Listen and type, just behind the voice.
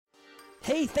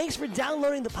Hey, thanks for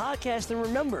downloading the podcast. And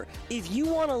remember, if you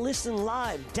want to listen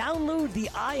live, download the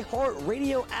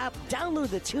iHeartRadio app, download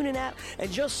the TuneIn app,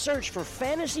 and just search for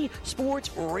Fantasy Sports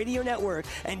Radio Network,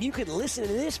 and you can listen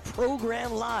to this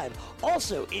program live.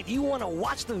 Also, if you want to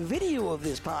watch the video of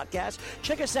this podcast,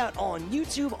 check us out on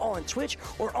YouTube, on Twitch,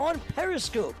 or on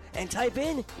Periscope, and type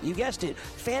in, you guessed it,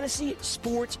 Fantasy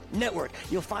Sports Network.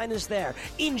 You'll find us there.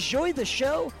 Enjoy the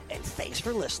show, and thanks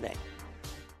for listening.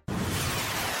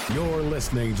 You're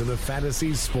listening to the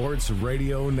Fantasy Sports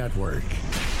Radio Network.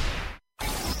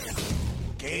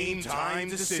 Game time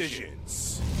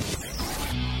decisions.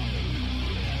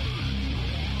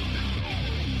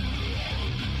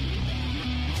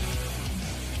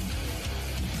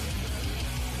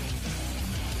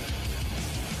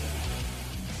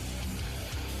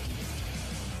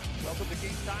 Welcome to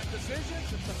Game Time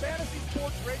Decisions. It's the Fantasy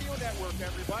Sports Radio Network,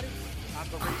 everybody. I'm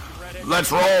the Raging Redhead.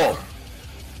 Let's roll.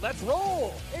 Let's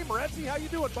roll. Hey, Morency, how you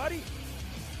doing, buddy?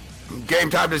 Game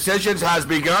time decisions has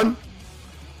begun.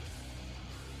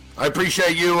 I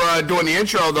appreciate you doing the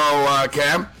intro, though,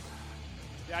 Cam.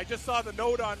 Yeah, I just saw the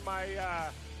note on my.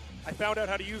 I found out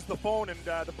how to use the phone, and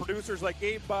the producer's like,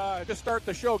 Gabe, just start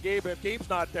the show, Gabe. If Gabe's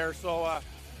not there, so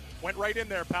went right in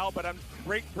there, pal. But I'm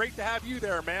great to have you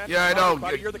there, man. Yeah, I know.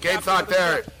 Buddy, you're the Gabe's not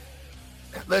there.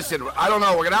 Listen, I don't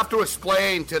know. We're gonna have to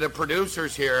explain to the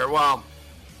producers here. Well,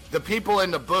 the people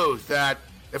in the booth, that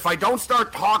if I don't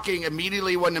start talking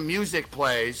immediately when the music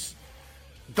plays,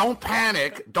 don't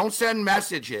panic, don't send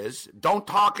messages, don't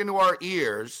talk into our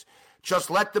ears, just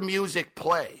let the music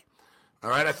play. All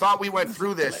right, I thought we went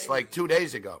through this like 2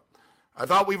 days ago. I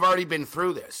thought we've already been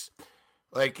through this.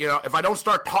 Like, you know, if I don't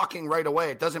start talking right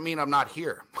away, it doesn't mean I'm not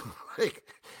here. Like,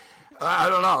 I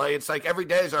don't know. It's like every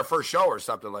day is our first show or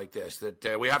something like this,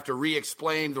 that we have to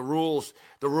re-explain the rules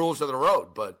of the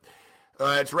road. But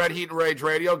it's Red Heat and Rage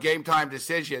Radio, Game Time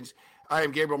Decisions. I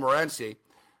am Gabriel Morency,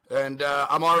 and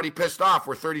I'm already pissed off.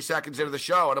 We're 30 seconds into the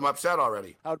show, and I'm upset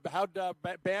already. How'd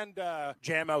band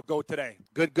jam out go today?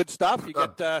 Good stuff. You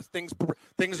got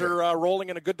things are rolling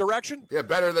in a good direction. Yeah,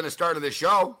 better than the start of the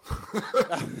show.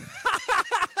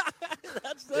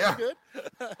 That's good.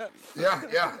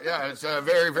 Yeah. It's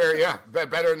very,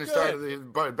 better than the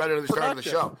start of the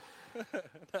show.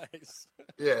 Nice.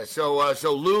 Yeah,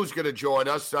 so Lou's going to join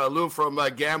us. Lou from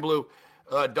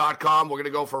Gamblu.com. We're going to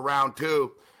go for round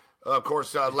two. Of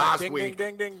course, last week.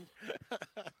 Ding.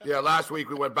 Yeah, last week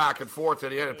we went back and forth at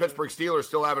the end. The Pittsburgh Steelers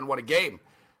still haven't won a game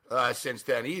since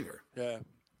then either. Yeah.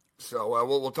 So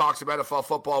we'll talk some NFL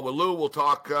football with Lou. We'll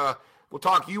talk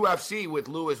UFC with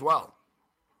Lou as well.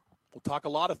 We'll talk a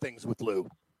lot of things with Lou.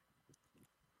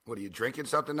 What, are you drinking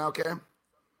something now, Cam?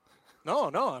 No,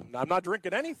 I'm not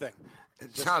drinking anything.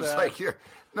 It sounds like you're.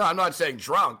 No, I'm not saying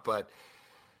drunk, but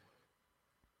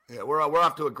yeah, we're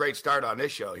off to a great start on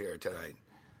this show here tonight.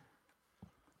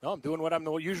 No, I'm doing what I'm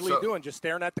usually doing, just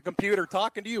staring at the computer,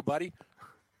 talking to you, buddy.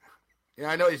 Yeah,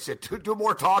 I know you said do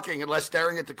more talking and less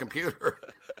staring at the computer.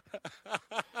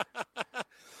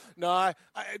 No,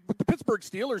 the Pittsburgh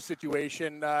Steelers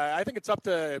situation, I think it's up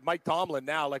to Mike Tomlin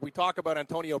now. Like we talk about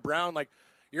Antonio Brown, like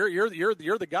you're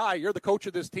the guy, you're the coach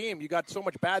of this team. You got so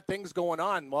much bad things going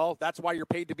on. Well, that's why you're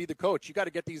paid to be the coach. You got to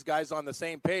get these guys on the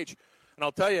same page. And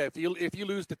I'll tell you, if you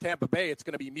lose to Tampa Bay, it's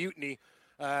going to be mutiny.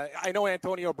 I know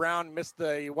Antonio Brown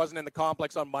he wasn't in the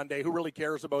complex on Monday. Who really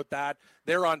cares about that?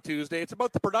 They're on Tuesday. It's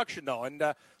about the production, though. And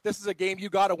this is a game you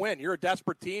got to win. You're a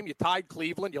desperate team. You tied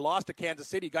Cleveland. You lost to Kansas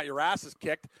City. You got your asses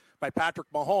kicked by Patrick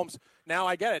Mahomes. Now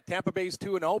I get it. Tampa Bay's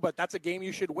 2-0, but that's a game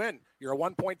you should win. You're a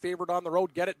 1-point favorite on the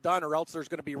road. Get it done, or else there's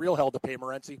going to be real hell to pay,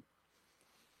 Morency.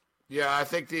 Yeah, I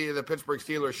think the Pittsburgh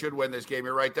Steelers should win this game.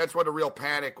 You're right. That's when the real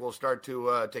panic will start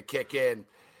to kick in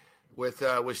with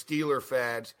Steeler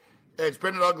fans. It's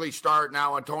been an ugly start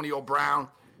now. Antonio Brown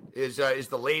is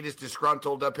the latest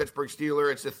disgruntled Pittsburgh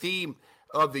Steeler. It's the theme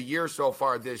of the year so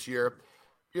far this year.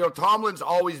 You know, Tomlin's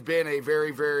always been a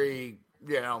very, very,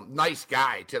 nice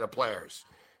guy to the players.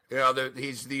 You know,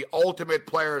 he's the ultimate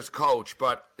players coach.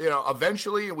 But,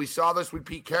 eventually, and we saw this with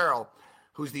Pete Carroll,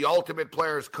 who's the ultimate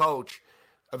players coach,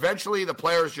 eventually the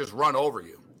players just run over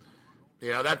you.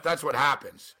 That's what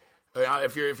happens.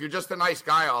 If you're just a nice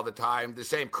guy all the time, the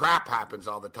same crap happens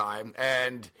all the time,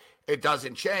 and it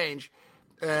doesn't change.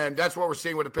 And that's what we're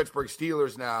seeing with the Pittsburgh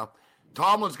Steelers now.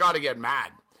 Tomlin's got to get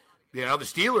mad. The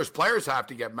Steelers players have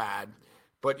to get mad.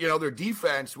 But, their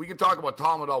defense, we can talk about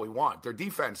Tomlin all we want. Their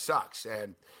defense sucks.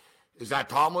 And is that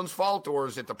Tomlin's fault, or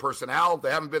is it the personnel?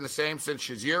 They haven't been the same since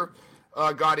Shazier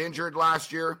got injured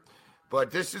last year.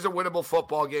 But this is a winnable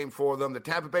football game for them. The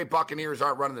Tampa Bay Buccaneers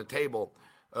aren't running the table.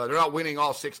 They're not winning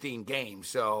all 16 games.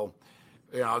 So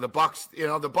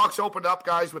The Bucks opened up,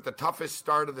 guys, with the toughest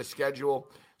start of the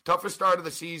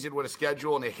season with a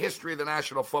schedule in the history of the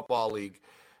National Football League,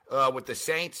 with the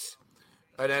Saints,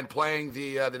 and then playing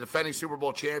the defending Super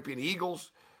Bowl champion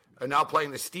Eagles, and now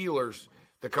playing the Steelers.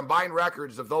 The combined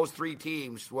records of those three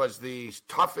teams was the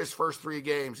toughest first three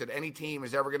games that any team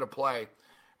is ever going to play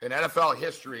in NFL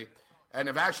history, and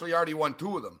have actually already won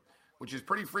two of them, which is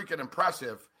pretty freaking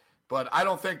impressive. But I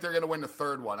don't think they're going to win the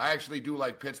third one. I actually do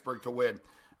like Pittsburgh to win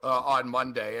on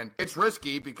Monday. And it's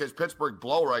risky because Pittsburgh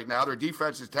blow right now. Their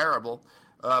defense is terrible.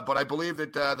 But I believe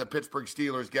that the Pittsburgh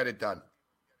Steelers get it done.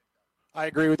 I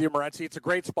agree with you, Morency. It's a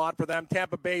great spot for them.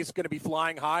 Tampa Bay is going to be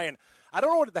flying high. And I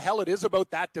don't know what the hell it is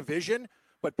about that division,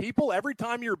 but people, every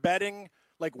time you're betting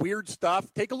like weird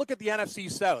stuff, take a look at the NFC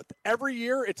South. Every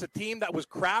year, it's a team that was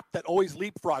crap that always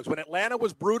leapfrogs. When Atlanta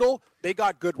was brutal, they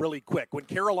got good really quick. When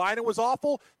Carolina was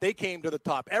awful, they came to the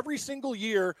top. Every single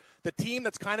year, the team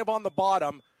that's kind of on the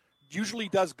bottom usually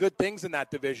does good things in that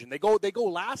division. They go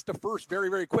last to first very,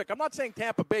 very quick. I'm not saying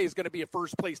Tampa Bay is going to be a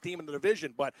first-place team in the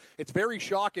division, but it's very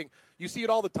shocking. You see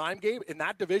it all the time, Gabe. In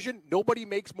that division, nobody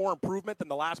makes more improvement than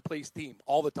the last-place team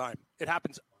all the time. It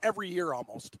happens every year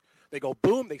almost. They go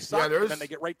boom, they suck, and then they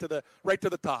get right to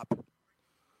the top.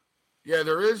 Yeah,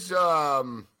 there is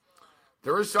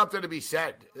something to be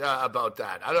said about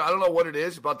that. I don't know what it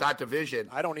is about that division.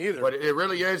 I don't either. But it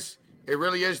really is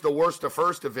the worst of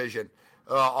first division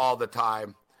all the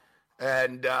time.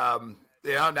 And now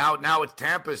it's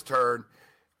Tampa's turn.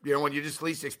 When you just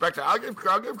least expect it. I'll give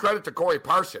credit to Corey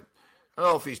Parson. I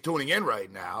don't know if he's tuning in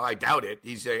right now. I doubt it.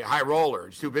 He's a high roller.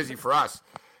 He's too busy for us.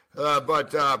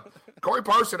 But Corey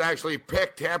Parson actually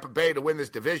picked Tampa Bay to win this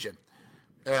division.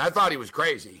 And I thought he was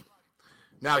crazy.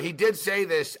 Now, he did say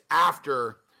this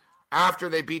after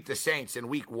they beat the Saints in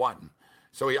week 1.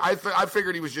 So I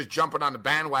figured he was just jumping on the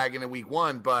bandwagon in week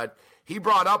 1, but he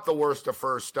brought up the worst of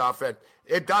first stuff. And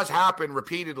it does happen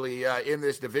repeatedly in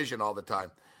this division all the time.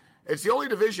 It's the only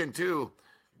division, too.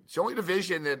 It's the only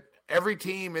division that every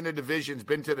team in the division's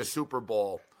been to the Super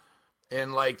Bowl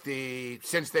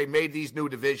since they made these new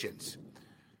divisions.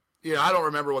 I don't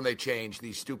remember when they changed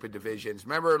these stupid divisions.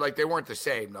 Remember, they weren't the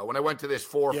same, though. When I went to this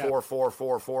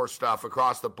 4-4-4-4-4 stuff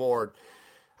across the board,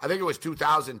 I think it was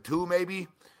 2002 maybe,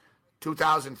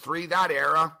 2003, that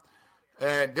era.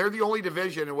 And they're the only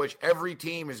division in which every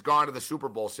team has gone to the Super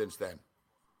Bowl since then.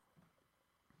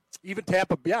 Even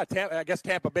Tampa, I guess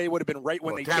Tampa Bay would have been right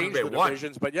when they changed the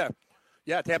divisions. But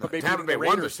Tampa Bay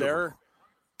won the Super Bowl.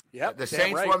 Yeah, the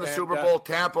Saints won the Super Bowl.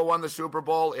 Tampa won the Super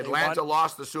Bowl. Atlanta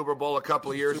lost the Super Bowl a couple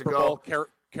of years ago.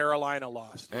 Carolina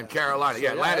lost. And Carolina,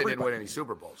 Atlanta didn't win any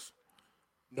Super Bowls.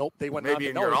 Nope, they went. Maybe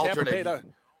in your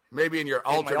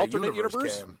alternate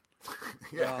universe.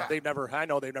 They've never. I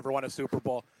know they've never won a Super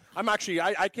Bowl.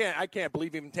 I can't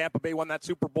believe even Tampa Bay won that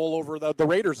Super Bowl over the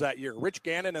Raiders that year. Rich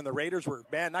Gannon and the Raiders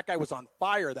that guy was on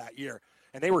fire that year,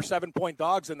 and they were 7-point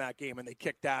dogs in that game, and they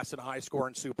kicked ass in a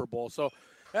high-scoring Super Bowl. So.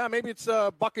 Yeah, maybe it's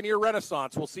a Buccaneer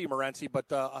renaissance. We'll see, Morency. But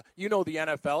the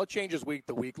NFL, it changes week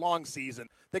to week. Long season.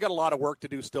 They got a lot of work to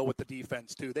do still with the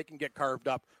defense, too. They can get carved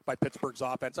up by Pittsburgh's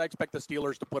offense. I expect the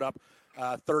Steelers to put up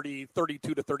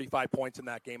 32 to 35 points in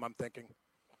that game, I'm thinking.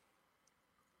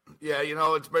 Yeah,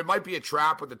 it might be a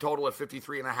trap with the total at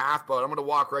 53.5, but I'm going to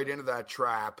walk right into that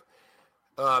trap.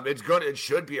 It's good. It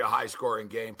should be a high-scoring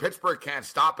game. Pittsburgh can't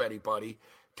stop anybody.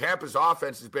 Tampa's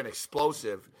offense has been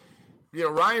explosive.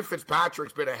 Ryan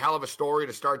Fitzpatrick's been a hell of a story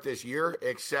to start this year,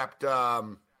 except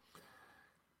no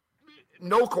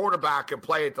quarterback can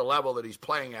play at the level that he's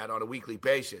playing at on a weekly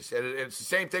basis. And it's the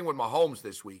same thing with Mahomes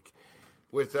this week,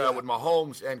 with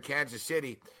Mahomes and Kansas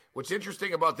City. What's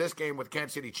interesting about this game with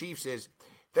Kansas City Chiefs is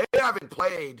they haven't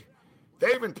played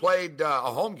a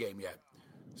home game yet.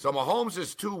 So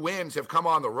Mahomes' 2 wins have come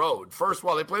on the road. First of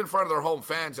all, they played in front of their home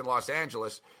fans in Los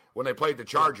Angeles when they played the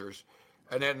Chargers.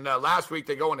 And then last week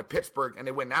they go into Pittsburgh and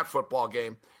they win that football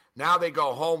game. Now they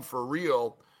go home for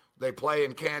real. They play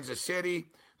in Kansas City.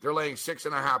 They're laying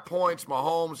 6.5 points.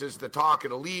 Mahomes is the talk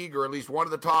of the league, or at least one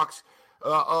of the talks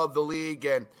of the league.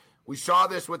 And we saw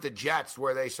this with the Jets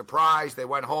where they surprised. They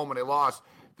went home and they lost.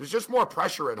 There's just more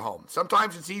pressure at home.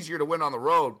 Sometimes it's easier to win on the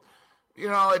road.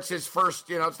 It's his first,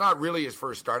 it's not really his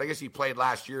first start. I guess he played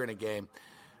last year in a game.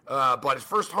 But his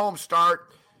first home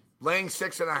start, laying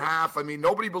 6.5.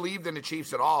 Nobody believed in the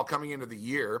Chiefs at all coming into the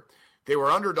year. They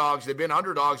were underdogs. They've been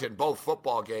underdogs in both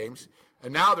football games.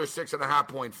 And now they're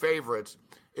 6.5-point favorites.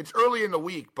 It's early in the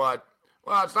week, but,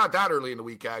 it's not that early in the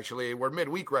week, actually. We're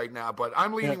midweek right now. But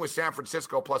I'm leaning with San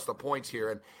Francisco plus the points here.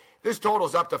 And this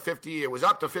total's up to 50. It was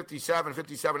up to 57,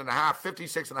 57.5,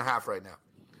 56.5 right now.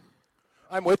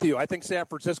 I'm with you. I think San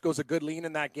Francisco's a good lean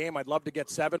in that game. I'd love to get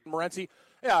 7, Morency.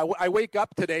 Yeah, I wake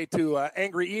up today to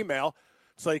angry email.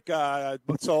 It's like,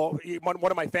 so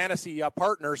one of my fantasy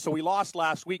partners, so we lost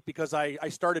last week because I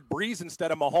started Breeze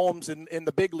instead of Mahomes in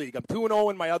the big league. I'm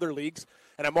 2-0 in my other leagues,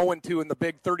 and I'm 0-2 in the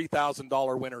big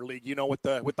 $30,000 winner league, with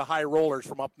the high rollers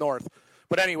from up north.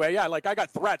 But anyway, yeah, like I got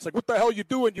threats. Like, what the hell you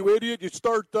doing, you idiot? You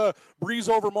start Breeze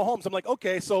over Mahomes. I'm like,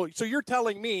 okay, so you're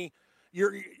telling me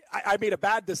I made a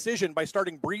bad decision by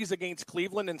starting Breeze against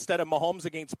Cleveland instead of Mahomes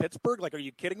against Pittsburgh. Like, are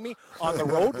you kidding me? On the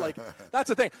road? Like, that's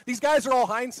the thing. These guys are all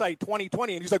hindsight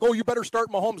 2020, and he's like, oh, you better start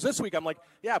Mahomes this week. I'm like,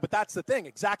 yeah, but that's the thing.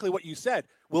 Exactly what you said.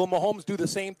 Will Mahomes do the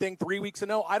same thing 3 weeks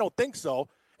ago? I don't think so.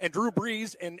 And Drew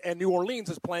Brees and New Orleans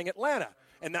is playing Atlanta.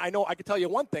 And I know I can tell you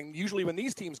one thing. Usually when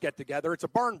these teams get together, it's a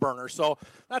barn burner. So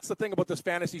that's the thing about this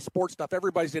fantasy sports stuff.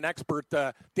 Everybody's an expert,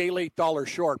 day late, dollar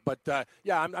short. But,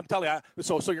 yeah, I'm telling you,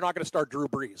 so you're not going to start Drew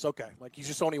Brees. Okay. Like, he's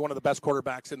just only one of the best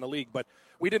quarterbacks in the league. But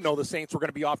we didn't know the Saints were going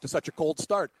to be off to such a cold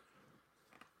start.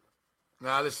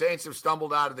 Now, the Saints have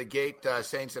stumbled out of the gate,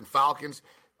 Saints and Falcons.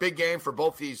 Big game for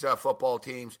both these football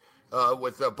teams,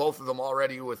 with both of them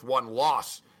already with one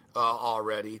loss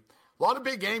already. A lot of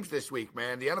big games this week,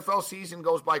 man. The NFL season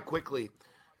goes by quickly,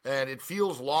 and it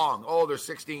feels long. Oh, there's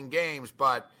 16 games,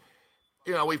 but,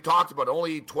 we've talked about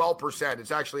only 12%. It's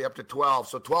actually up to 12.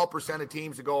 So 12% of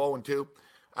teams that go 0-2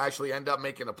 actually end up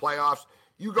making the playoffs.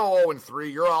 You go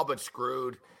 0-3, you're all but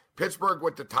screwed. Pittsburgh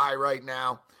with the tie right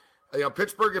now.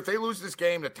 Pittsburgh, if they lose this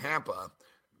game to Tampa,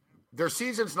 their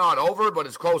season's not over, but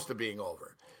it's close to being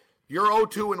over. You're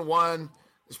 0-2-1.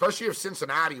 Especially if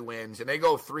Cincinnati wins and they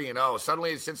go 3-0,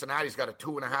 suddenly Cincinnati's got a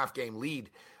 2.5 game lead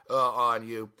on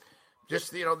you.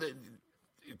 Just, a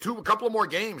couple of more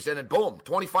games and then boom,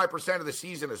 25% of the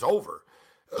season is over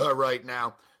right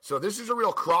now. So this is a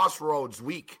real crossroads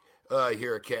week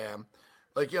here, Cam.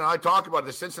 Like, I talk about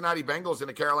the Cincinnati Bengals and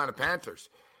the Carolina Panthers.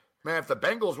 Man, if the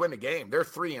Bengals win the game, they're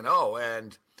 3-0,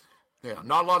 and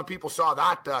not a lot of people saw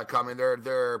that coming.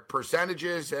 Their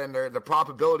percentages and the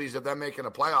probabilities of them making the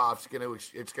playoffs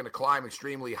it's going to climb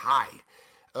extremely high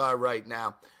right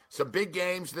now. Some big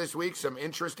games this week, some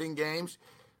interesting games.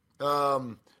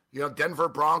 Denver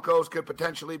Broncos could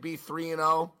potentially be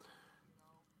 3-0.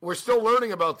 We're still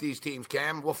learning about these teams,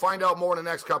 Cam. We'll find out more in the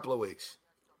next couple of weeks.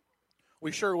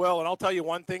 We sure will, and I'll tell you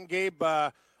one thing, Gabe.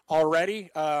 Already,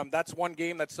 that's one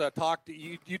game that's talked.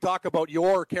 You talk about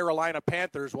your Carolina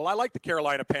Panthers. Well, I like the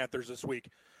Carolina Panthers this week.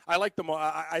 I like them.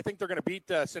 I think they're going to beat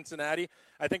Cincinnati.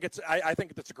 I think it's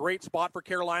a great spot for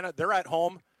Carolina. They're at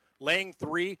home, laying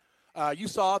 3. You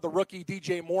saw the rookie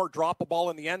DJ Moore drop a ball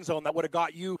in the end zone that would have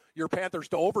got your Panthers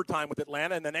to overtime with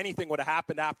Atlanta, and then anything would have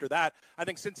happened after that. I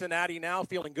think Cincinnati now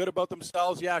feeling good about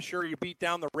themselves. Yeah, sure, you beat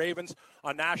down the Ravens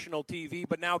on national TV,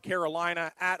 but now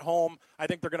Carolina at home. I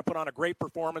think they're going to put on a great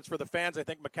performance for the fans. I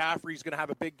think McCaffrey's going to have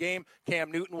a big game.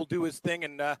 Cam Newton will do his thing,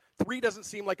 and 3 doesn't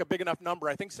seem like a big enough number.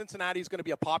 I think Cincinnati's going to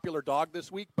be a popular dog this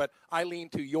week, but I lean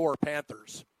to your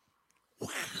Panthers. Wow.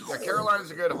 Yeah,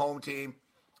 Carolina's a good home team.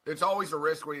 It's always a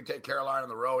risk when you take Carolina on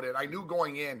the road. And I knew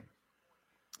going in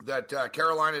that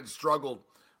Carolina had struggled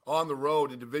on the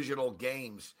road in divisional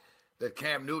games, that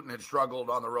Cam Newton had struggled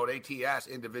on the road, ATS,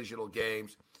 in divisional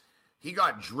games. He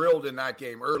got drilled in that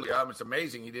game early. It's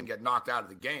amazing he didn't get knocked out of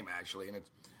the game, actually. And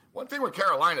it's one thing with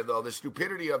Carolina, though, the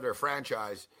stupidity of their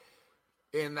franchise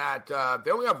in that they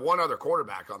only have one other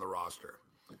quarterback on the roster.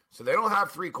 So they don't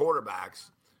have 3 quarterbacks.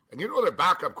 And you know who their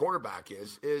backup quarterback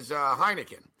is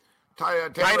Heineken.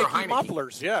 Heineke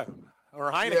mufflers, yeah.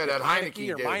 Or Heineke. Yeah, that Heineke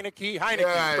or Heineke.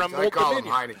 Yeah, from I call him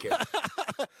Dominion. Heineken.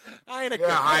 Heineken.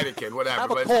 Yeah, Heineken, whatever.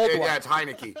 Have a But cold one. yeah, it's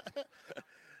Heineke.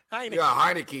 Heineke. Yeah,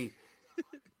 Heineke.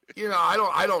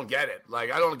 I don't get it.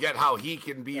 Like, I don't get how he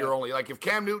can be your only. Like, if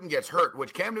Cam Newton gets hurt,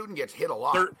 which Cam Newton gets hit a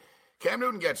lot. Cam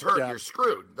Newton gets hurt, you're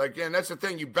screwed. Like, and that's the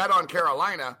thing. You bet on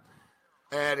Carolina,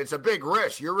 and it's a big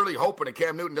risk. You're really hoping that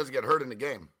Cam Newton doesn't get hurt in the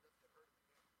game.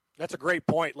 That's a great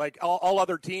point. Like all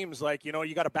other teams, like, you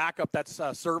got a backup that's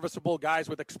serviceable, guys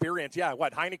with experience. Yeah,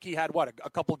 Heineke had a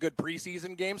couple good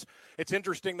preseason games. It's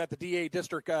interesting that the DA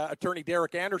District Attorney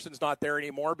Derek Anderson's not there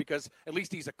anymore because at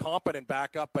least he's a competent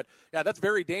backup. But, yeah, that's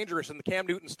very dangerous. In the Cam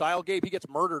Newton style game, he gets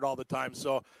murdered all the time.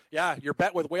 So, yeah, your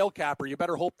bet with Whale Capper, you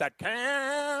better hope that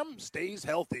Cam stays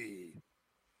healthy.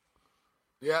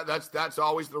 Yeah, that's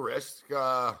always the risk.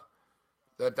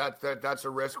 That's a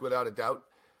risk without a doubt.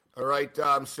 All right,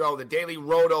 so the Daily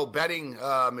Roto betting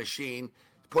machine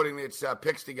is putting its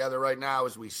picks together right now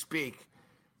as we speak.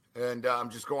 And I'm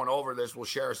just going over this. We'll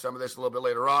share some of this a little bit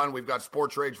later on. We've got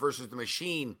Sports Rage versus the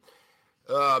Machine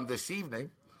this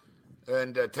evening.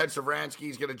 And Ted Savransky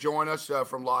is going to join us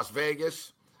from Las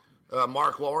Vegas.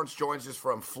 Mark Lawrence joins us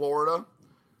from Florida.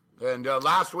 And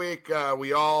last week we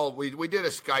did a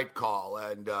Skype call.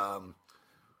 And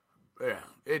Yeah,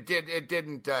 it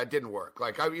didn't work.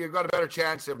 Like you got a better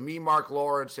chance of me, Mark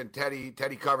Lawrence, and Teddy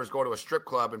Covers going to a strip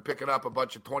club and picking up a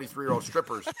bunch of 23-year-old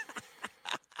strippers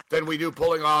than we do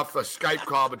pulling off a Skype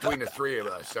call between the three of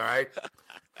us. All right.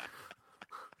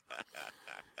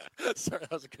 Sorry,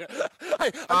 that was good.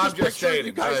 I'm just saying,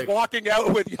 you guys walking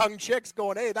out with young chicks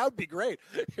going, hey, that would be great.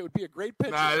 It would be a great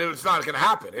picture. Nah, it's not going to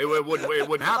happen. It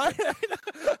wouldn't happen.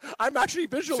 I'm actually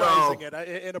visualizing it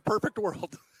in a perfect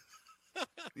world.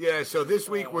 Yeah, so this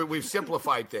week we've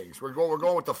simplified thing. We're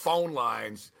going with the phone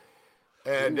lines,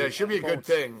 and it should be a good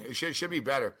thing. It should be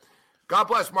better. God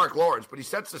bless Mark Lawrence, but he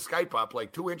sets the Skype up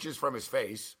like 2 inches from his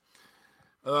face.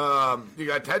 You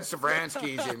got Ted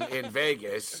Savransky's in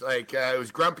Vegas, like it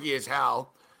was grumpy as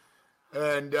hell,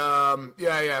 and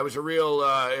it was a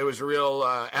real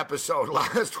episode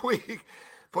last week,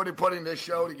 putting this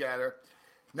show together.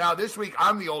 Now this week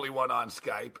I'm the only one on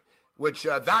Skype, which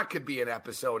that could be an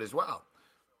episode as well.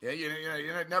 Yeah, you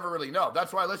never really know.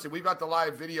 That's why, listen, we've got the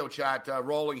live video chat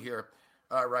rolling here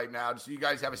right now, so you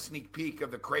guys have a sneak peek of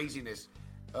the craziness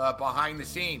behind the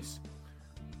scenes.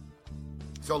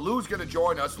 So Lou's going to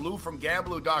join us. Lou from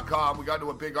Gamblu.com. We got into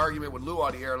a big argument with Lou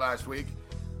on the air last week,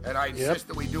 and I insist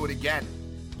that we do it again.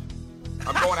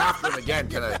 I'm going after him again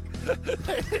tonight.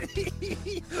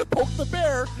 Poke the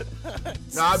bear.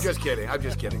 No, I'm just kidding.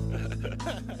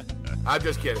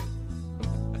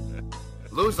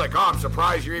 Lou's like, I'm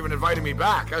surprised you're even inviting me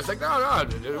back. I was like, no,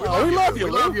 we love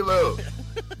you, Lou.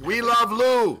 We love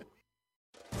Lou.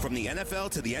 From the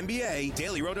NFL to the NBA,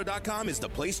 DailyRoto.com is the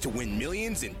place to win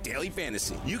millions in daily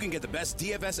fantasy. You can get the best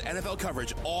DFS NFL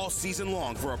coverage all season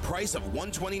long for a price of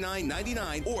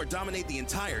 $129.99 or dominate the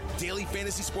entire daily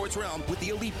fantasy sports realm with the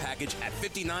Elite Package at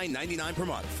 $59.99 per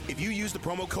month. If you use the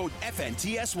promo code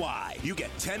FNTSY, you get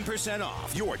 10%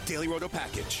 off your Daily Roto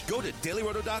package. Go to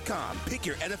DailyRoto.com, pick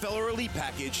your NFL or Elite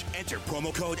Package, enter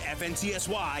promo code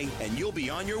FNTSY, and you'll be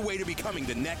on your way to becoming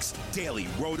the next Daily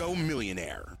Roto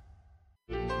millionaire.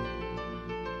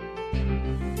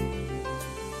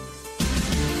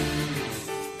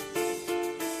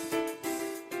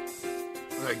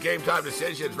 Game Time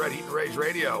Decisions, Red Heat and Rage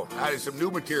Radio, adding some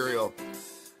new material.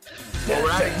 Well,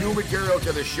 we're adding new material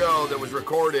to the show that was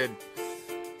recorded,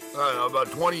 I don't know,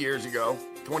 about 20 years ago,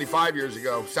 25 years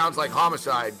ago. Sounds like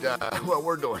Homicide, what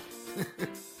we're doing.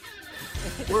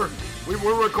 We're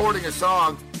recording a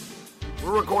song.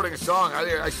 We're recording a song.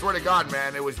 I swear to God,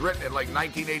 man, it was written in like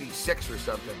 1986 or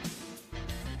something.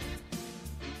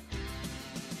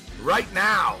 Right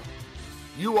now,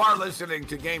 you are listening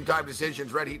to Game Time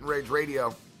Decisions, Red Heat and Rage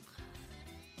Radio.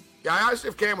 Yeah, I asked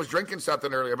if Cam was drinking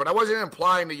something earlier, but I wasn't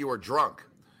implying that you were drunk.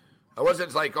 I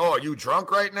wasn't like, oh, are you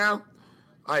drunk right now?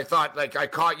 I thought, like, I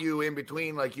caught you in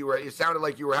between, like it sounded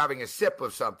like you were having a sip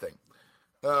of something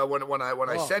when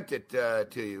I sent it to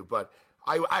you. But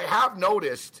I have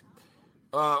noticed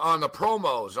on the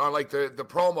promos, on like the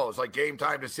promos, like Game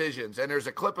Time Decisions, and there's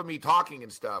a clip of me talking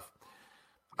and stuff.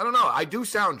 I don't know. I do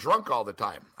sound drunk all the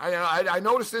time. I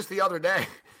noticed this the other day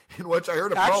in which I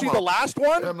heard a promo. Actually, the last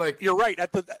one, I'm like, you're right.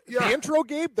 At the intro,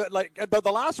 Gabe,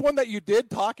 the last one that you did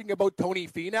talking about Tony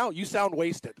Finau, you sound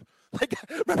wasted. Like,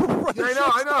 remember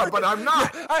I know, but I'm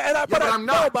not. But I'm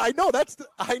not. No, but I know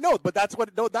I know, but that's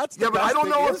what. No, that's the but I don't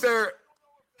know is.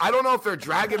 I don't know if they're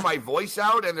dragging my voice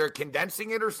out and they're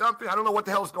condensing it or something. I don't know what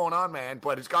the hell's going on, man,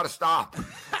 but it's got to stop.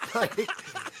 Like,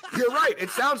 you're right. It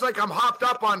sounds like I'm hopped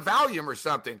up on Valium or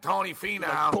something. Tony Finau.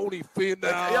 Like Tony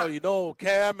Finau,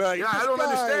 Cam. I don't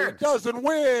understand. Doesn't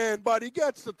win, but he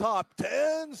gets the top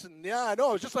 10s. And I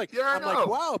know. It's just like, I'm like,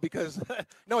 wow, because,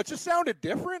 no, it just sounded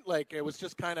different. Like, it was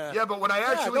just kind of. Yeah, but when I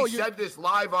actually said this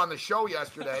live on the show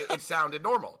yesterday, it sounded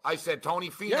normal. I said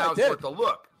Tony Finau's worth a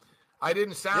look. I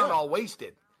didn't sound all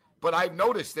wasted. But I've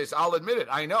noticed this. I'll admit it.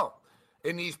 I know.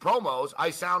 In these promos,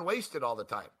 I sound wasted all the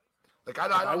time. Like, I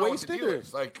don't know what the deal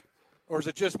is. Like, or is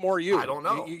it just more you? I don't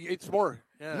know. It's more.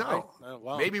 Yeah, no.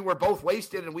 Wow. Maybe we're both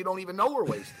wasted and we don't even know we're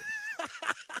wasted.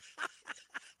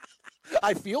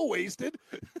 I feel wasted.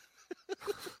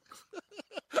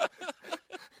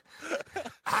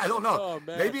 I don't know. Oh,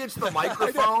 man. Maybe it's the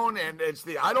microphone and it's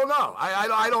the. I don't know.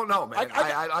 I don't know, man.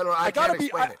 I can't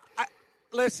explain it.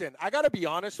 Listen, I got to be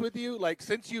honest with you. Like,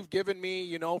 since you've given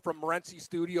me, from Morency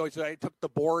Studios, I took the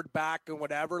board back and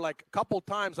whatever, like a couple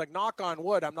times, like knock on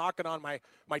wood, I'm knocking on my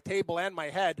table and my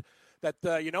head that,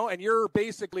 and you're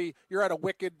at a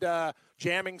wicked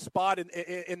jamming spot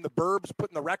in the burbs,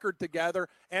 putting the record together,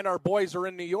 and our boys are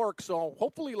in New York. So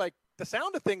hopefully, like, the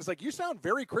sound of things, like, you sound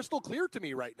very crystal clear to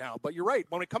me right now. But you're right.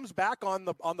 When it comes back on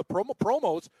the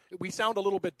promos, we sound a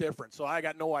little bit different. So I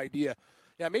got no idea.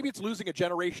 Yeah, maybe it's losing a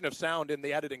generation of sound in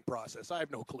the editing process. I have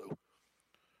no clue.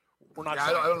 We're not.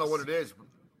 I don't know what it is.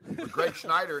 But Greg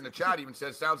Schneider in the chat even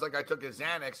says, sounds like I took a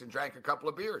Xanax and drank a couple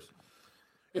of beers.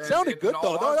 It sounded good,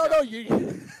 though.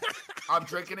 No. I'm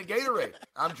drinking a Gatorade.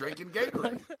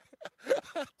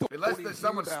 Unless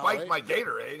someone spiked my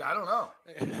Gatorade. I don't know.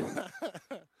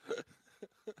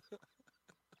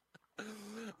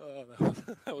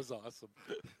 That was awesome.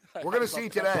 We're going to see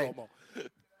today.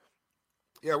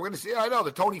 Yeah, we're going to see. I know,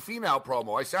 the Tony Finau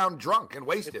promo. I sound drunk and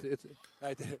wasted.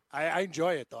 I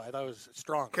enjoy it, though. I thought it was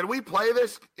strong. Can we play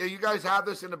this? You guys have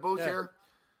this in the booth here?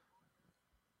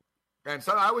 And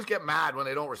so I always get mad when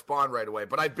they don't respond right away.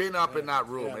 But I've been up in that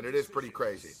room, and it is pretty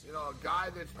crazy. You know, a guy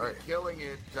that's been killing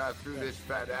it through this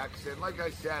FedEx. And like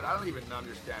I said, I don't even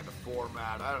understand the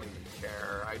format. I don't even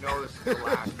care. I know this is the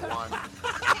last one,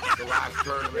 the last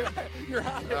tournament.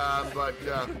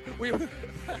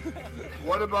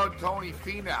 What about Tony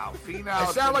Finau? I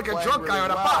sound like a drunk guy on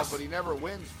a bus. But he never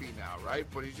wins Finau, right?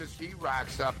 But he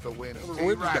racks up the wins.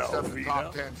 He racks up the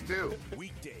top tens, too.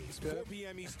 Weekdays, 4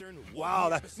 p.m. Eastern. Wow,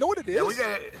 know what it is? Yeah, we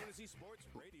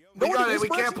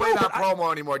can't play that promo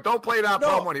anymore. Don't play that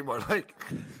promo anymore. Like,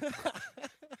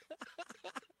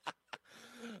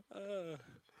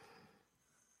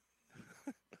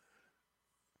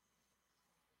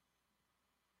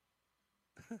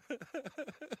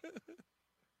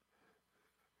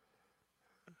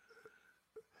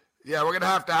 yeah, we're gonna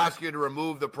have to ask you to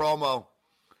remove the promo.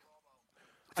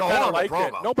 It's a horrible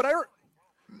promo.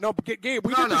 Gabe,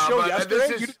 we did the show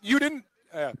yesterday.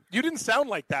 You didn't sound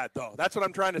like that, though. That's what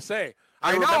I'm trying to say.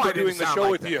 I remember doing the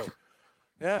show with you.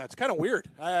 Yeah, it's kind of weird.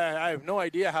 I have no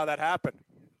idea how that happened.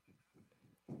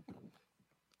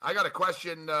 I got a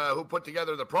question who put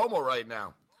together the promo right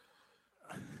now.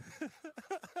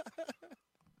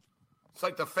 It's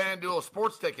like the FanDuel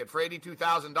sports ticket for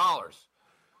 $82,000.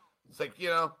 It's like, you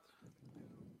know,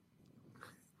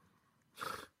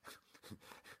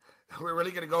 we're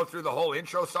really going to go through the whole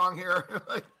intro song here?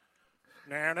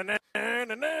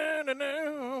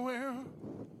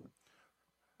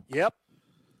 Yep.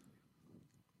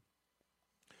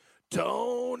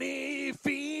 Tony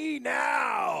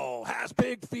Finau has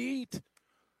big feet.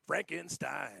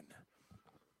 Frankenstein.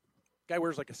 Guy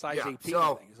wears like a size 18. He's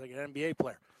like an NBA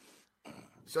player.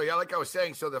 So, yeah, like I was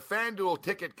saying, so the FanDuel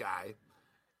ticket guy,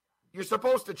 you're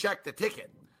supposed to check the ticket,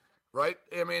 right?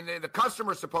 I mean, the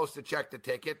customer's supposed to check the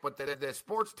ticket, but the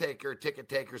sports ticket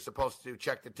taker is supposed to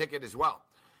check the ticket as well.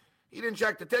 He didn't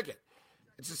check the ticket.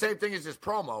 It's the same thing as this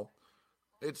promo.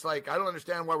 It's like, I don't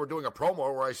understand why we're doing a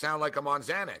promo where I sound like I'm on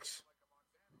Xanax.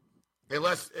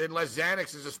 Unless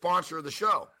Xanax is a sponsor of the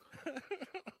show.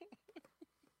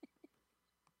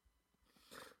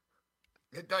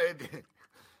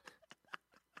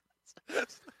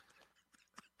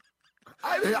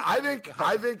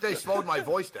 I think they slowed my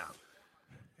voice down.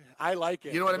 I like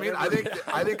it. You know what I mean? I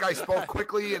think I spoke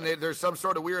quickly, and there's some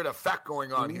sort of weird effect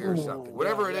going on here or something.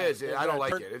 Whatever it is, I don't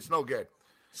like it. It's no good.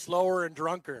 Slower and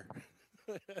drunker.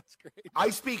 That's great. I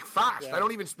speak fast. I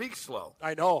don't even speak slow.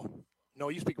 I know. No,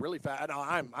 you speak really fast. No,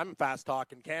 I'm fast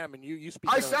talking, Cam, and you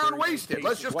speak. I sound wasted.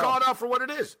 Let's just call it out for what it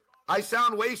is. I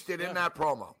sound wasted in that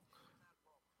promo.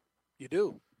 You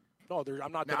do. No,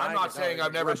 I'm not. Now, I'm not saying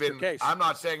I've never been. I'm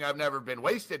not saying I've never been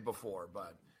wasted before,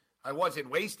 but I wasn't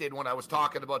wasted when I was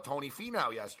talking about Tony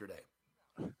Finau yesterday.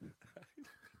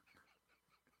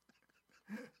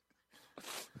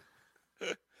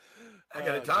 I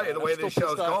got to tell you, the way this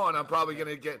show's going, I'm probably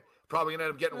going to end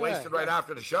up getting wasted right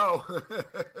after the show.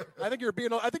 I think you're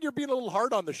being a little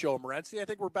hard on the show, Morency. I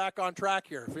think we're back on track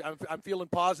here. I'm feeling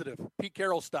positive, Pete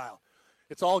Carroll style.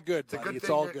 It's all good, buddy. It's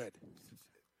all good.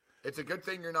 It's a good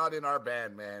thing you're not in our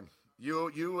band, man.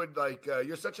 You would like.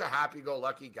 You're such a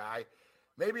happy-go-lucky guy.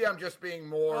 Maybe I'm just being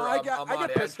more. I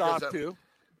get pissed off too.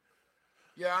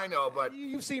 Yeah, I know, but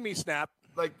you've seen me snap.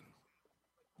 Like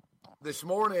this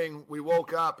morning, we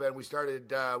woke up and we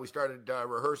started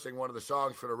rehearsing one of the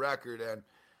songs for the record, and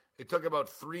it took about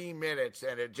 3 minutes,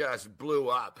 and it just blew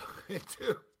up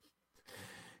into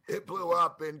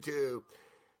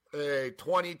a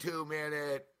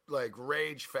 22-minute like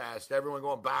rage fest. Everyone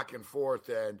going back and forth,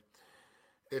 and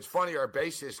it's funny. Our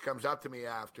bassist comes up to me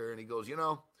after, and he goes,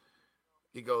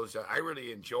 I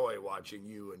really enjoy watching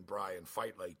you and Brian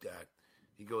fight like that.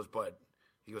 He goes,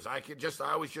 I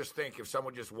always just think if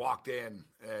someone just walked in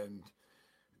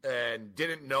and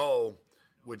didn't know,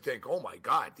 would think, oh my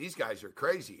God, these guys are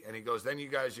crazy. And he goes, then you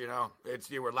guys,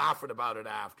 you were laughing about it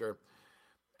after.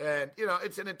 And,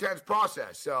 it's an intense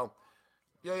process. So,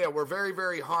 yeah, we're very,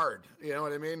 very hard. You know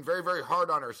what I mean? Very, very hard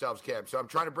on ourselves, Cam. So I'm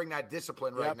trying to bring that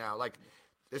discipline right now. Like,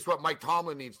 this is what Mike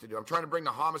Tomlin needs to do. I'm trying to bring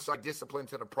the homicide discipline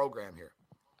to the program here.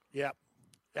 Yeah.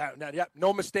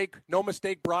 No mistake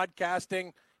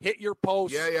broadcasting. hit your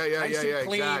posts. Yeah, nice and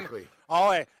clean. Exactly.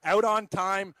 Oh, out on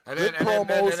time. And good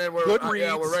promos. then we're, good reads.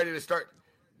 Yeah, we're ready to start.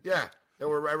 Yeah, and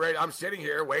we're ready. I'm sitting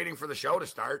here waiting for the show to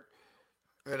start,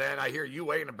 and then I hear you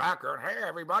way in the background. Hey,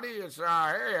 everybody, it's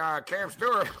Cam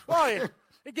Stewart. Well,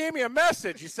 he gave me a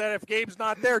message. He said, "If Gabe's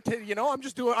not there, I'm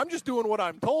just doing what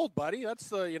I'm told, buddy.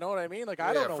 That's you know what I mean. Like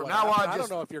I don't know. From what now on, I don't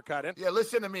know if you're cut in. Yeah,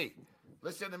 listen to me.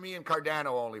 Listen to me and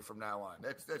Cardano only from now on.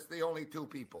 That's the only two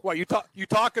people. What you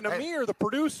talking to me or the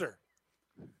producer?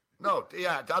 No,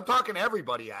 yeah, I'm talking to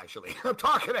everybody. Actually, I'm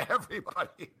talking to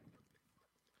everybody.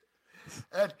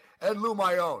 and Lou,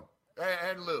 my own,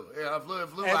 and Lou. Yeah, if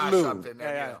Lou has something,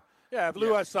 then, if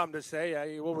Lou has something to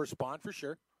say, he will respond for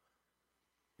sure.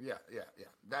 Yeah.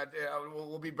 That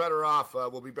we'll be better off.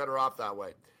 We'll be better off that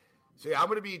way. See, I'm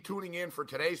going to be tuning in for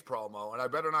today's promo, and I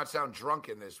better not sound drunk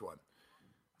in this one.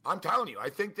 I'm telling you, I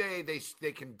think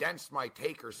they condensed my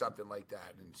take or something like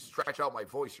that and stretch out my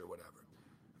voice or whatever.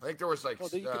 I think there was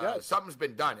something's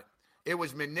been done. It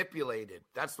was manipulated.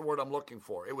 That's the word I'm looking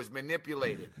for. It was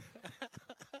manipulated.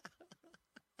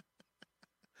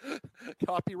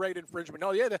 Copyright infringement.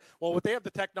 No, yeah. Well, they have the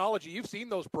technology. You've seen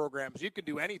those programs. You can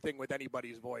do anything with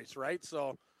anybody's voice, right?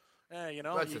 So, you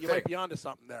might be onto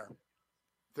something there.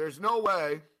 There's no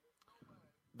way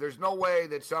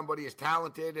that somebody as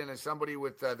talented and as somebody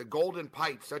with the golden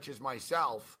pipe, such as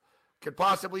myself, could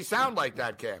possibly sound like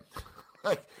that, Cam.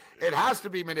 It has to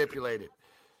be manipulated.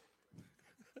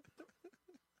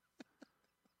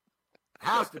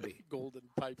 Has to be. Golden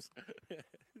pipes.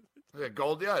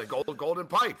 Golden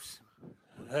pipes.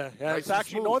 Nice, it's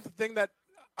actually the thing that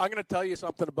I'm going to tell you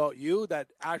something about you that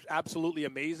absolutely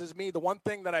amazes me. The one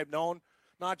thing that I've known,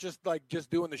 not just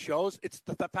doing the shows, it's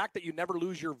the fact that you never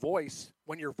lose your voice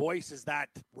when your voice is that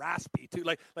raspy too.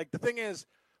 Like the thing is,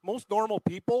 most normal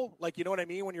people, like, you know what I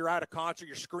mean? When you're at a concert,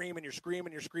 you're screaming.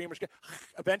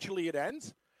 Eventually it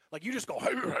ends. Like you just go,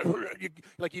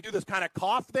 you do this kind of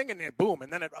cough thing and then boom,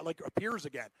 and then it appears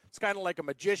again. It's kind of like a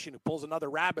magician who pulls another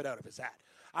rabbit out of his hat.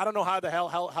 I don't know how the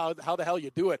hell you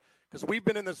do it, because we've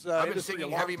been in this industry a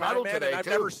long heavy time, metal man, today, and I've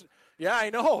too. never. Yeah, I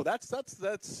know. That's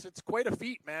it's quite a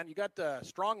feat, man. You got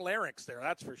strong larynx there,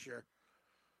 that's for sure.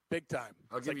 Big time.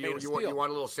 I'll give you. You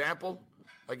want a little sample?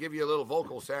 I'll give you a little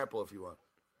vocal sample if you want.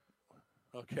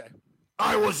 Okay.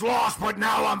 I was lost, but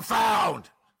now I'm found.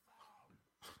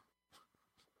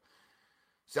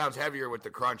 Sounds heavier with the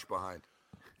crunch behind.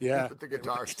 Yeah. With the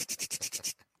guitar.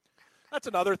 That's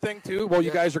another thing, too. Well,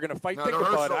 you guys are going to fight. Think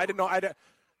about it. I didn't know.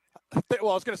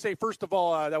 Well, I was going to say, first of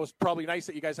all, that was probably nice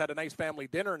that you guys had a nice family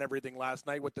dinner and everything last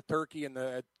night with the turkey and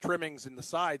the trimmings and the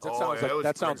sides.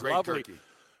 That sounds lovely. Turkey.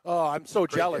 Oh, I'm so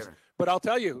jealous. Dinner. But I'll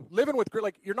tell you, living with,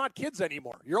 you're not kids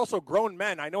anymore. You're also grown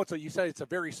men. I know you said it's a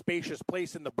very spacious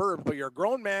place in the burbs, but you're a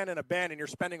grown man in a band and you're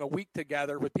spending a week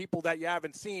together with people that you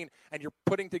haven't seen, and you're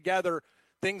putting together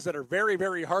things that are very,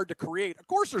 very hard to create. Of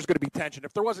course there's going to be tension.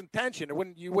 If there wasn't tension,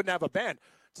 you wouldn't have a band.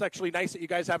 It's actually nice that you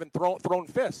guys haven't thrown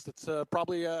fists. It's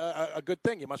probably a good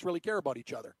thing. You must really care about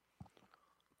each other.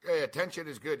 Yeah, tension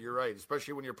is good. You're right,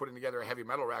 especially when you're putting together a heavy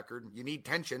metal record. You need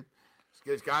tension.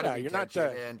 It's got to be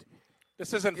tension.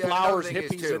 This isn't flowers,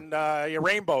 hippies, and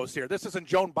rainbows here. This isn't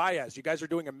Joan Baez. You guys are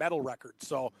doing a metal record.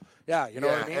 So, you know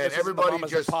what I mean? And this everybody isn't the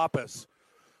Mamas and Papas.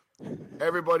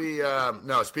 Everybody,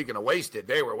 no, speaking of wasted,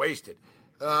 they were wasted.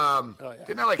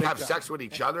 Didn't they have sex with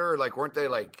each other? Weren't they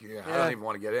I don't even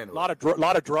want to get into it. A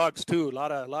lot of drugs, too. A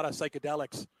lot of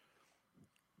psychedelics.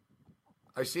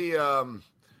 I see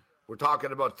we're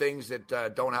talking about things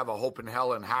that don't have a hope in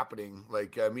hell and happening,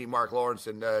 like me, Mark Lawrence,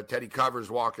 and Teddy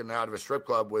Covers walking out of a strip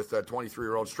club with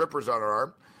 23-year-old strippers on our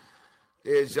arm.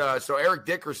 So Eric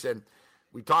Dickerson,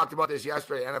 we talked about this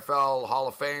yesterday, NFL Hall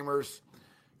of Famers,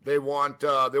 they want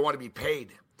to be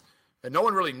paid. And no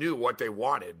one really knew what they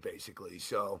wanted, basically.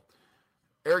 So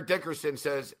Eric Dickerson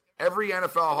says every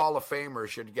NFL Hall of Famer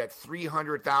should get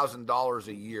 $300,000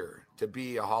 a year to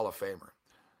be a Hall of Famer.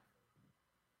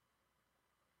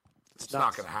 It's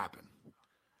not going to happen.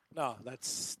 No,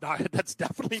 that's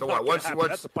definitely so not going to happen.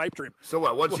 That's a pipe dream. So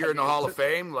what? Once you're in the Hall of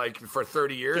Fame, for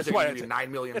 30 years, they give you $9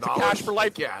 million. It's a cash for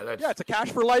life. It's a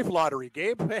cash for life lottery,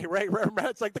 Gabe. Hey, right.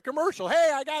 It's like the commercial.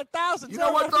 Hey, I got thousands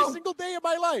every single day of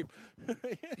my life.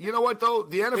 You know what, though?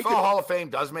 The NFL Hall of Fame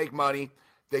does make money.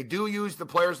 They do use the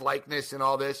player's likeness and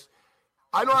all this.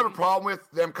 I don't have a problem with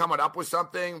them coming up with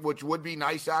something, which would be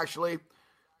nice, actually.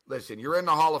 Listen, you're in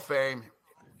the Hall of Fame.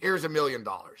 Here's $1 million.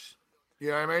 You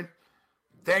know what I mean?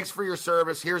 Thanks for your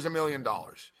service. Here's $1 million.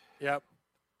 Yep.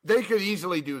 They could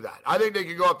easily do that. I think they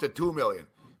could go up to $2 million.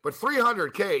 But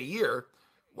 $300K a year,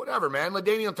 Whatever, man.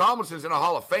 LaDainian Tomlinson's in a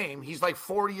Hall of Fame. He's like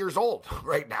 40 years old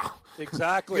right now.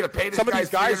 Exactly. You're gonna pay this Some of these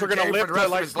guys are going to live for to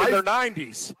like his life? in their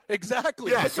 90s.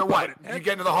 Exactly. Yeah, Think so about what? it, You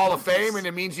get into the Hall of Fame and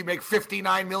it means you make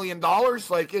 $59 million?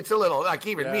 Like, it's a little, like,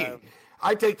 even me.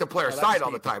 I take the player's side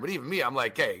all the time, but even me, I'm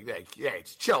like, hey,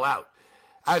 chill out.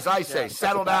 As I say,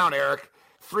 settle down, Eric.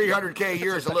 300K a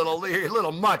year is a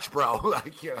little much, bro.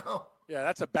 Like, you know. Yeah,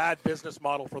 that's a bad business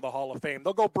model for the Hall of Fame.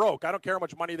 They'll go broke. I don't care how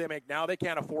much money they make now. They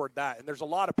can't afford that. And there's a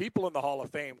lot of people in the Hall of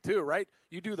Fame, too, right?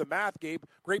 You do the math, Gabe.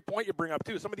 Great point you bring up,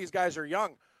 too. Some of these guys are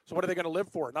young. So what are they going to live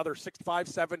for? Another 65,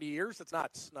 70 years? That's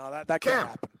nuts. No, that can't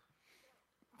happen.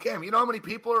 Cam, you know how many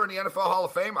people are in the NFL Hall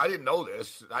of Fame? I didn't know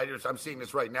this. I'm seeing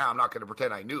this right now. I'm not going to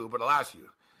pretend I knew, but I'll ask you.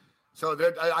 So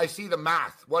I see the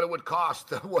math, what it would cost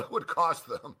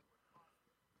them.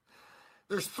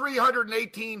 There's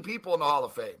 318 people in the Hall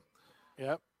of Fame.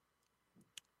 Yep.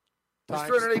 There's Times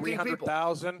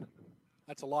 318,000.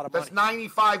 That's a lot of money.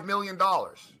 That's $95 million.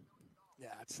 Yeah,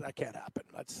 that can't happen.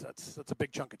 That's a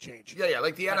big chunk of change. Yeah,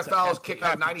 like the NFL is kicking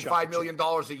out $95 million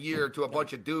a year to a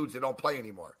bunch of dudes that don't play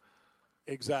anymore.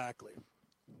 Exactly.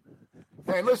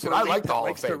 Man, listen, I like the Hall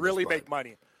of Fame. To really make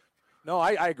money. No,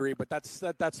 I agree, but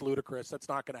that's ludicrous. That's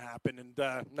not going to happen.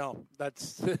 And no,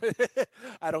 that's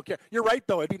I don't care. You're right,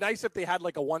 though. It'd be nice if they had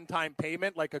like a one-time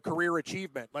payment, like a career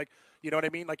achievement. Like, you know what I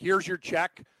mean? Like, here's your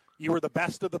check. You were the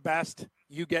best of the best.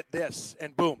 You get this,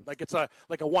 and boom. Like, it's a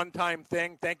one-time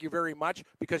thing. Thank you very much,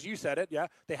 because you said it. Yeah,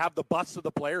 they have the busts of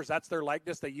the players. That's their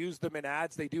likeness. They use them in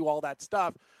ads. They do all that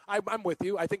stuff. I'm with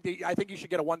you. I think you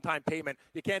should get a one-time payment.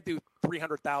 You can't do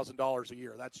 $300,000 a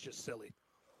year. That's just silly.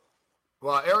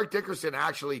 Well, Eric Dickerson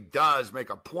actually does make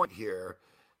a point here,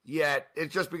 yet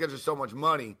it's just because there's so much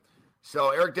money. So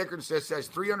Eric Dickerson says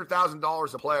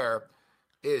 $300,000 a player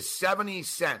is 70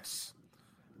 cents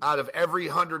out of every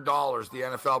 $100 the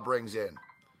NFL brings in.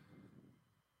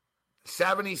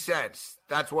 70 cents,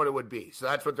 that's what it would be. So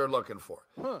that's what they're looking for.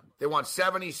 They want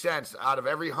 70 cents out of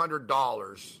every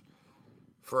 $100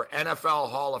 for NFL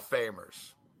Hall of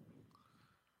Famers.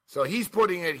 So he's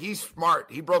smart.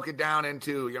 He broke it down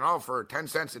into, for 10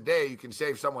 cents a day, you can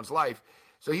save someone's life.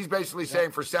 So he's basically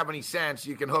saying for 70 cents,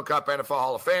 you can hook up NFL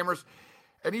Hall of Famers.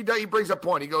 And he brings a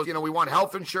point. He goes, we want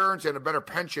health insurance and a better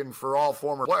pension for all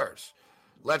former players.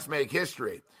 Let's make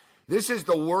history. This is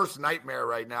the worst nightmare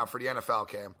right now for the NFL,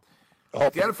 Cam. The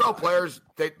NFL players,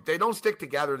 they don't stick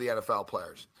together, the NFL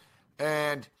players.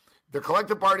 And the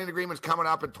collective bargaining agreement's coming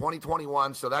up in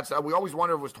 2021, so that's we always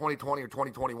wonder if it was 2020 or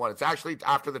 2021. It's actually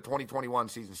after the 2021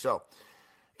 season. So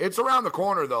it's around the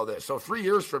corner, though, this. So 3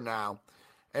 years from now,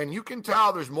 and you can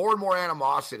tell there's more and more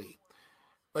animosity.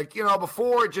 Like,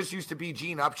 before it just used to be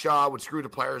Gene Upshaw would screw the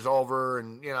players over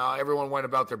and, everyone went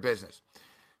about their business.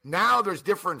 Now there's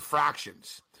different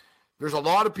fractions. There's a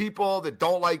lot of people that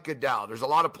don't like Goodell. There's a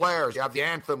lot of players. You have the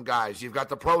anthem guys. You've got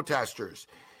the protesters.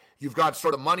 You've got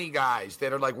sort of money guys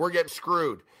that are like, we're getting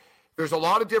screwed. There's a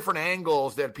lot of different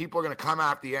angles that people are going to come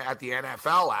at the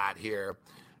NFL at here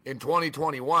in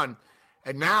 2021.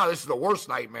 And now this is the worst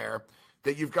nightmare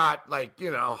that you've got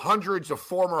hundreds of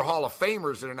former Hall of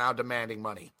Famers that are now demanding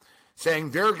money,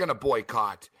 saying they're going to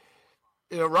boycott.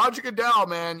 Roger Goodell,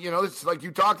 man, it's like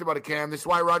you talked about it, Cam. This is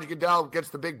why Roger Goodell gets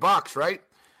the big bucks, right?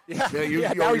 Yeah.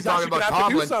 You're talking about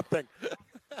Tomlin. Do something.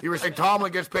 You were saying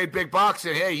Tomlin gets paid big bucks,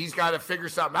 and hey, he's got to figure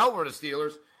something out for the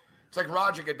Steelers. It's like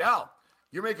Roger Goodell.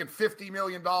 You're making $50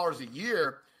 million a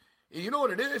year. And you know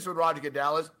what it is with Roger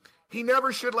Goodell is he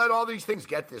never should let all these things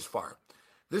get this far.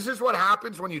 This is what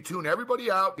happens when you tune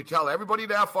everybody out. You tell everybody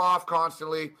to F off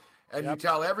constantly, and you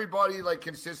tell everybody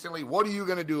consistently, what are you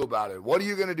going to do about it? What are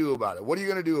you going to do about it? What are you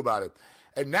going to do about it?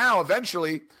 And now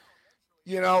eventually,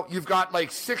 you've got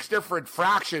 6 different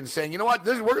fractions saying, you know what,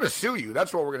 we're going to sue you.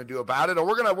 That's what we're going to do about it. Or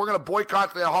we're going to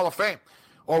boycott the Hall of Fame.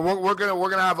 Or we're going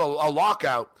to have a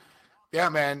lockout. Yeah,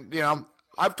 man.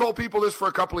 I've told people this for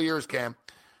a couple of years, Cam.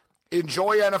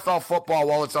 Enjoy NFL football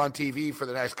while it's on TV for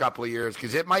the next couple of years,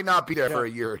 because it might not be there for a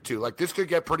year or two. This could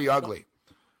get pretty ugly.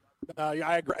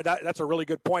 I agree. That's a really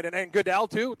good point. And Goodell,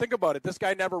 too, think about it. This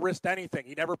guy never risked anything.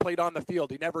 He never played on the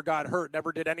field. He never got hurt,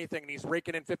 never did anything, and he's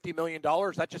raking in $50 million.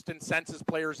 That just incenses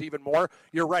players even more.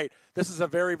 You're right. This is a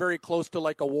very, very close to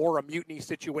a war, a mutiny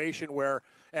situation where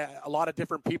a lot of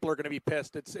different people are going to be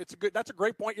pissed. It's good. That's a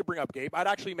great point you bring up, Gabe. I'd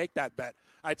actually make that bet.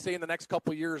 I'd say in the next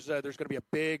couple of years, there's going to be a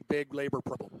big, big labor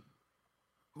problem.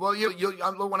 Well,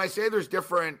 when I say there's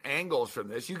different angles from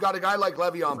this, you got a guy like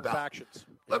Le'Veon Bell. Factions.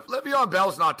 Le'Veon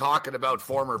Bell's not talking about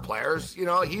former players.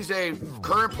 He's a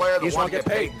current player that wants to get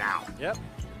paid now. Yep.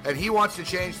 And he wants to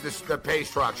change the pay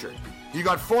structure. You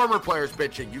got former players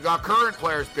bitching. You got current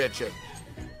players bitching.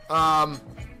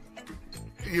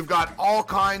 You've got all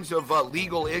kinds of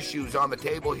legal issues on the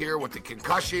table here with the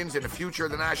concussions and the future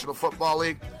of the National Football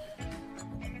League.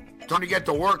 Time to get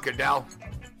to work, Adele.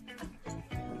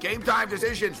 Game Time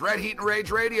Decisions, Red Heat and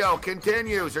Rage Radio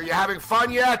continues. Are you having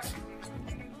fun yet?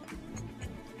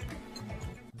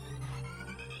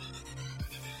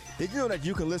 Did you know that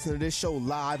you can listen to this show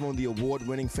live on the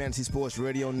award-winning Fantasy Sports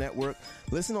Radio Network?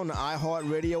 Listen on the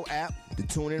iHeartRadio app, the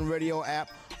TuneIn Radio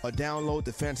app, or download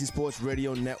the Fantasy Sports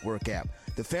Radio Network app.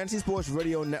 The Fantasy Sports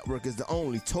Radio Network is the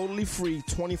only totally free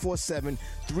 24/7,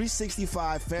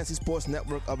 365 fantasy sports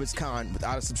network of its kind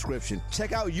without a subscription.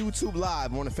 Check out YouTube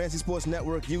Live on the Fantasy Sports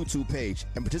Network YouTube page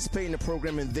and participate in the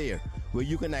programming there, where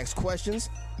you can ask questions,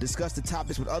 discuss the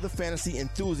topics with other fantasy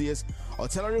enthusiasts, or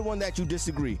tell everyone that you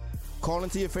disagree. Call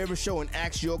into your favorite show and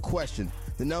ask your question.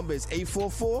 The number is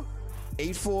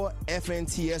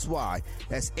 844-84-FNTSY.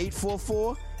 That's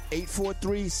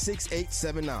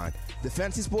 844-843-6879. The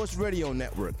Fantasy Sports Radio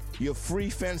Network, your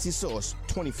free fantasy source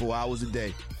 24 hours a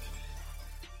day.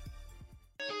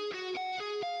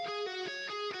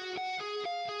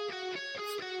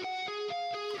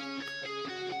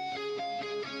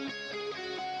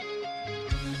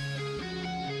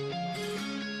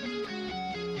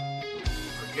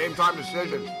 Game Time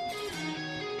Decisions.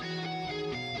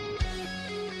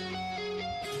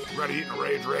 Red Heat and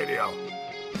Rage Radio.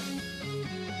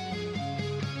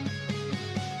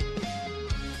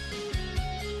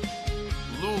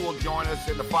 Lou will join us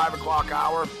in the 5 o'clock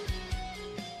hour.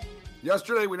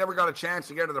 Yesterday, we never got a chance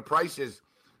to get to the prices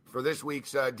for this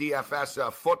week's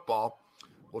DFS football.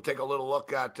 We'll take a little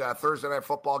look at Thursday night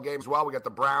football games as well. We got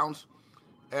the Browns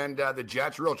and the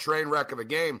Jets. Real train wreck of a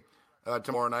game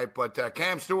tomorrow night. But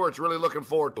Cam Stewart's really looking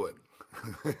forward to it.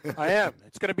 I am.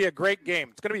 It's going to be a great game.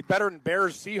 It's going to be better than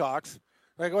Bears-Seahawks.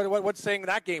 Like what's saying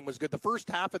that game was good? The first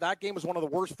half of that game was one of the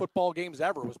worst football games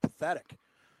ever. It was pathetic.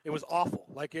 It was awful.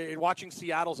 Like watching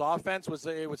Seattle's offense was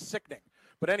sickening.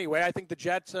 But anyway, I think the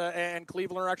Jets and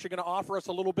Cleveland are actually going to offer us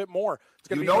a little bit more. It's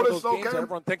going to be one of those games that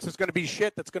everyone thinks is going to be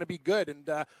shit. That's going to be good, and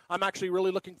I'm actually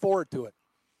really looking forward to it.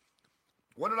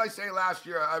 What did I say last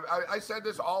year? I said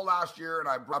this all last year, and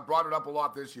I brought it up a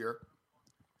lot this year.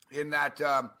 In that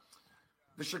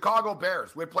the Chicago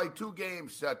Bears, we played 2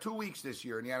 games, 2 weeks this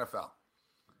year in the NFL.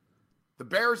 The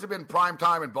Bears have been prime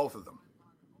time in both of them.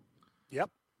 Yep.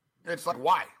 It's like,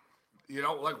 why?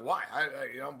 Why?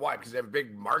 Why? Because they have a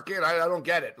big market? I don't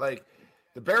get it. Like,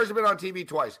 the Bears have been on TV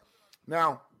twice.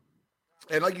 Now,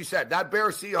 and like you said, that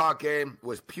Bears-Seahawks game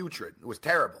was putrid. It was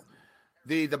terrible.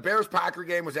 The Bears-Packer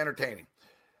game was entertaining.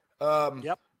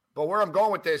 Yep. But where I'm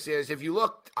going with this is, if you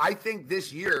look, I think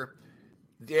this year,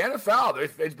 the NFL,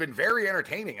 it's been very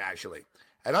entertaining, actually.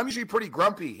 And I'm usually pretty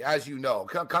grumpy, as you know.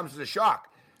 Comes as a shock.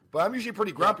 But I'm usually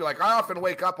pretty grumpy. Like, I often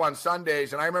wake up on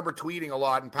Sundays, and I remember tweeting a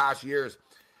lot in past years.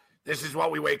 This is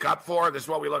what we wake up for. This is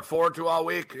what we look forward to all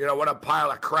week. What a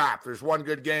pile of crap. There's one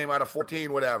good game out of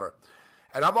 14, whatever.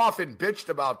 And I've often bitched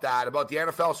about that, about the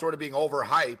NFL sort of being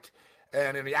overhyped.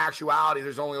 And in the actuality,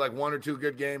 there's only like 1 or 2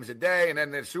 good games a day. And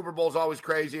then the Super Bowl's always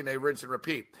crazy, and they rinse and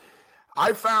repeat.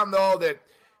 I found, though, that,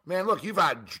 man, look, you've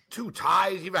had 2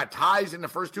 ties. You've had ties in the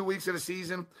first 2 weeks of the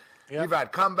season. Yep. You've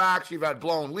had comebacks. You've had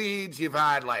blown leads. You've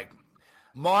had, like,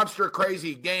 monster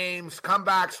crazy games,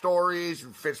 comeback stories,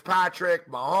 Fitzpatrick,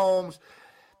 Mahomes.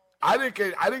 I think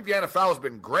the NFL has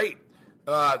been great.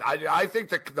 I think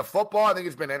the football, I think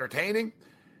it's been entertaining.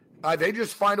 They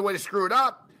just find a way to screw it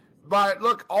up. But,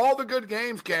 look, all the good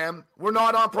games, Cam, were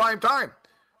not on prime time.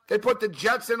 They put the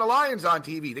Jets and the Lions on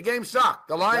TV. The game sucked.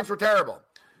 The Lions were terrible.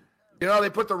 They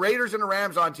put the Raiders and the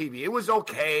Rams on TV. It was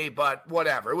okay, but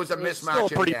whatever. It was a mismatch. Still a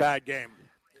pretty bad game.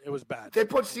 It was bad. They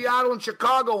put Seattle and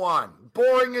Chicago on.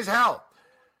 Boring as hell.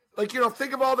 Like,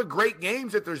 think of all the great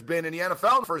games that there's been in the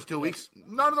NFL in the first 2 weeks.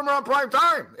 None of them are on prime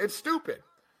time. It's stupid.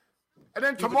 And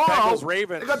then tomorrow, Bengals,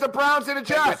 Ravens. they got the Browns and the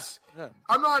Jets. Yeah.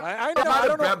 I'm not. I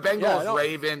don't know. Bengals,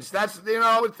 Ravens. That's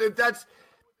that's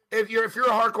if you're a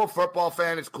hardcore football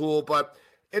fan, it's cool, but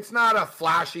it's not a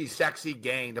flashy, sexy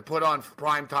game to put on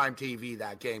primetime TV.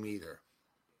 That game either.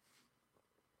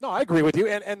 No, I agree with you.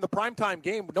 And the primetime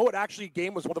game, what actually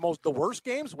game was one of the worst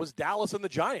games was Dallas and the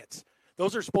Giants.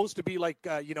 Those are supposed to be like,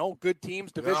 good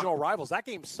teams, divisional rivals. That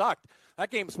game sucked. That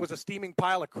game was a steaming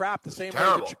pile of crap, the same way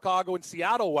that Chicago and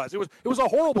Seattle was. It was a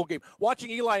horrible game.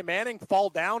 Watching Eli Manning fall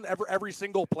down every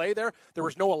single play there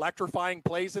was no electrifying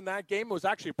plays in that game. It was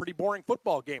actually a pretty boring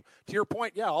football game. To your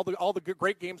point, all the good,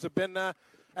 great games have been at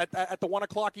the 1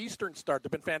 o'clock Eastern start. They've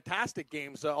been fantastic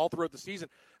games all throughout the season.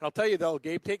 And I'll tell you, though,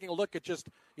 Gabe, taking a look at just,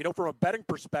 from a betting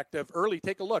perspective, early,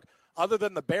 take a look. Other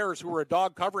than the Bears, who were a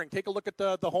dog covering, take a look at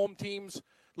the home teams.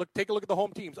 Take a look at the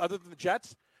home teams. Other than the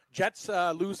Jets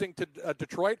losing to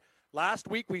Detroit, Last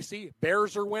week we see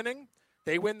Bears are winning.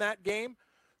 They win that game.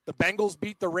 The Bengals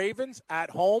beat the Ravens at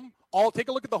home. Take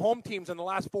a look at the home teams in the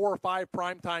last 4 or 5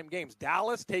 primetime games.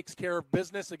 Dallas takes care of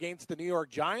business against the New York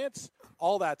Giants.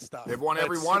 All that stuff. They've won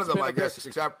every one of them, I guess,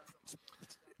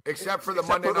 except for the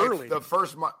Monday night, the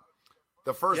first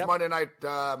Yep. Monday night, the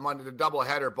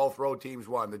doubleheader. Both road teams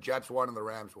won. The Jets won and the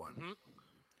Rams won. Mm-hmm.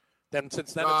 Then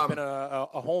since then, it's been a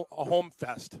home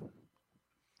fest.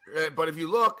 But if you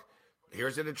look,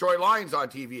 here's the Detroit Lions on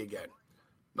TV again.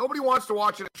 Nobody wants to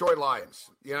watch the Detroit Lions,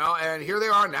 and here they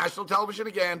are on national television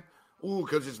again. Ooh,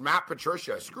 because it's Matt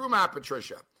Patricia. Screw Matt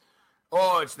Patricia.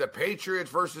 Oh, it's the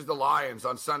Patriots versus the Lions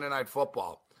on Sunday Night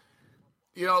Football.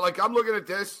 I'm looking at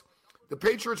this. The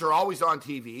Patriots are always on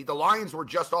TV. The Lions were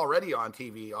just already on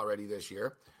TV this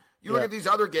year. You look at these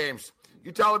other games.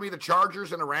 You telling me the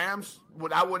Chargers and the Rams,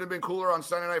 that would have been cooler on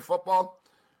Sunday Night Football?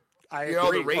 I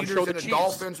agree. The Raiders and the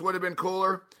Dolphins would have been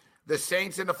cooler. The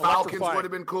Saints and the Falcons would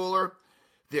have been cooler.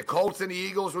 The Colts and the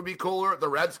Eagles would be cooler. The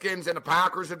Redskins and the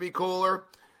Packers would be cooler.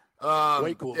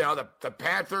 Way cooler. The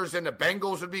Panthers and the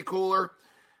Bengals would be cooler.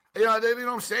 You know what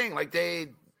I'm saying?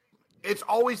 It's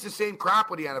always the same crap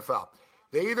with the NFL.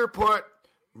 They either put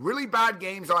really bad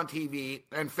games on TV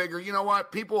and figure, you know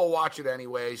what, people will watch it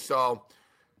anyway, so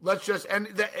let's just,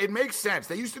 it makes sense.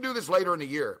 They used to do this later in the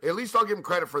year. At least I'll give them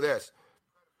credit for this.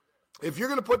 If you're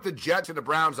going to put the Jets and the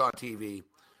Browns on TV,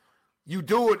 you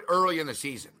do it early in the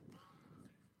season.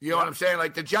 You know what I'm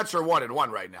saying? The Jets are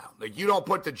 1-1 right now. You don't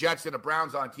put the Jets and the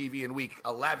Browns on TV in week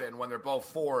 11 when they're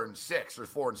both 4-6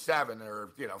 or 4-7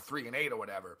 or 3-8 or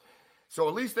whatever. So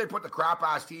at least they put the crap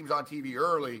ass teams on TV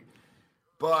early.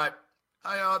 But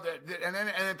and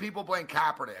then people blame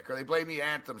Kaepernick, or they blame the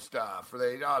anthem stuff, or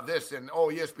they this and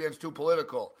ESPN's too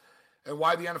political, and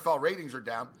why the NFL ratings are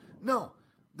down. No,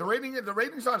 the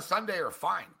ratings on Sunday are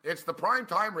fine. It's the prime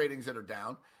time ratings that are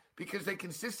down because they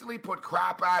consistently put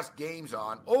crap ass games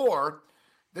on, or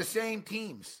the same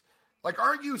teams.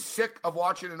 Aren't you sick of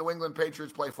watching the New England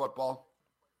Patriots play football?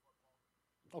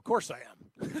 Of course I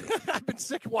am. I've been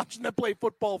sick of watching them play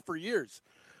football for years.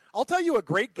 I'll tell you a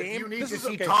great game. You need to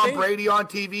see Tom Brady on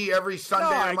TV every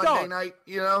Sunday or Monday night,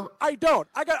 I don't.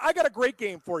 I got a great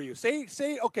game for you. Say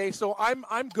okay, so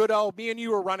I'm Goodell. Me and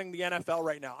you are running the NFL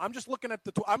right now. I'm just looking at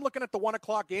the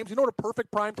 1:00 games. You know what a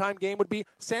perfect primetime game would be?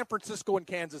 San Francisco and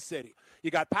Kansas City.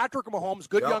 You got Patrick Mahomes,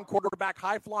 good young quarterback,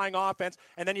 high-flying offense,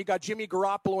 and then you got Jimmy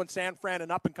Garoppolo and San Fran,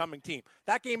 an up-and-coming team.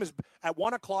 That game is at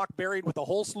 1:00, buried with a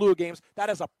whole slew of games. That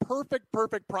is a perfect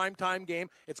primetime game.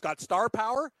 It's got star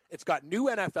power. It's got new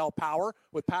NFL power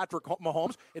with Patrick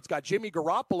Mahomes. It's got Jimmy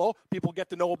Garoppolo. People get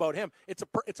to know about him. It's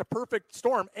a perfect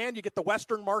storm, and you get the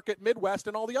Western market, Midwest,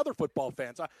 and all the other football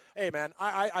fans. Hey, man,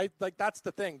 I that's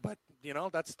the thing, but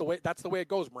that's the way it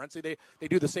goes, Morency. They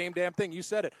do the same damn thing. You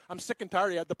said it. I'm sick and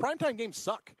tired of it. The primetime games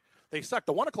suck. They suck.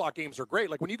 The 1:00 games are great.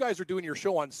 When you guys are doing your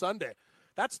show on Sunday,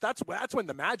 that's when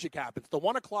the magic happens. The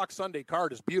 1:00 Sunday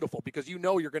card is beautiful because you're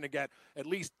going to get at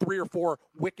least 3 or 4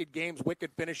 wicked games,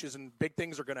 wicked finishes, and big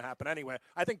things are going to happen anyway.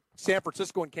 I think San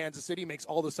Francisco and Kansas City makes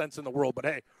all the sense in the world, but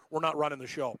hey, we're not running the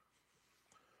show.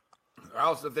 I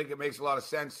also think it makes a lot of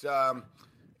sense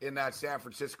in that San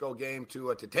Francisco game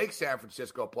to take San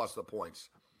Francisco plus the points.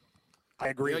 I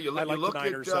agree. You I like look the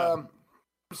Niners. I'm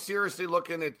seriously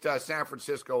looking at San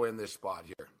Francisco in this spot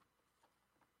here.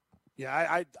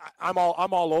 Yeah, I'm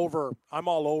all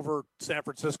over San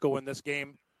Francisco in this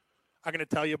game. I'm going to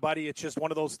tell you, buddy, it's just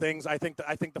one of those things. I think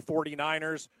the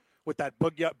 49ers with that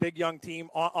big young team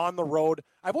on the road.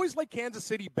 I've always liked Kansas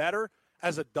City better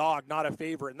as a dog, not a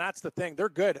favorite, and that's the thing. They're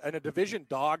good. And a division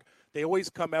dog, they always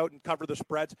come out and cover the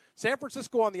spreads. San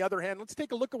Francisco, on the other hand, let's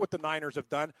take a look at what the Niners have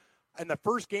done. In the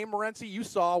first game, Morency, you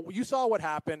saw what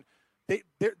happened. They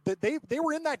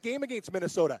were in that game against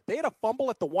Minnesota. They had a fumble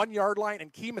at the 1-yard line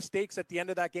and key mistakes at the end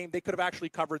of that game. They could have actually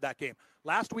covered that game.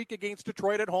 Last week against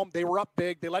Detroit at home, they were up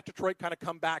big. They let Detroit kind of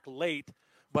come back late.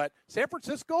 But San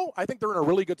Francisco, I think they're in a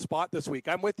really good spot this week.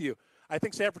 I'm with you. I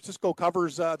think San Francisco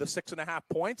covers the 6.5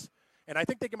 points. And I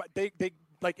think they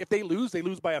if they lose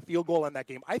by a field goal in that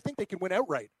game. I think they can win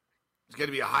outright. It's going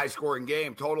to be a high-scoring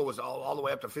game. Total was all the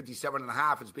way up to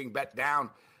 57.5. It's being bet down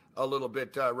a little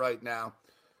bit right now.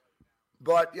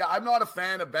 But, yeah, I'm not a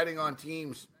fan of betting on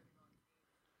teams.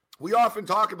 We often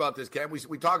talk about this, Ken.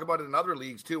 We talk about it in other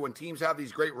leagues, too. When teams have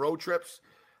these great road trips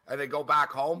and they go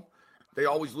back home, they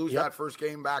always lose that first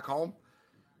game back home.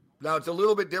 Now, it's a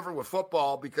little bit different with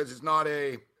football because it's not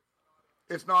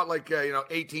like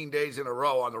 18 days in a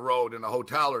row on the road in a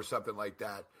hotel or something like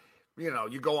that.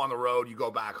 You go on the road, you go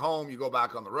back home, you go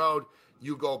back on the road,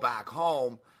 you go back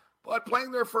home. But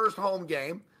playing their first home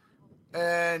game,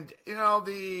 and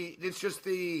it's just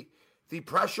the the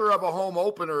pressure of a home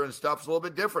opener and stuff is a little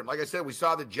bit different. Like I said, we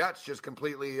saw the Jets just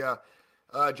completely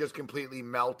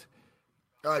melt.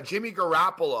 Jimmy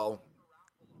Garoppolo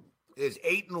is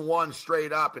 8-1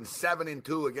 straight up and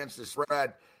 7-2 against the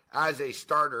spread as a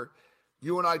starter.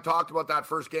 You and I talked about that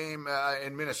first game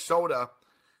in Minnesota.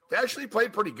 They actually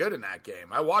played pretty good in that game.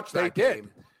 I watched that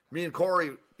game. Me and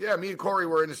Corey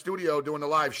were in the studio doing the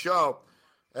live show.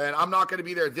 And I'm not going to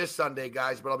be there this Sunday,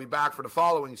 guys, but I'll be back for the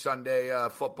following Sunday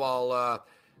football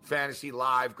fantasy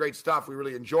live. Great stuff. We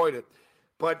really enjoyed it.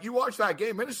 But you watch that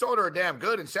game. Minnesota are damn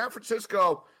good, and San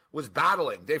Francisco was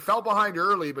battling. They fell behind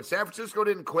early, but San Francisco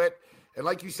didn't quit. And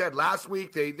like you said, last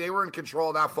week they were in control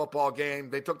of that football game.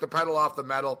 They took the pedal off the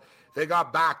metal. They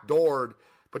got backdoored.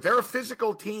 But they're a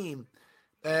physical team,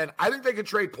 and I think they could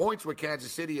trade points with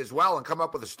Kansas City as well and come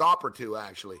up with a stop or two,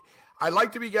 actually. I'd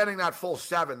like to be getting that full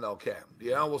 7, though, Cam.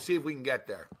 We'll see if we can get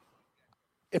there.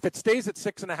 If it stays at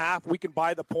 6.5, we can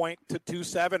buy the point to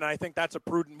 2.7. And I think that's a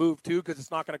prudent move, too, because it's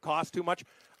not going to cost too much.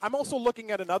 I'm also looking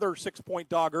at another 6-point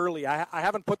dog early. I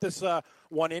haven't put this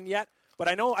one in yet, but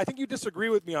I think you disagree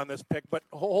with me on this pick, but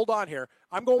hold on here.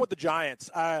 I'm going with the Giants.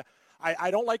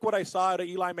 I don't like what I saw out of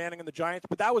Eli Manning and the Giants,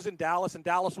 but that was in Dallas, and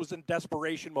Dallas was in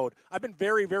desperation mode. I've been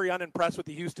very, very unimpressed with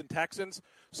the Houston Texans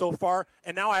so far,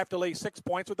 and now I have to lay 6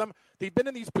 points with them. They've been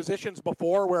in these positions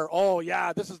before where,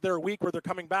 this is their week where they're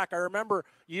coming back. I remember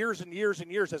years and years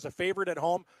and years as a favorite at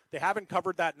home. They haven't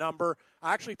covered that number.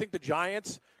 I actually think the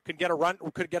Giants could get a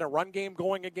run game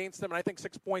going against them, and I think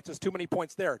 6 points is too many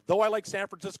points there. Though I like San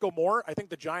Francisco more, I think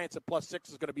the Giants at +6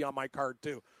 is going to be on my card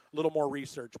too. A little more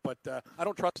research, but I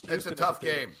don't trust Houston. It's a tough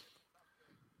game.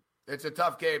 It's a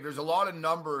tough game. There's a lot of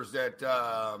numbers that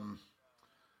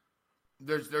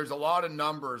there's a lot of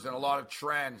numbers and a lot of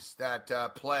trends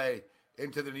that play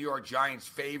into the New York Giants'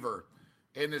 favor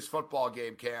in this football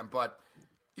game, Cam. But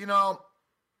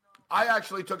I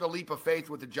actually took a leap of faith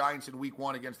with the Giants in Week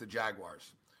 1 against the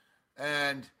Jaguars,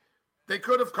 and they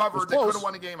could have covered. They could have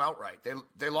won the game outright.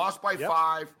 They lost by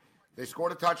 5. They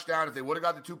scored a touchdown. If they would have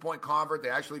got the 2-point convert, they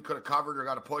actually could have covered or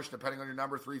got a push, depending on your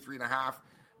number, 3.5,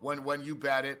 when you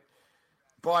bet it.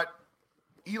 But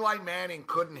Eli Manning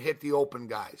couldn't hit the open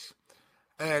guys.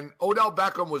 And Odell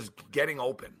Beckham was getting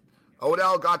open.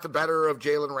 Odell got the better of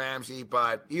Jalen Ramsey,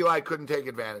 but Eli couldn't take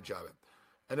advantage of it.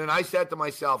 And then I said to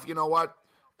myself, you know what?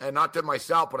 And not to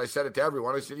myself, but I said it to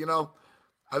everyone. I said,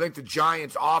 I think the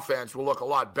Giants' offense will look a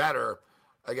lot better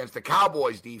against the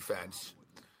Cowboys' defense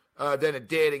than it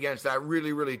did against that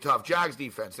really, really tough Jags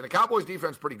defense. And the Cowboys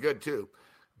defense pretty good too.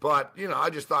 But,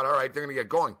 I just thought, all right, they're going to get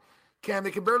going. Cam,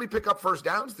 they can barely pick up first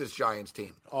downs, this Giants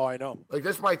team. Oh, I know. Like,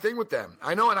 that's my thing with them.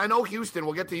 I know, and I know Houston.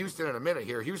 We'll get to Houston in a minute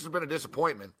here. Houston's been a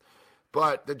disappointment.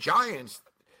 But the Giants,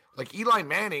 like Eli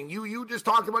Manning, you just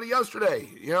talked about it yesterday.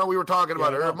 We were talking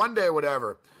about it, or Monday or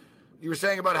whatever. You were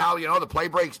saying about how, the play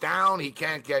breaks down. He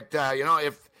can't get,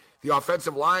 if the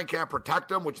offensive line can't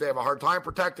protect him, which they have a hard time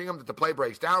protecting him, that the play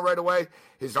breaks down right away.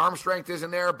 His arm strength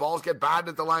isn't there. Balls get batted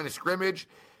at the line of scrimmage.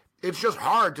 It's just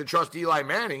hard to trust Eli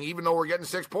Manning, even though we're getting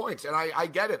 6 points. And I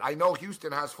get it. I know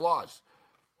Houston has flaws.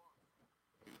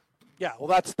 Yeah, well,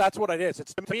 that's what it is.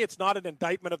 To me, it's not an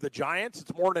indictment of the Giants.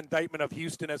 It's more an indictment of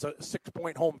Houston as a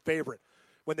 6-point home favorite.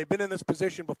 When they've been in this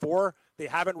position before, they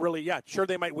haven't really yet. Sure,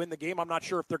 they might win the game. I'm not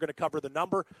sure if they're going to cover the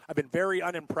number. I've been very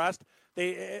unimpressed.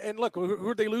 And look, who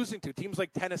are they losing to? Teams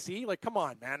like Tennessee? Like, come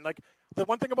on, man. Like, the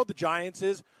one thing about the Giants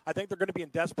is I think they're going to be in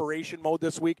desperation mode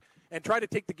this week and try to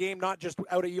take the game not just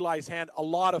out of Eli's hand, a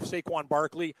lot of Saquon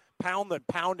Barkley, pound them,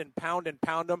 pound and pound and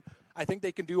pound them. I think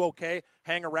they can do okay,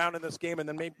 hang around in this game, and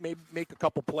then maybe make a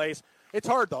couple plays. It's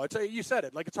hard, though. You said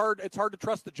it. Like, it's hard to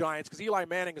trust the Giants because Eli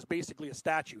Manning is basically a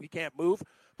statue. He can't move,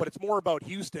 but it's more about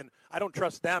Houston. I don't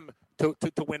trust them to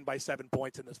win by 7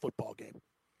 points in this football game.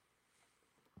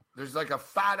 There's like a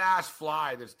fat-ass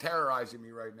fly that's terrorizing me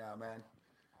right now, man.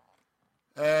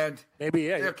 And maybe,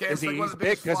 he's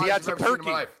big because he had some turkey.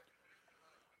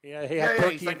 Yeah, he had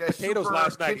turkey and potatoes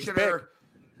last night. He's big.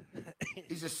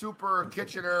 He's a super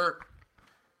Kitchener,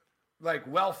 like,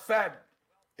 well-fed,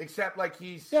 except like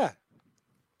he's a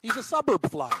suburb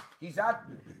fly. But he's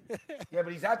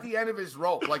at the end of his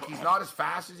rope. Like, he's not as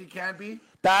fast as he can be.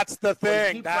 That's the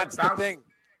thing. That's the thing.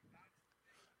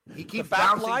 He keeps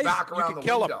bouncing back around the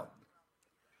window.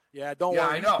 Yeah, don't worry.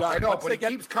 I know, but he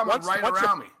keeps coming right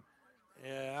around me.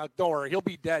 Yeah, don't worry. He'll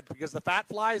be dead because the fat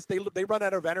flies, they run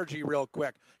out of energy real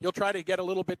quick. You'll try to get a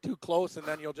little bit too close, and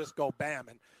then you'll just go bam,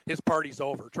 and his party's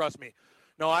over. Trust me.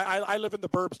 No, I live in the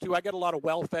burbs, too. I get a lot of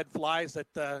well-fed flies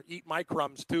that eat my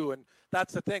crumbs, too. And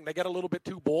that's the thing. They get a little bit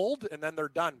too bold, and then they're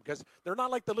done because they're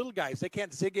not like the little guys. They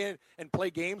can't zig in and play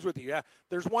games with you. Yeah,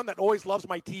 there's one that always loves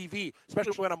my TV,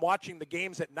 especially when I'm watching the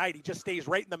games at night. He just stays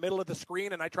right in the middle of the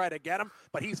screen, and I try to get him,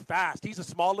 but he's fast. He's a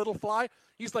small little fly.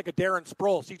 He's like a Darren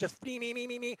Sproles. He's just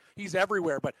he's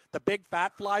everywhere. But the big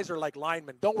fat flies are like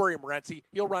linemen. Don't worry, Morency.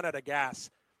 He'll run out of gas.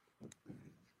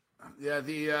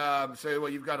 Yeah, so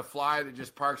you've got a fly that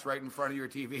just parks right in front of your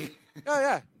TV. Oh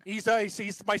yeah, he's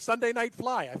my Sunday night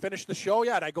fly. I finish the show,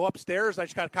 and I go upstairs. I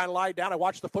just kind of lie down. I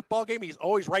watch the football game. He's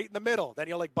always right in the middle. Then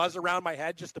he'll like buzz around my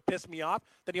head just to piss me off.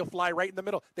 Then he'll fly right in the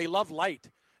middle. They love light,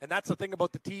 and that's the thing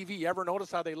about the TV. You ever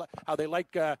notice how they like? That's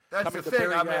the thing.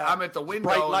 Very, I'm at the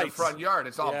window in the front yard.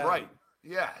 It's all bright.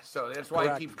 Yeah, so that's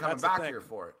why he keeps coming back here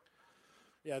for it.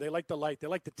 Yeah, they like the light. They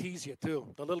like to tease you too.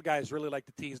 The little guys really like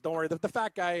to tease. Don't worry, the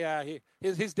fat guy,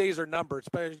 his days are numbered.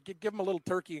 But give him a little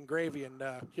turkey and gravy, and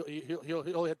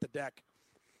he'll hit the deck.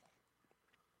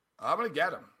 I'm gonna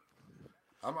get him.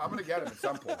 I'm gonna get him at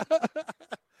some point.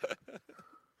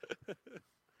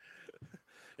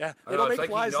 Yeah, they don't make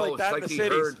flies like that in the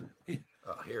cities.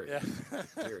 Oh, here he is.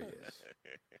 Here he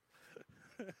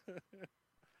is.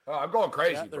 Oh, I'm going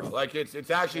crazy, bro. Like it's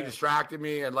actually distracting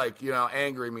me and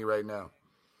angering me right now.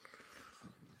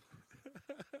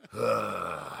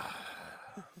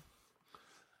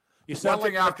 You sound one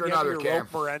thing after another, Cam.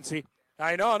 Morency.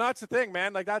 I know, that's the thing,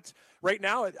 man. Like that's right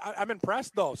now. I'm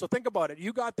impressed though. So think about it.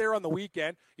 You got there on the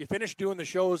weekend. You finished doing the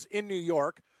shows in New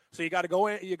York. So you got to go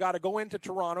in. You got to go into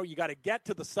Toronto. You got to get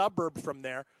to the suburbs from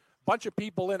there. Bunch of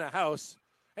people in a house.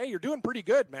 Hey, you're doing pretty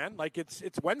good, man. Like it's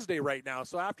Wednesday right now.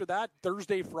 So after that,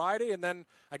 Thursday, Friday, and then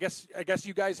I guess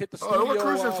you guys hit the studio. We're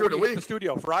cruising through the week. The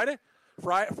studio Friday.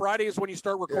 Friday is when you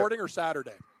start recording, or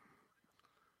Saturday.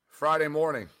 Friday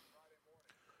morning.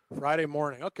 Friday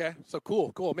morning. Okay, so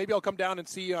cool. Maybe I'll come down and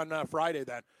see you on Friday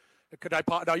then. Could I?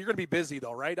 Now you're going to be busy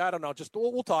though, right? I don't know. Just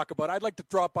we'll talk about it. I'd like to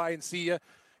drop by and see you.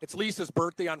 It's Lisa's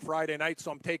birthday on Friday night, so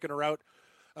I'm taking her out.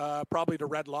 Probably to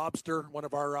Red Lobster, one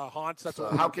of our haunts. That's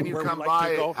how can you come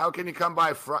by? How can you come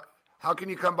by? How can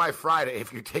you come by Friday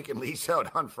if you're taking Lisa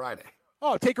out on Friday?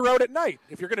 Oh, take her out at night.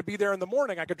 If you're going to be there in the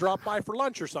morning, I could drop by for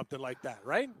lunch or something like that,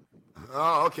 right?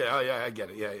 Oh, okay. Oh, yeah, I get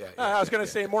it. Yeah. I was going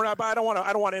to say more, but I don't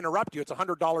want to interrupt you. It's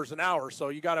 $100 an hour, so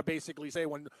you got to basically say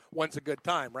when's a good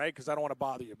time, right? Because I don't want to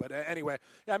bother you. But anyway,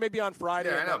 yeah, maybe on Friday.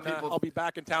 Yeah, and then, I'll be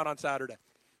back in town on Saturday.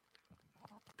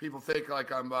 People think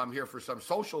like I'm here for some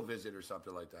social visit or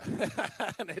something like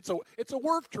that. And it's a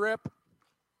work trip.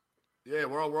 Yeah,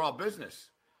 we're all business.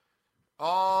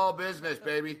 All business,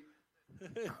 baby.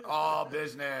 All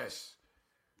business.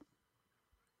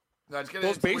 Let's get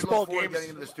those baseball games. Getting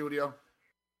into the studio.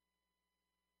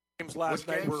 Games last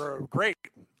night were great.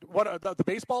 What the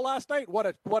baseball last night? What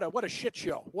a shit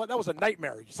show. That was a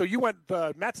nightmare. So you went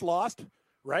Mets lost,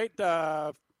 right?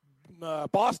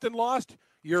 Boston lost.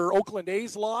 Your Oakland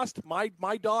A's lost. My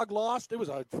dog lost.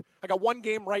 I got one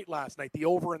game right last night. The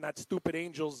over in that stupid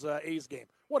Angels A's game.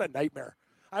 What a nightmare.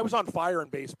 I was on fire in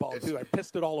baseball too. I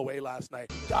pissed it all away last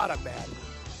night. God, I'm mad.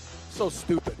 So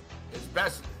stupid. It's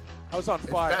best. I was on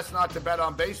fire. It's best not to bet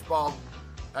on baseball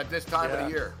at this time of the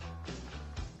year.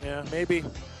 Yeah, maybe.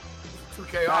 Too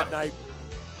chaotic. Bad night.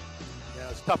 Yeah,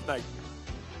 it's a tough night.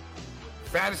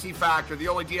 Fantasy Factor, the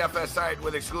only DFS site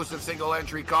with exclusive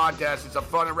single-entry contests. It's a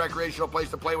fun and recreational place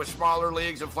to play with smaller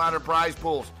leagues and flatter prize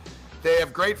pools. They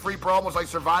have great free promos like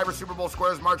Survivor, Super Bowl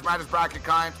Squares, March Madness Bracket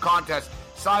contests.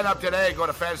 Sign up today. Go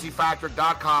to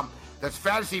fantasyfactor.com. That's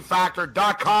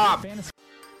fantasyfactor.com.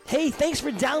 Hey, thanks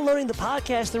for downloading the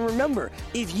podcast. And remember,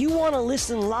 if you want to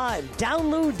listen live,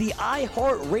 download the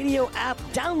iHeartRadio app,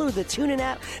 download the TuneIn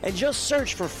app, and just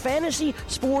search for Fantasy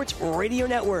Sports Radio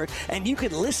Network, and you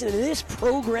can listen to this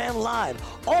program live.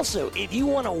 Also, if you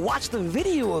want to watch the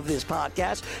video of this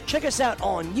podcast, check us out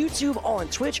on YouTube, on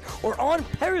Twitch, or on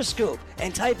Periscope,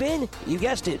 and type in, you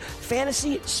guessed it,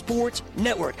 Fantasy Sports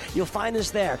Network. You'll find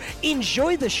us there.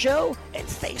 Enjoy the show, and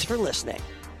thanks for listening.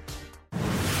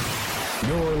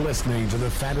 You're listening to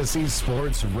the Fantasy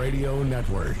Sports Radio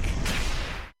Network.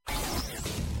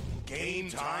 Game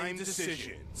time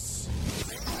decisions.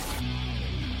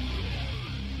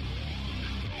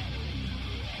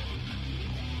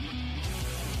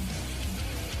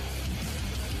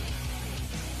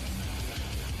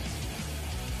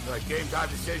 All right, Game Time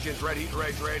Decisions, Red Heat and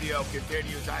Rage Radio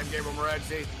continues. I'm Gabriel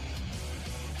Morency.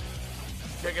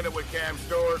 Kicking it with Cam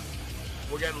Stewart.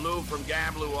 We'll get Lou from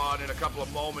Gamblu on in a couple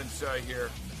of moments here.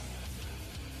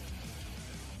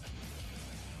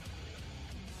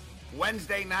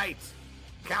 Wednesday night,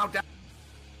 Countdown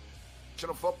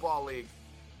National Football League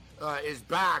is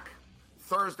back.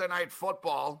 Thursday night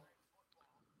football,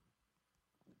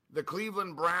 the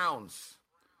Cleveland Browns.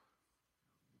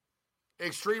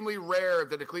 Extremely rare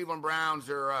that the Cleveland Browns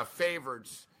are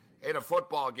favorites in a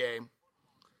football game.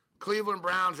 Cleveland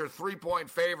Browns are 3-point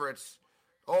favorites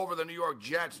over the New York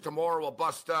Jets. Tomorrow we'll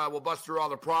bust through all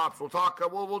the props. We'll talk.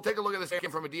 We'll take a look at this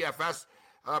game from a DFS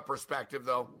perspective,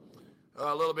 though,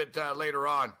 a little bit later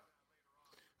on.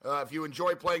 If you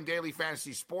enjoy playing daily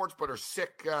fantasy sports but are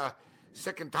sick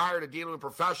and tired of dealing with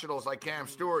professionals like Cam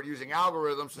Stewart using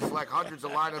algorithms to select hundreds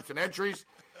of lineups and entries,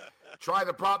 try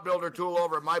the prop builder tool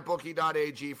over at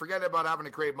mybookie.ag. Forget about having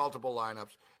to create multiple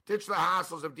lineups. Ditch the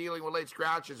hassles of dealing with late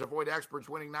scratches. Avoid experts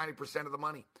winning 90% of the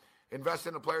money. Invest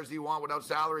in the players that you want without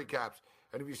salary caps.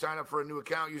 And if you sign up for a new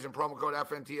account using promo code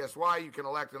FNTSY, you can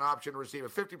elect an option to receive a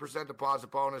 50% deposit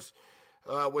bonus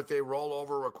with a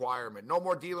rollover requirement. No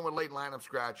more dealing with late lineup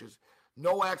scratches.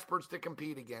 No experts to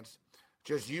compete against.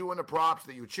 Just you and the props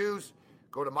that you choose.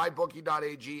 Go to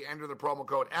mybookie.ag, enter the promo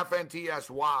code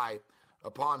FNTSY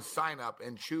upon sign up,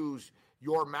 and choose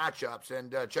your matchups.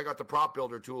 And check out the prop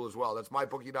builder tool as well. That's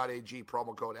mybookie.ag,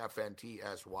 promo code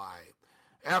FNTSY.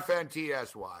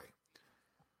 FNTSY.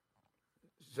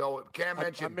 So Cam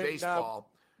mentioned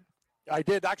baseball. I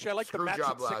did. Actually, I like the Mets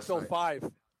at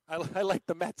 6:05. I like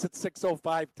the Mets at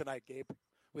 6:05 tonight, Gabe,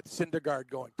 with Syndergaard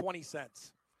going 20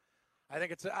 cents. I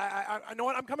think it's. I know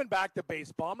what. I'm coming back to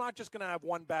baseball. I'm not just going to have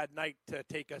one bad night to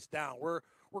take us down. We're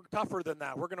tougher than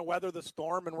that. We're going to weather the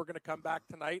storm, and we're going to come back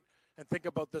tonight and think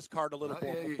about this card a little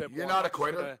bit more. You're not a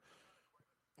quitter.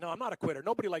 No, I'm not a quitter.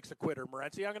 Nobody likes a quitter,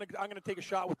 Morency. I'm gonna take a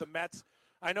shot with the Mets.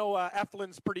 I know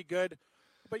Eflin's pretty good,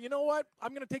 but you know what?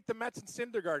 I'm gonna take the Mets and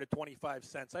Syndergaard at 25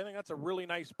 cents. I think that's a really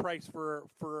nice price for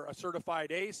a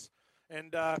certified ace.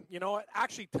 And you know what?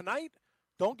 Actually, tonight,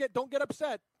 don't get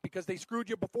upset because they screwed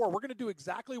you before. We're gonna do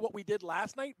exactly what we did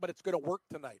last night, but it's gonna work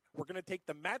tonight. We're gonna take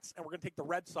the Mets and we're gonna take the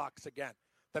Red Sox again.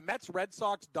 The Mets-Red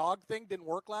Sox dog thing didn't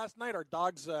work last night. Our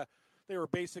dogs, they were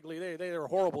basically they were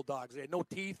horrible dogs. They had no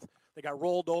teeth. They got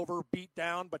rolled over, beat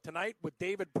down. But tonight with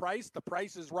David Price, the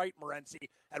price is right, Morency,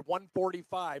 at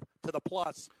 145 to the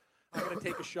plus. I'm going to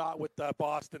take a shot with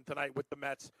Boston tonight with the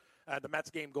Mets. The Mets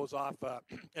game goes off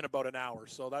in about an hour,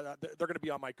 so they're going to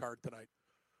be on my card tonight.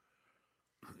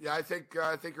 Yeah, I think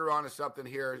you're onto something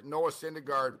here. Noah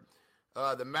Syndergaard,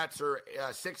 the Mets are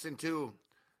 6-2.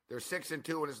 They're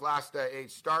 6-2 in his last 8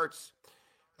 starts.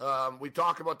 We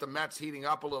talk about the Mets heating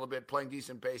up a little bit, playing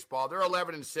decent baseball. They're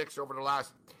 11-6 over the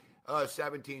last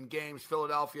 17 games.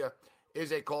 Philadelphia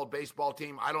is a cold baseball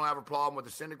team. I don't have a problem with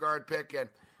the Syndergaard pick, and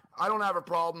I don't have a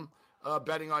problem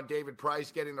betting on David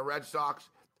Price getting the Red Sox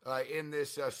in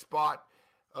this spot.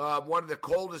 One of the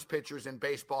coldest pitchers in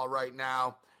baseball right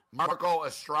now, Marco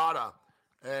Estrada,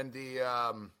 and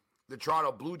the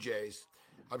Toronto Blue Jays.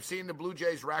 I've seen the Blue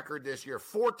Jays record this year,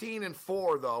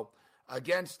 14-4 though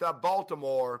against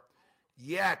Baltimore.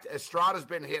 Yet Estrada's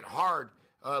been hit hard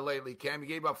lately. Cam, he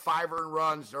gave up 5 earned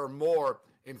runs or more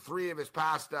in 3 of his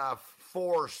past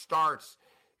 4 starts.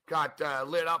 Got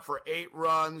lit up for 8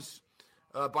 runs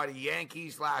by the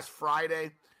Yankees last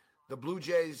Friday. The Blue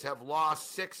Jays have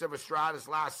lost 6 of Estrada's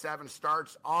last 7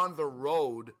 starts on the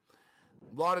road.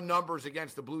 A lot of numbers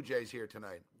against the Blue Jays here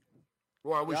tonight.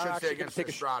 Well, we should say against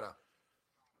Estrada.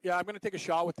 Yeah, I'm going to take a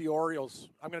shot with the Orioles.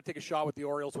 I'm going to take a shot with the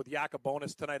Orioles with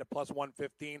Yacobonis tonight at plus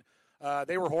 115.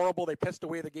 They were horrible. They pissed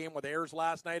away the game with errors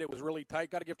last night. It was really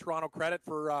tight. Got to give Toronto credit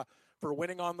for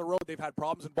winning on the road. They've had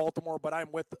problems in Baltimore, but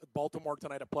I'm with Baltimore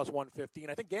tonight at plus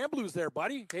 115. I think Gamblu's there,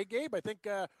 buddy. Hey, Gabe, I think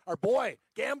our boy,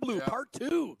 Gamblu, Part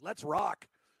 2. Let's rock.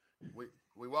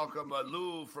 We welcome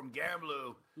Lou from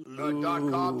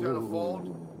Gamblu.com to the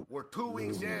fold. We're 2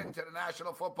 weeks into the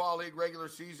National Football League regular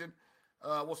season.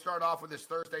 We'll start off with this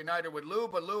Thursday nighter with Lou.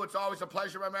 But, Lou, it's always a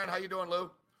pleasure, my man. How you doing, Lou?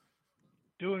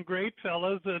 Doing great,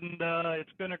 fellas, and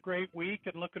it's been a great week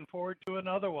and looking forward to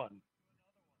another one.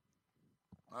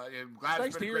 I'm glad nice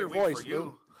it's been to a hear great your week voice, for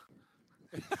you.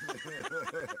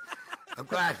 Lou. I'm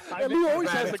glad. Lou always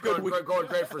has a good week. Going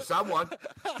great for someone.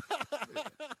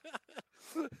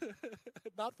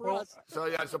 Not for us. So,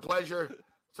 yeah, it's a pleasure.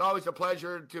 It's always a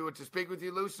pleasure to speak with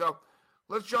you, Lou. So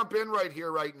let's jump in right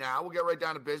here, right now. We'll get right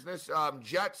down to business.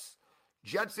 Jets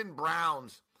and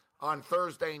Browns on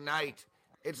Thursday night.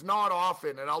 It's not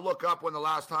often, and I'll look up when the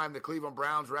last time the Cleveland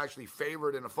Browns were actually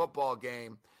favored in a football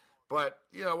game. But,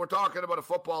 you know, we're talking about a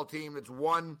football team that's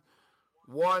won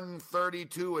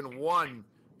 32-1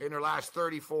 in their last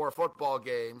 34 football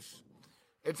games.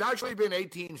 It's actually been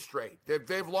 18 straight.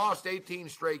 They've lost 18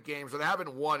 straight games, so they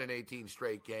haven't won in 18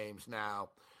 straight games now.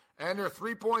 And they're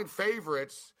 3-point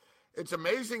favorites. It's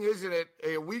amazing, isn't it?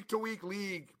 A week-to-week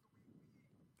league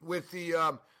with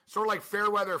the sort of like fair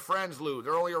weather friends, Lou.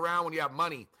 They're only around when you have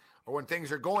money or when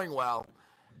things are going well.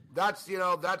 That's the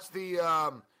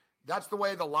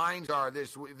way the lines are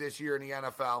this year in the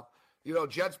NFL.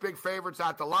 Jets big favorites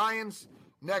at the Lions.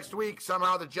 Next week,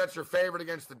 somehow the Jets are favored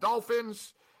against the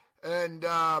Dolphins. And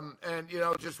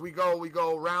just we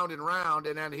go round and round.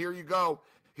 And then here you go.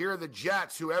 Here are the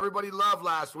Jets, who everybody loved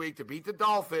last week to beat the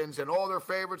Dolphins, and all their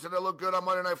favorites, and they look good on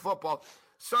Monday Night Football.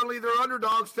 Suddenly they're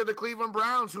underdogs to the Cleveland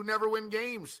Browns, who never win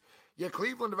games. Yet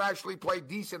Cleveland have actually played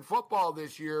decent football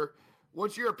this year.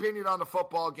 What's your opinion on the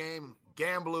football game,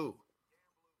 Gamblue?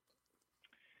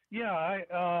 Yeah,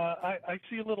 I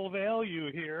see a little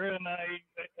value here, and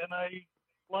I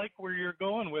like where you're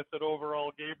going with it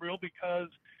overall, Gabriel, because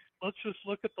let's just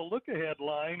look at the look-ahead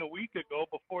line a week ago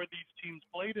before these teams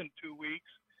played in 2 weeks.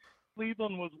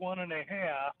 Cleveland was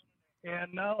 1.5,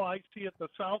 and now I see at the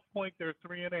South Point they're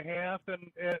 3.5, and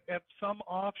at some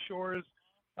offshores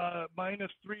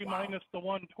 -3, Wow. minus the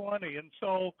 120. And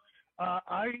so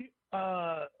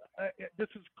this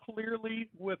is clearly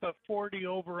with a 40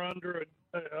 over under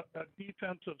a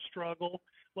defensive struggle.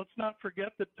 Let's not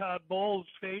forget that Todd Bowles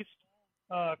faced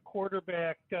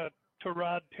quarterback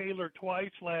Tyrod Taylor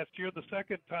twice last year. The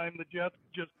second time, the Jets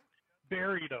just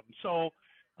buried him. So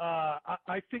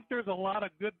I think there's a lot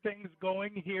of good things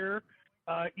going here,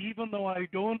 even though I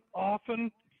don't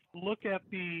often look at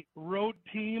the road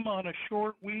team on a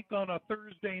short week on a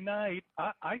Thursday night.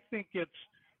 I think it's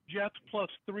Jets plus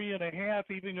 3.5,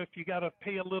 even if you got to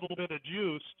pay a little bit of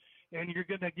juice, and you're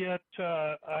going to get,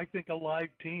 I think, a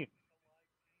live team.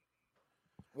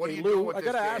 What do you Lou, do with I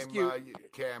this gotta game, ask you,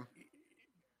 Cam?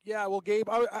 Yeah, well, Gabe,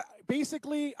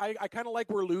 I kind of like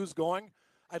where Lou's going.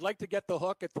 I'd like to get the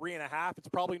hook at 3.5. It's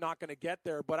probably not going to get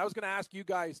there, but I was going to ask you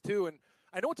guys too. And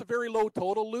I know it's a very low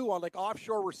total, Lou. On like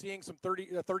offshore, we're seeing some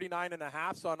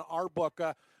 39.5s on our book.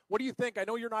 What do you think? I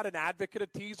know you're not an advocate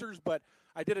of teasers, but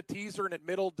I did a teaser and it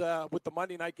middled with the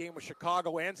Monday night game with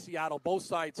Chicago and Seattle. Both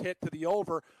sides hit to the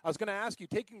over. I was going to ask you,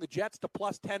 taking the Jets to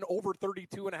plus 10 over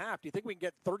 32.5, do you think we can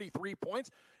get 33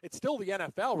 points? It's still the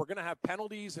NFL. We're going to have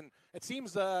penalties, and it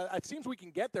seems we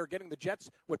can get there getting the Jets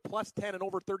with plus 10 and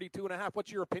over 32.5.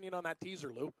 What's your opinion on that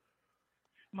teaser, Lou?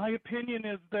 My opinion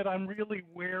is that I'm really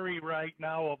wary right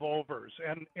now of overs,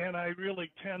 and I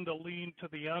really tend to lean to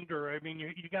the under. I mean,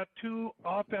 you got two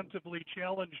offensively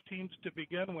challenged teams to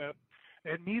begin with,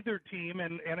 and neither team,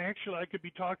 and actually I could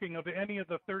be talking of any of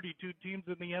the 32 teams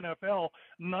in the NFL,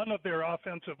 none of their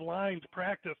offensive lines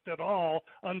practiced at all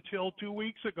until 2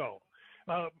 weeks ago.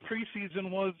 Preseason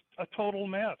was a total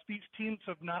mess. These teams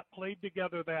have not played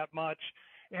together that much.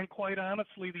 And quite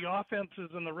honestly, the offenses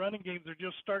and the running games are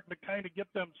just starting to kind of get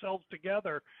themselves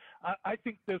together. I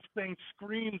think this thing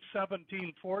screams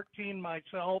 17-14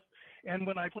 myself. And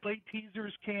when I play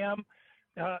teasers, Cam,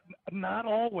 not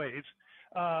always.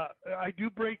 I do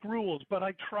break rules, but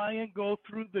I try and go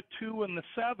through the 2 and the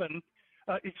 7.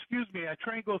 I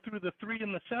try and go through the 3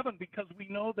 and the 7 because we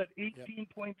know that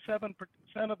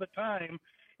 18.7% of the time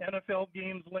NFL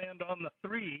games land on the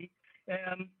 3.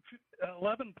 And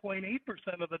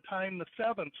 11.8% of the time the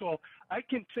 7. So I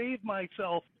can save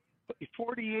myself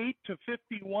 48 to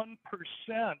 51%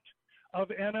 of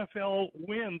NFL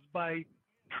wins by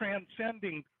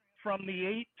transcending from the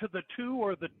 8 to the 2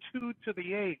 or the 2 to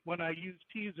the 8 when I use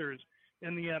teasers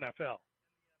in the NFL.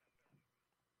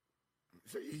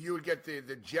 So you would get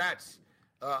the Jets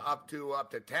up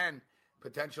to 10,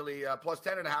 potentially plus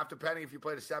 10.5, depending if you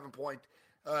played a 7-point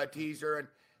teaser. And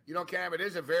Cam, it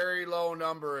is a very low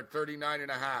number at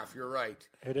 39.5. You're right.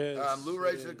 It is. Lou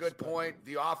raises a good point.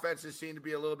 The offenses seem to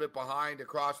be a little bit behind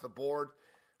across the board.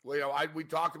 Well, we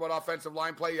talked about offensive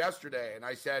line play yesterday, and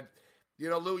I said,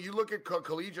 Lou, you look at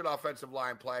collegiate offensive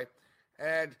line play,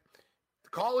 and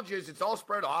colleges, it's all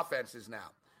spread offenses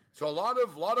now. So a lot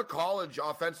of college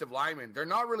offensive linemen, they're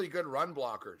not really good run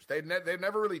blockers. They've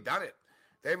never really done it.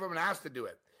 They haven't been asked to do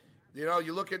it.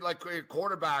 You look at like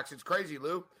quarterbacks. It's crazy,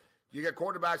 Lou. You get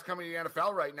quarterbacks coming to the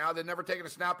NFL right now. They've never taken a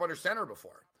snap under center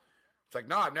before. It's like,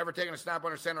 no, I've never taken a snap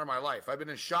under center in my life. I've been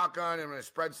in shotgun and in a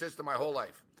spread system my whole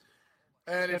life.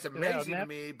 And it's amazing to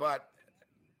me.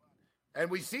 And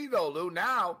we see, though, Lou,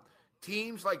 now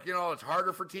teams like, it's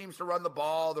harder for teams to run the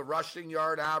ball. The rushing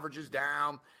yard average is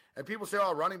down. And people say,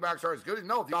 oh, running backs aren't as good.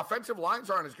 No, the offensive lines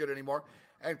aren't as good anymore.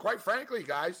 And quite frankly,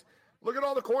 guys, look at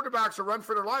all the quarterbacks who run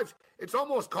for their lives. It's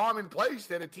almost commonplace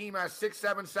that a team has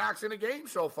 6-7 sacks in a game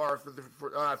so far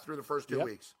through the first 2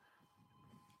 weeks.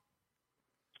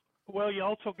 Well, you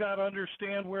also got to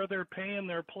understand where they're paying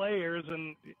their players,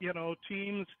 and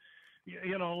teams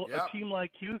A team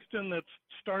like Houston that's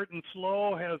starting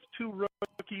slow, has two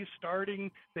rookies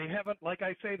starting. They haven't, like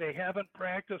I say, they haven't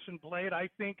practiced and played. I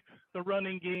think the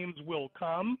running games will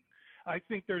come. I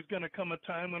think there's going to come a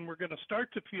time when we're going to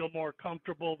start to feel more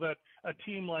comfortable that a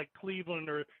team like Cleveland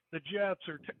or the Jets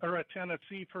or a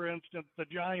Tennessee, for instance, the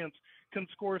Giants, can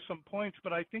score some points.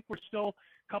 But I think we're still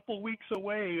a couple weeks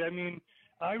away. I mean,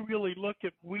 I really look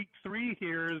at week 3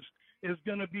 here is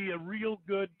going to be a real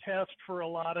good test for a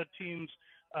lot of teams.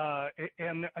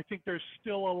 And I think there's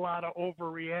still a lot of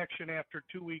overreaction after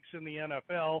 2 weeks in the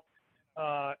NFL.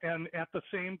 And at the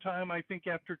same time, I think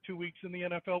after 2 weeks in the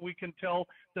NFL, we can tell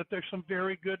that there's some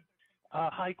very good,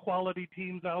 high-quality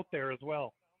teams out there as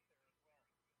well.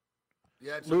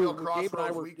 Yeah, it's a real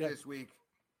crossroads week this week.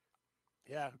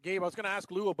 Yeah, Gabe, I was going to ask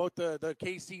Lou about the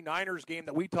KC Niners game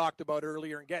that we talked about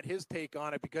earlier and get his take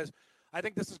on it, because I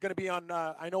think this is going to be on,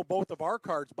 I know, both of our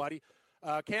cards, buddy.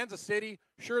 Kansas City,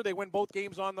 sure, they win both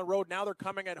games on the road. Now they're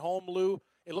coming at home, Lou.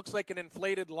 It looks like an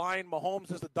inflated line.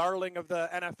 Mahomes is the darling of the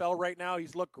NFL right now.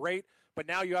 He's looked great, but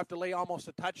now you have to lay almost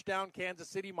a touchdown. Kansas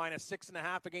City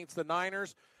 -6.5 against the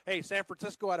Niners. Hey, San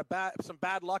Francisco had some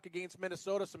bad luck against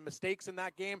Minnesota, some mistakes in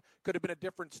that game. Could have been a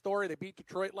different story. They beat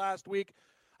Detroit last week.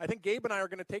 I think Gabe and I are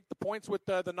going to take the points with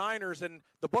the Niners, and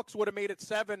the books would have made it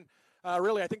 7.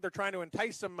 Really, I think they're trying to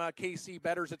entice some KC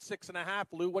bettors at 6.5.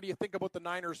 Lou, what do you think about the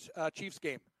Niners-Chiefs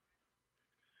game?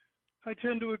 I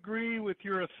tend to agree with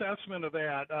your assessment of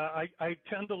that. I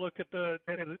tend to look at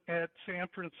San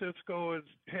Francisco as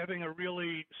having a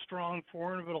really strong,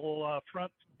 formidable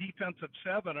front defensive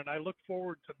 7, and I look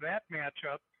forward to that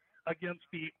matchup against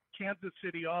the Kansas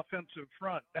City offensive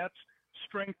front. That's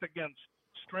strength against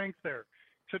strength there.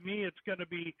 To me, it's going to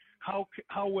be how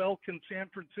well can San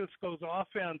Francisco's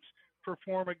offense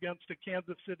perform against a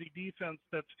Kansas City defense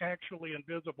that's actually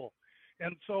invisible.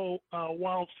 And so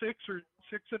while 6 or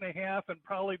 6.5 and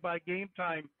probably by game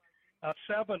time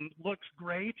 7 looks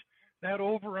great, that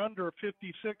over-under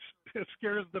 56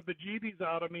 scares the bejeebies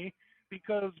out of me,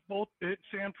 because both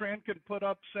San Fran can put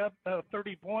up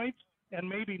 30 points and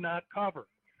maybe not cover.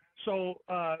 So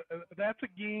that's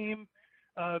a game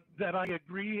that I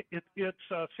agree it's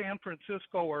San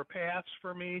Francisco or pass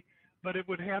for me, but it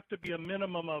would have to be a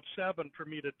minimum of 7 for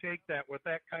me to take that with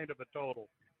that kind of a total.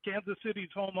 Kansas City's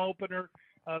home opener,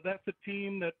 that's a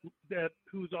team that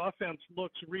whose offense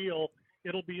looks real.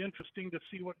 It'll be interesting to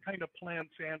see what kind of plan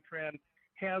San Fran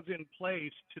has in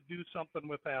place to do something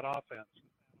with that offense.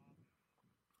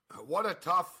 What a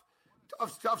tough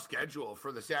schedule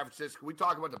for the San Francisco. We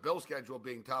talk about the Bills schedule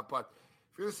being tough, but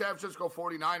if you're the San Francisco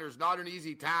 49ers, not an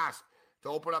easy task to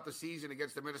open up the season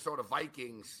against the Minnesota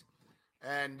Vikings.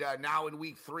 And now in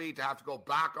week 3 to have to go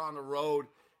back on the road,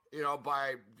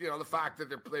 by the fact that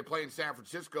they play in San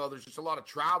Francisco, there's just a lot of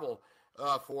travel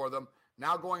for them.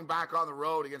 Now going back on the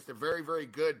road against a very, very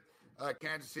good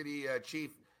Kansas City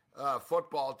Chief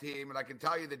football team. And I can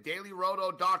tell you the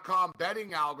DailyRoto.com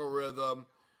betting algorithm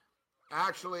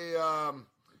actually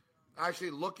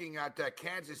looking at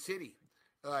Kansas City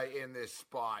in this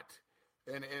spot.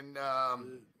 And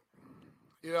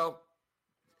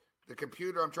the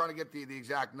computer, I'm trying to get the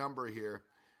exact number here.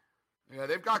 Yeah,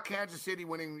 they've got Kansas City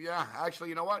winning. Yeah, actually,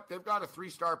 you know what? They've got a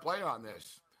 3-star play on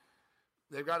this.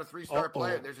 They've got a 3-star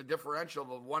play. There's a differential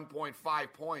of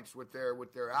 1.5 points with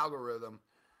their algorithm.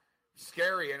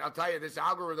 Scary. And I'll tell you, this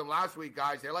algorithm last week,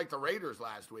 guys, they liked the Raiders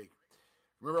last week.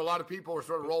 Remember, a lot of people were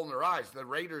sort of rolling their eyes. The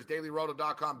Raiders,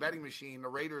 DailyRoto.com betting machine, the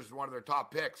Raiders is one of their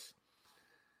top picks.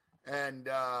 And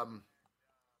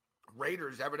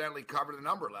Raiders evidently covered the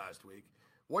number last week.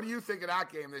 What do you think of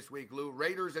that game this week, Lou?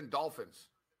 Raiders and Dolphins.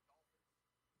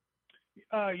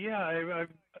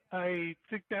 I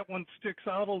think that one sticks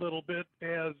out a little bit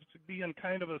as being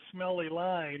kind of a smelly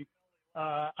line.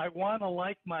 I want to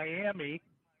like Miami,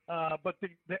 but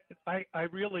I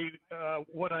really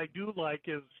what I do like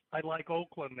is I like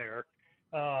Oakland there.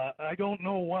 I don't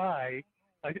know why.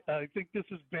 I think this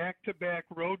is back-to-back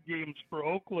road games for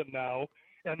Oakland now.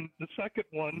 And the second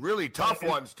one. Really tough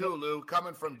ones, too, Lou,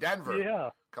 coming from Denver.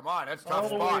 Yeah. Come on, that's a tough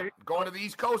spot. Going to the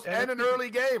East Coast and an early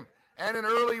game and an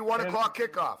early 1 o'clock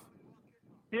kickoff.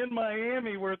 In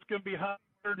Miami, where it's going to be hotter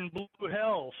than blue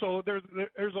hell. So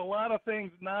there's a lot of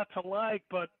things not to like,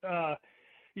 but, that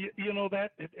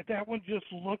one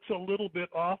just looks a little bit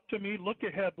off to me. Look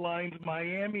at headlines,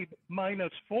 Miami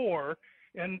 -4,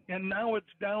 and now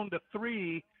it's down to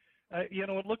 3.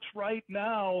 It looks right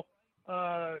now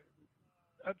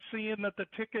I'm seeing that the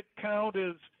ticket count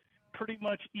is pretty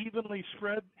much evenly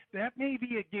spread. That may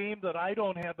be a game that I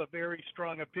don't have a very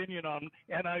strong opinion on,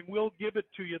 and I will give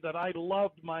it to you that I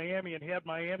loved Miami and had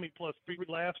Miami +3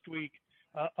 last week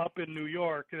up in New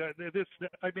York.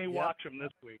 I may watch them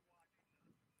this week.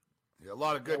 Yeah, a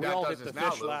lot of good we all that does hit us the now,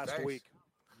 fish Lou. last Thanks. week.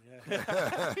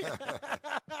 Yeah.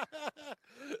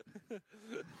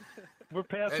 We're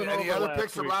passing Any over other last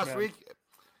picks from week, last man. week?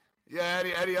 Yeah,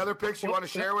 any other picks you want to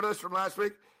share with us from last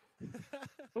week?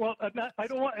 Well, I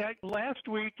don't want. Last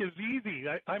week is easy.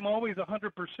 I'm always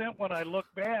 100% when I look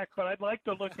back, but I'd like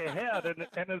to look ahead.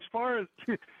 And as far as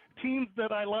teams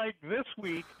that I like this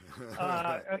week,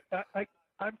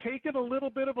 I'm taking a little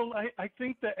bit of I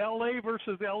think the LA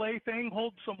versus LA thing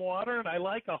holds some water, and I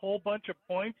like a whole bunch of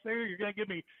points there. You're going to give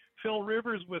me Phil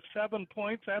Rivers with 7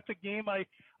 points. That's a game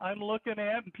I'm looking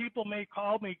at, and people may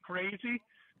call me crazy,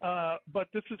 but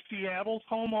this is Seattle's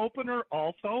home opener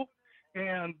also.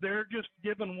 And they're just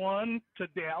giving one to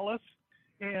Dallas.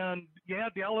 And, yeah,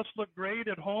 Dallas looked great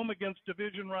at home against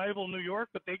division rival New York,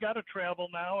 but they got to travel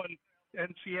now.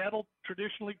 And Seattle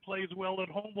traditionally plays well at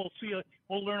home. We'll see.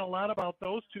 We'll learn a lot about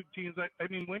those two teams. I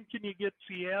mean, when can you get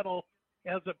Seattle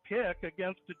as a pick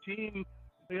against a team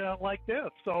like this?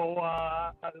 So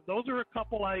those are a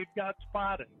couple I got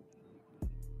spotted.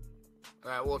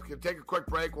 All right, we'll take a quick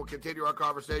break. We'll continue our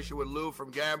conversation with Lou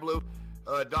from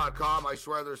Gamblu.com. I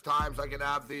swear there's times I can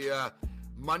have the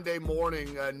Monday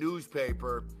morning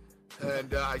newspaper,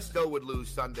 and I still would lose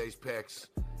Sunday's picks.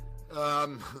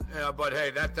 But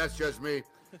hey, that's just me.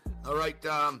 All right,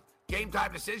 Game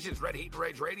Time Decisions, Red Heat and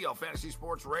Rage Radio, Fantasy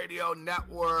Sports Radio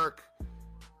Network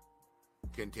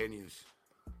continues.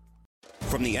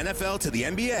 From the NFL to the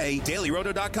NBA,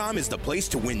 DailyRoto.com is the place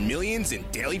to win millions in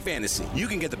daily fantasy. You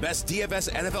can get the best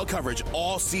DFS NFL coverage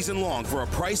all season long for a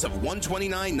price of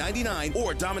 $129.99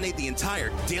 or dominate the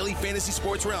entire daily fantasy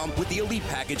sports realm with the Elite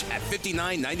Package at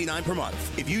 $59.99 per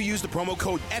month. If you use the promo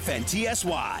code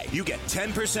FNTSY, you get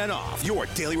 10% off your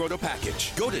Daily Roto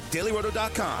package. Go to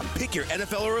DailyRoto.com, pick your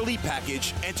NFL or Elite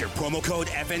Package, enter promo code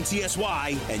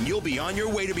FNTSY, and you'll be on your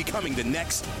way to becoming the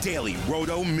next Daily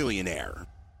Roto millionaire.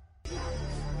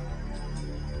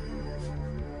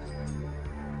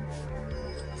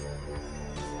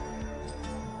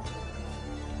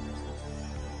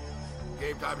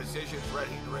 Game Time Decisions, Red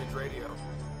Heat and Rage Radio.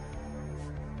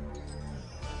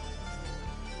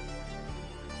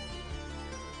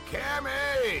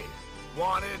 Cammy,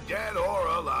 wanted dead or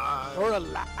alive. Or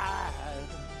alive.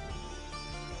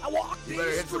 I walk You these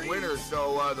better hit some streets. winners,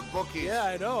 so the bookies. Yeah,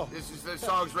 I know. This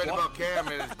song's written about Cam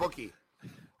and his bookie.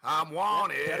 I'm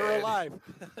wanted. Dead or alive.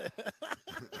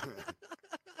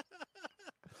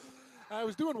 I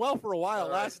was doing well for a while.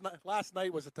 Right. Last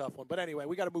night was a tough one. But anyway,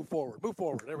 we got to move forward. Move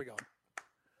forward. There we go.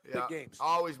 Yeah, Big games.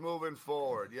 always moving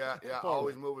forward. Yeah, Forward.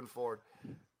 always moving forward.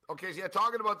 Okay, so yeah,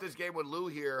 talking about this game with Lou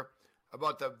here,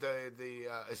 about the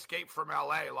escape from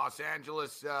L.A., Los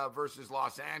Angeles versus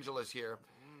Los Angeles here.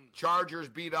 Chargers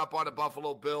beat up on the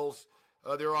Buffalo Bills.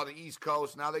 They were on the East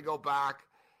Coast. Now they go back.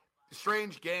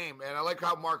 Strange game, and I like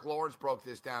how Mark Lawrence broke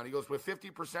this down. He goes, with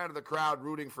 50% of the crowd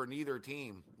rooting for neither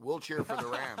team, we'll cheer for the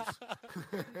Rams.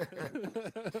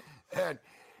 And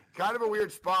kind of a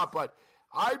weird spot, but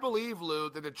I believe, Lou,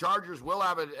 that the Chargers will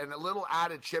have a little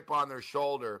added chip on their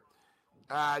shoulder,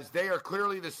 as they are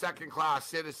clearly the second-class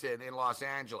citizen in Los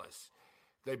Angeles.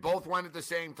 They both went at the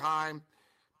same time.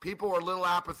 People were a little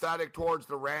apathetic towards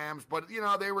the Rams, but,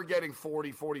 they were getting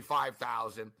 40,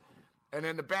 45,000. And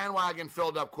then the bandwagon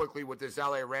filled up quickly with this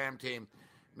LA Ram team.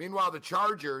 Meanwhile, the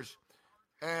Chargers,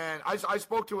 and I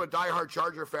spoke to a diehard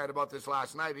Charger fan about this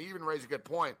last night, and he even raised a good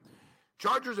point.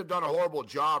 Chargers have done a horrible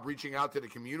job reaching out to the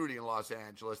community in Los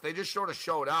Angeles. They just sort of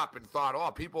showed up and thought,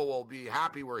 people will be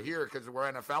happy we're here because we're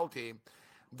an NFL team.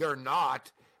 They're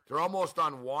not. They're almost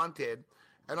unwanted.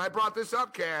 And I brought this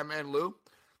up, Cam and Lou.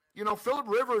 Philip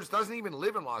Rivers doesn't even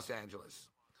live in Los Angeles,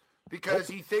 because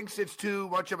he thinks it's too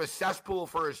much of a cesspool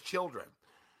for his children.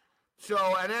 So,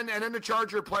 and then the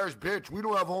Charger players bitch, we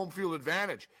don't have home field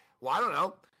advantage. Well, I don't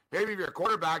know. Maybe if your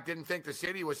quarterback didn't think the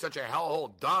city was such a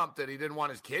hellhole dump that he didn't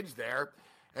want his kids there,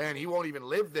 and he won't even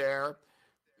live there,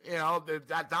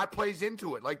 that plays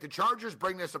into it. Like, the Chargers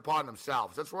bring this upon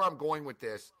themselves. That's where I'm going with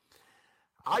this.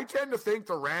 I tend to think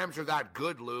the Rams are that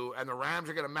good, Lou, and the Rams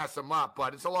are going to mess them up,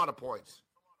 but it's a lot of points.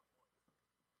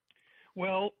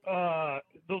 Well,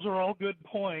 those are all good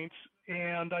points,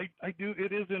 and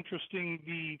it is interesting,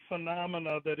 the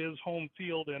phenomena that is home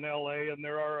field in LA, and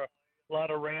there are a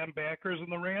lot of Ram backers,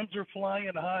 and the Rams are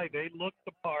flying high. They look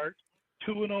the part,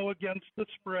 2-0 against the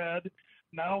spread,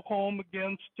 now home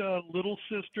against little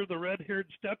sister, the red-haired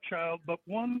stepchild. But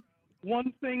one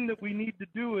thing that we need to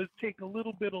do is take a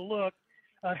little bit of look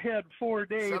ahead 4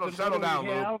 days. Settle down,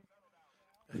 Lou.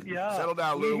 Yeah. Settle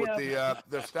down, Lou, with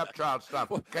the stepchild stuff.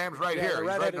 Cam's right here.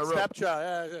 He's right in the room.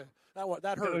 Stepchild. Yeah.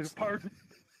 That hurts.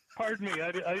 Pardon me.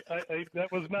 I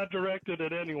that was not directed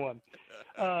at anyone.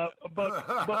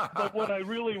 But what I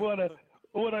really want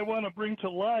to bring to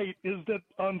light is that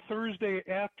on Thursday,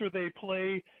 after they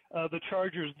play the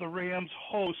Chargers, the Rams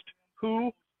host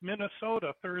who?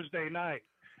 Minnesota Thursday night.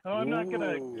 Now, I'm not going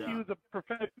to accuse a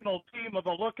professional team of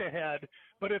a look ahead,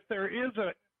 but if there is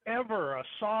ever a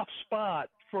soft spot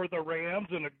for the Rams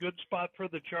and a good spot for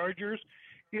the Chargers,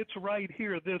 it's right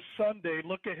here this Sunday.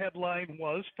 Look ahead line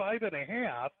was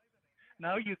 5.5.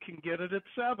 Now you can get it at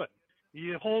 7.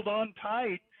 You hold on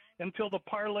tight until the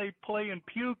parlay play and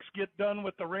pukes get done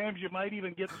with the Rams. You might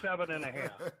even get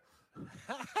 7.5.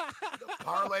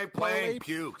 Parlay playing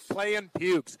pukes. Playing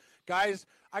pukes. Guys,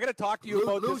 I got to talk to you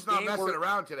about Lou's this not game. messing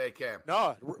around today, Cam.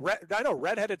 No, I know,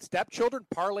 redheaded stepchildren,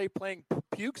 parlay playing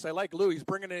pukes. I like Lou. He's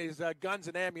bringing in his guns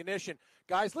and ammunition.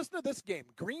 Guys, listen to this game.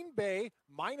 Green Bay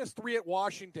 -3 at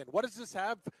Washington. What does this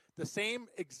have? The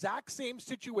exact same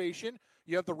situation.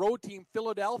 You have the road team,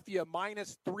 Philadelphia,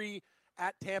 -3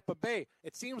 at Tampa Bay.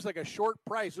 It seems like a short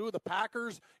price. Ooh, the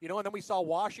Packers, and then we saw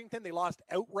Washington. They lost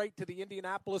outright to the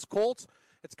Indianapolis Colts.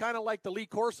 It's kind of like the Lee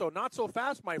Corso. Not so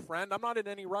fast, my friend. I'm not in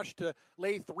any rush to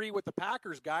lay 3 with the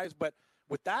Packers, guys, but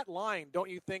with that line, don't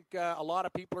you think a lot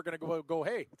of people are going to go,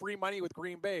 hey, free money with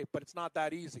Green Bay, but it's not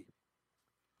that easy.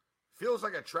 Feels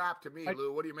like a trap to me,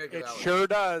 Lou. What do you make of that? It sure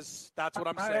does. That's what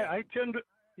I'm saying.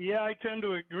 I tend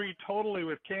to agree totally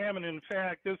with Cam, and in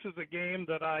fact, this is a game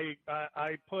that I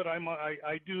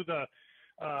do the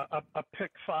a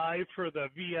pick 5 for the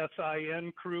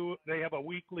VSIN crew. They have a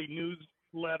weekly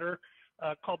newsletter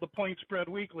called the Point Spread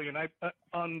Weekly, and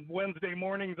on Wednesday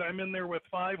mornings I'm in there with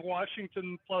 5.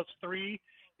 Washington +3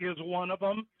 is one of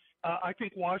them. I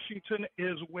think Washington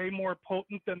is way more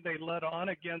potent than they let on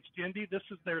against Indy. This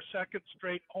is their second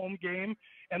straight home game,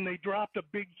 and they dropped a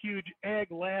big, huge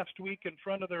egg last week in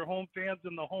front of their home fans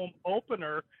in the home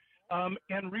opener.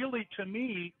 And really, to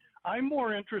me, I'm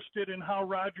more interested in how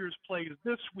Rodgers plays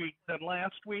this week than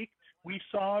last week. We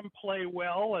saw him play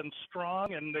well and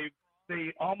strong, and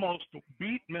they almost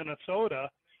beat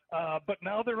Minnesota. But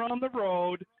now they're on the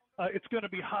road. It's going to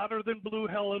be hotter than blue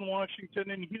hell in Washington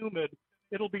and humid.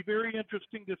 It'll be very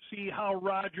interesting to see how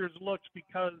Rodgers looks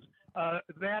because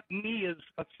that knee is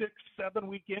a 6-7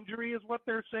 week injury is what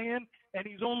they're saying, and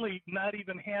he's only not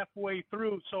even halfway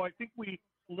through. So I think we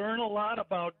learn a lot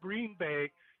about Green Bay,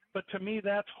 but to me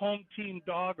that's home team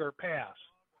dog or pass.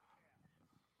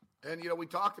 And, we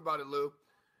talked about it, Lou,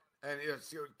 and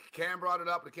Cam brought it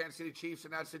up, the Kansas City Chiefs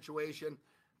in that situation.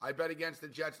 I bet against the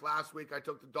Jets last week. I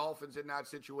took the Dolphins in that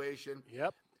situation.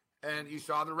 Yep. And you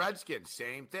saw the Redskins,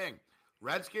 same thing.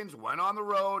 Redskins went on the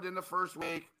road in the first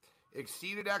week,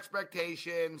 exceeded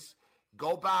expectations,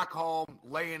 go back home,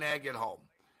 lay an egg at home,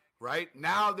 right?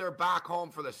 Now they're back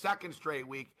home for the second straight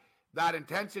week. That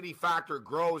intensity factor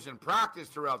grows in practice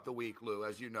throughout the week, Lou,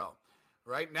 as you know.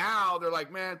 Right now they're like,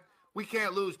 man, we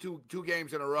can't lose two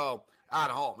games in a row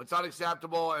at home. It's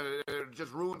unacceptable, and it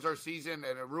just ruins our season,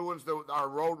 and it ruins our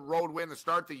road win to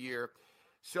start the year.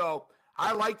 So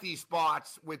I like these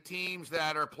spots with teams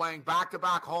that are playing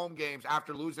back-to-back home games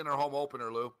after losing their home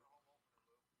opener, Lou.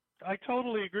 I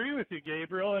totally agree with you,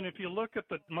 Gabriel. And if you look at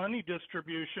the money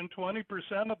distribution,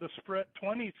 20% of the spread,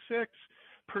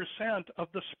 26% of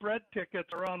the spread tickets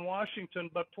are on Washington,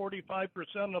 but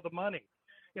 45% of the money.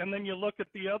 And then you look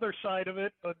at the other side of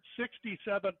it,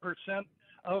 67%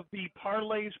 of the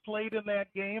parlays played in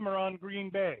that game are on Green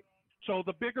Bay. So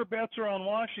the bigger bets are on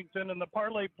Washington, and the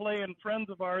parlay play and friends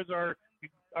of ours are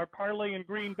parlay in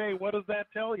Green Bay. What does that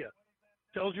tell you?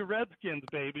 Tells you Redskins,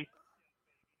 baby.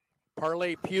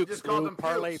 Parlay pukes, Lou.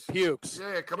 Parlay pukes.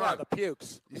 Yeah, come on. The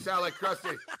pukes. You sound like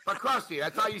Krusty. But Krusty, I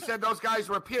thought you said those guys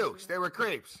were pukes. They were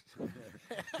creeps.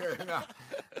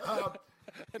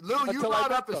 Lou, you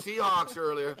brought up the Seahawks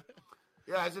earlier.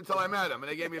 Yeah, that's until I met them,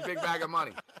 and they gave me a big bag of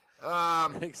money.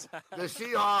 Exactly. The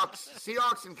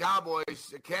Seahawks and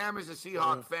Cowboys. Cam is a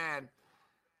Seahawk fan,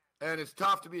 and it's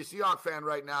tough to be a Seahawk fan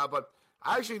right now, but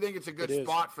I actually think it's a good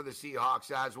spot for the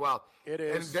Seahawks as well. It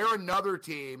is. And they're another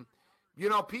team.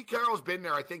 Pete Carroll's been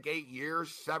there, I think, 8 years,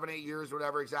 7-8 years,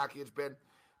 whatever exactly it's been.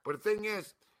 But the thing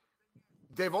is,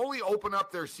 they've only opened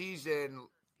up their season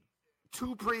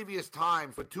 2 previous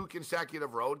times with 2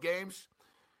 consecutive road games.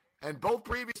 And both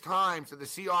previous times that the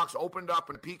Seahawks opened up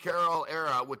in the Pete Carroll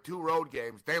era with 2 road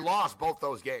games, they lost both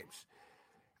those games.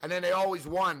 And then they always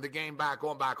won the game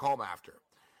going back home after.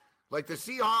 Like the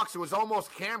Seahawks, it was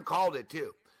almost, Cam called it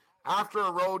too. After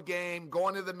a road game,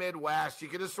 going to the Midwest, you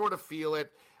could just sort of feel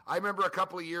it. I remember a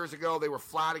couple of years ago, they were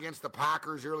flat against the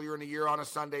Packers earlier in the year on a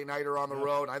Sunday night or on the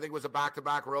road. I think it was a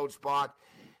back-to-back road spot.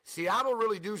 Seattle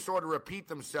really do sort of repeat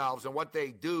themselves in what they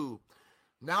do.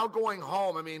 Now going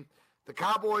home, I mean, The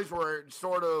Cowboys were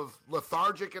sort of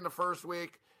lethargic in the first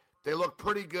week. They looked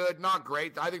pretty good, not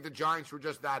great. I think the Giants were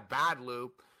just that bad,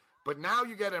 Lou. But now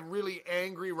you get a really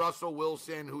angry Russell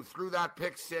Wilson who threw that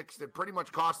pick six that pretty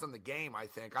much cost them the game, I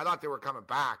think. I thought they were coming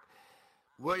back.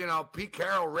 Well, Pete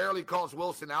Carroll rarely calls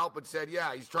Wilson out, but said,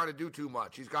 yeah, he's trying to do too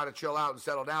much. He's got to chill out and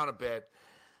settle down a bit.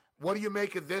 What do you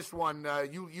make of this one?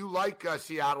 You like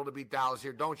Seattle to beat Dallas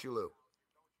here, don't you, Lou?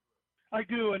 I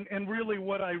do, and really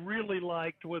what I really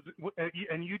liked was,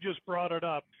 and you just brought it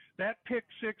up, that pick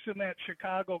six in that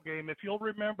Chicago game, if you'll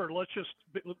remember, let's just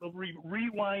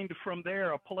rewind from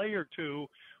there a play or two,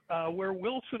 where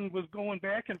Wilson was going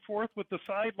back and forth with the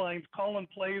sidelines calling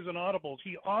plays and audibles.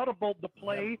 He audibled the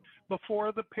play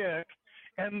before the pick,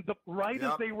 and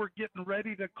as they were getting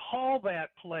ready to call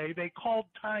that play, they called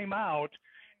timeout,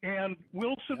 and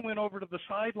Wilson went over to the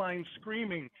sideline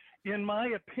screaming. In my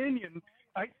opinion,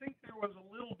 I think there was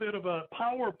a little bit of a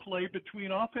power play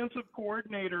between offensive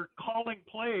coordinator calling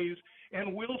plays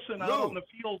and Wilson out on the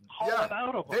field calling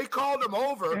out of them. They called him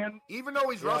over, even though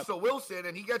he's Russell Wilson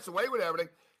and he gets away with everything.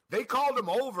 They called him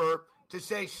over to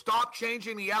say, stop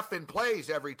changing the F in plays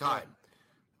every time.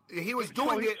 He was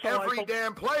doing it every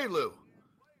damn play, Lou.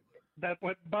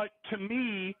 But to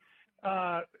me,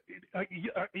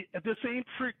 this ain't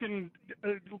freaking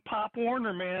Pop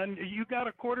Warner, man. You got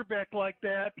a quarterback like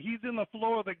that. He's in the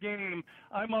flow of the game.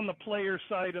 I'm on the player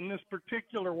side in this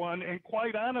particular one. And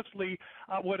quite honestly,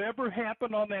 whatever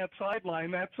happened on that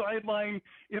sideline,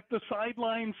 if the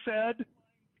sideline said,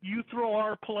 you throw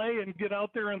our play and get out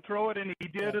there and throw it, and he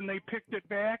did, and they picked it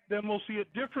back, then we'll see a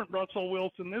different Russell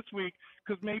Wilson this week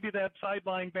because maybe that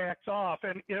sideline backs off.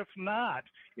 And if not,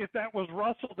 if that was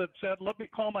Russell that said, let me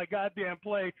call my goddamn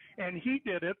play, and he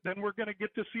did it, then we're going to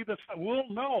get to see this. We'll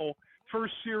know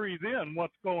first series in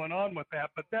what's going on with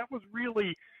that. But that was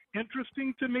really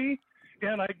interesting to me.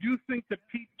 And I do think that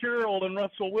Pete Carroll and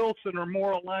Russell Wilson are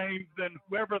more aligned than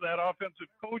whoever that offensive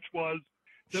coach was.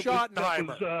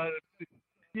 Schottenheimer.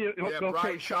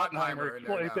 Brian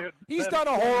Schottenheimer. He's done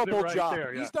a horrible job.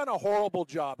 He's done a horrible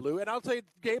job, Lou. And I'll say,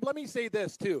 Gabe, let me say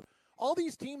this, too. All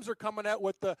these teams are coming out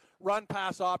with the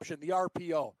run-pass option, the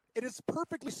RPO. It is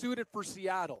perfectly suited for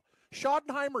Seattle.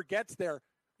 Schottenheimer gets there.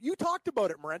 You talked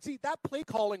about it, Morency. That play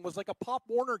calling was like a Pop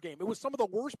Warner game. It was some of the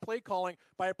worst play calling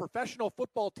by a professional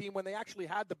football team when they actually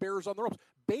had the Bears on the ropes.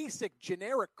 Basic,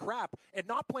 generic crap and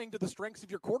not playing to the strengths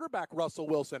of your quarterback, Russell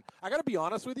Wilson. I got to be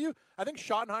honest with you. I think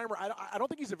Schottenheimer, I don't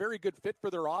think he's a very good fit for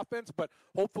their offense, but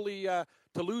hopefully, to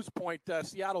Lou's point,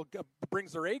 Seattle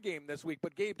brings their A game this week.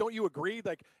 But, Gabe, don't you agree?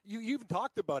 Like, you even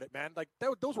talked about it, man. Like,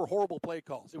 those were horrible play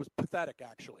calls. It was pathetic,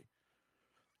 actually.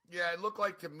 Yeah, it looked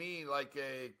like to me like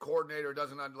a coordinator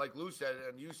doesn't, like Lou said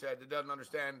and you said, that doesn't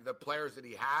understand the players that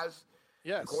he has.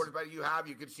 Yes. The quarterback you have,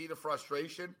 you can see the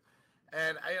frustration.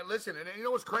 And listen, and you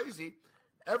know what's crazy?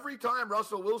 Every time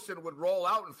Russell Wilson would roll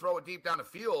out and throw it deep down the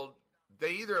field,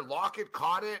 they either Lockett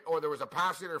caught it or there was a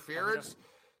pass interference.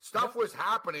 Stuff was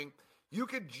happening. You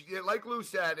could, like Lou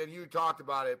said, and you talked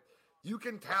about it, you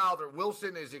can tell that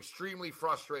Wilson is extremely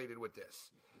frustrated with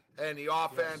this and the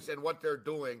offense and what they're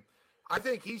doing. I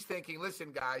think he's thinking,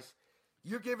 listen, guys,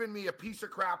 you're giving me a piece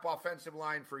of crap offensive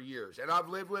line for years, and I've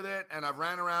lived with it, and I've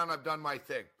ran around, I've done my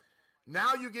thing.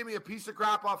 Now you give me a piece of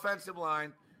crap offensive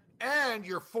line, and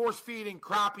you're force-feeding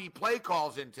crappy play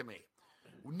calls into me.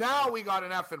 Now we got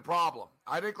an effing problem.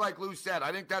 I think, like Lou said,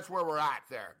 I think that's where we're at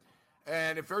there.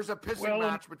 And if there's a pissing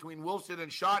match between Wilson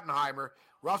and Schottenheimer,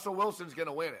 Russell Wilson's going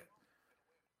to win it.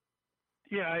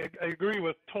 Yeah, I agree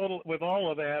with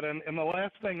all of that. And the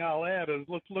last thing I'll add is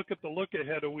let's look at the look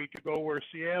ahead a week ago where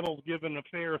Seattle's given a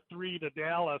fair 3 to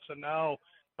Dallas, and now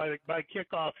by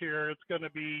kickoff here it's going to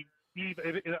be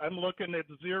I'm looking at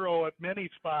 0 at many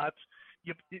spots.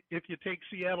 If you take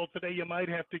Seattle today, you might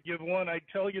have to give 1. I'd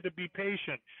tell you to be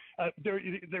patient.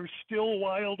 There's still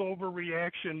wild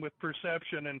overreaction with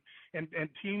perception, and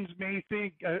teams may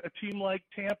think a team like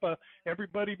Tampa,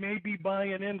 everybody may be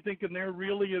buying in thinking they're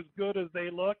really as good as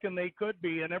they look, and they could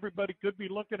be, and everybody could be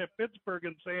looking at Pittsburgh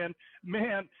and saying,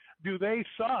 man, do they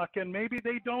suck? And maybe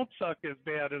they don't suck as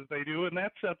bad as they do, and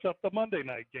that sets up the Monday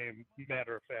night game,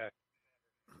 matter of fact.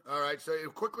 All right, so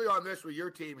quickly on this with your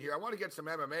team here, I want to get some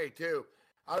MMA too.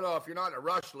 I don't know if you're not in a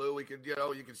rush, Lou. We could,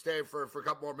 you can stay for a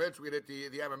couple more minutes. We can hit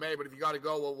the MMA, but if you got to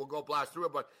go, we'll go blast through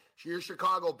it. But your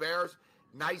Chicago Bears,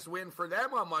 nice win for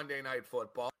them on Monday Night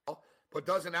Football. But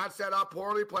doesn't that set up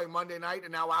poorly playing Monday night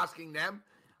and now asking them?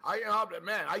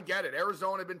 I get it.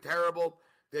 Arizona had been terrible.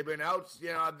 They've been out,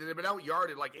 they've been out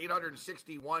yarded like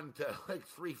 861 to like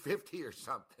 350 or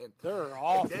something. They're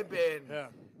awful. They've been,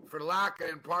 for lack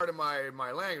and part of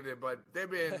my language, but they've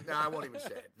been. I won't even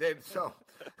say it. So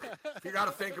if you got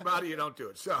to think about it, you don't do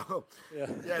it. So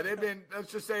they've been.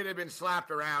 Let's just say they've been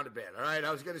slapped around a bit. All right,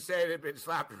 I was going to say they've been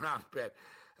slapped around a bit,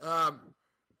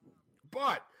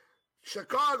 but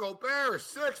Chicago Bears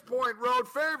 6-point road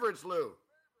favorites, Lou.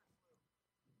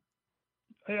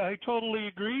 I totally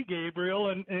agree, Gabriel,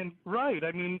 and right.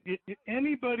 I mean,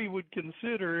 anybody would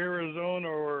consider Arizona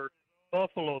or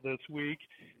Buffalo this week.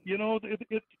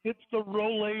 It's the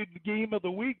Rolade game of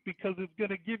the week because it's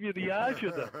going to give you the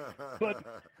agita.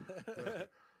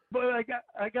 But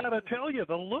I got to tell you,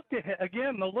 the look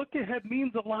ahead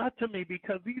means a lot to me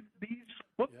because these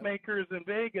bookmakers in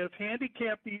Vegas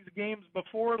handicap these games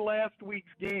before last week's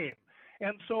game,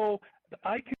 and so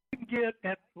I can get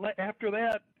after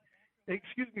that.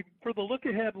 Excuse me, for the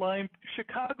look-ahead line,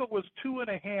 Chicago was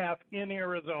 2.5 in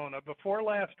Arizona before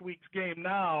last week's game.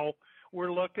 Now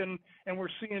we're looking and we're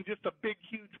seeing just a big,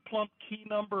 huge, plump key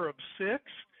number of 6.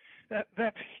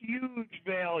 That's huge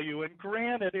value. And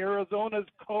granted, Arizona's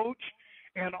coach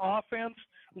and offense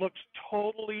looks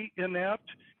totally inept,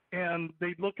 and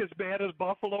they look as bad as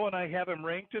Buffalo, and I have them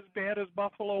ranked as bad as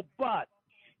Buffalo. But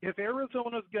if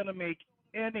Arizona's going to make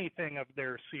anything of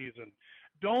their season,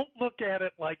 don't look at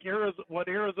it like what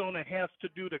Arizona has to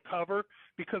do to cover,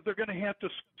 because they're going to have to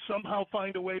somehow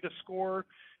find a way to score,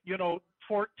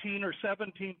 14 or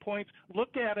 17 points.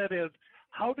 Look at it as,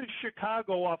 how does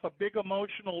Chicago, off a big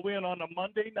emotional win on a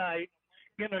Monday night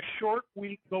in a short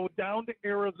week, go down to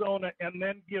Arizona and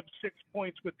then give 6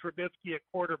 points with Trubisky at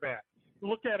quarterback?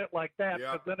 Look at it like that,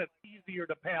 because then it's easier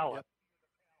to palate.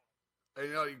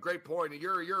 Great point.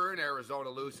 You're in Arizona,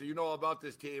 Lou, so you know about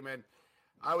this team. And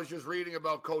I was just reading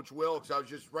about Coach Wilkes. I was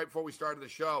just right before we started the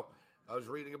show. I was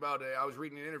reading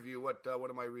an interview. What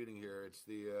am I reading here? It's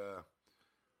the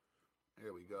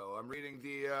here we go. I'm reading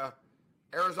the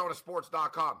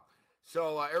ArizonaSports.com.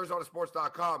 So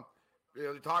ArizonaSports.com,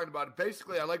 they're talking about it.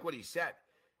 Basically, I like what he said.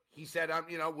 He said,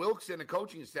 Wilkes in the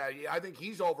coaching staff, I think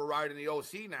he's overriding the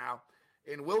OC now.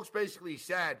 And Wilkes basically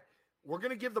said, we're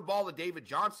going to give the ball to David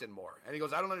Johnson more. And he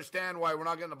goes, I don't understand why we're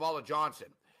not getting the ball to Johnson.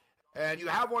 And you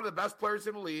have one of the best players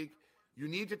in the league. You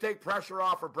need to take pressure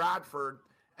off of Bradford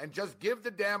and just give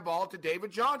the damn ball to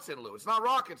David Johnson, Lou. It's not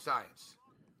rocket science.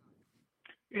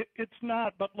 It's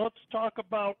not, but let's talk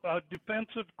about a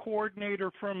defensive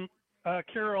coordinator from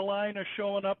Carolina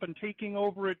showing up and taking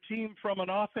over a team from an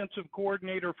offensive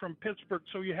coordinator from Pittsburgh,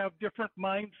 so you have different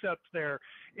mindsets there.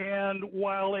 And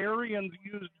while Arians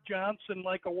used Johnson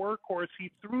like a workhorse, he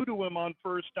threw to him on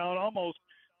first down almost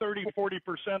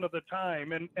 30-40% of the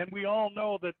time. And we all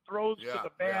know that throws to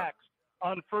the backs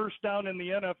on first down in the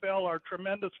NFL are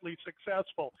tremendously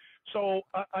successful. So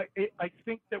I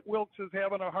think that Wilkes is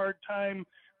having a hard time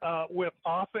with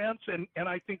offense, and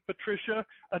I think Patricia,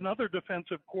 another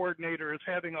defensive coordinator, is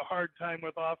having a hard time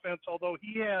with offense, although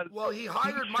he has. Well, he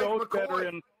hired Mike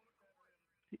McCoy.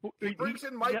 He brings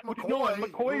in Mike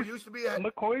McCoy, who used to be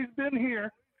McCoy's been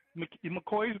here.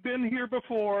 McCoy's been here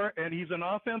before, and he's an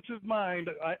offensive mind.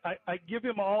 I give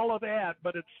him all of that,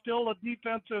 but it's still a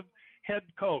defensive head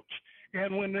coach.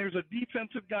 And when there's a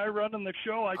defensive guy running the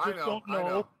show, I don't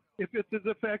know if it's as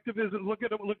effective as it. Look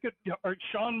at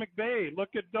Sean McVay. Look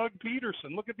at Doug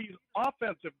Peterson. Look at these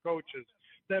offensive coaches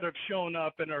that have shown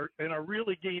up and are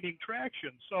really gaining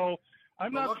traction. So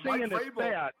I'm not saying it's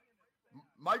bad.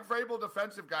 Mike Vrabel,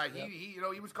 defensive guy. Yep.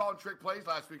 He was calling trick plays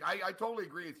last week. I totally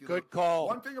agree with you. Good call.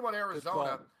 One thing about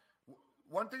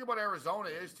Arizona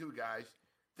is, too, guys,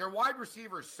 their wide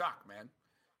receivers suck, man.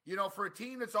 For a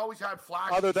team that's always had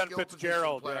flashy, other than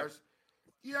Fitzgerald players.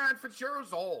 Yeah, and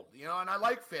Fitzgerald's old, and I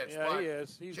like Fitz, but he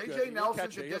is. He's J.J. good.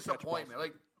 Nelson's a disappointment.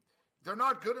 Like, they're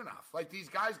not good enough. Like, these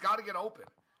guys got to get open.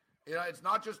 It's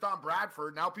not just on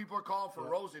Bradford. Now people are calling for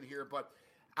Rosen here, but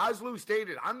as Lou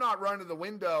stated, I'm not running the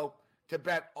window to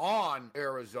bet on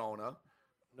Arizona.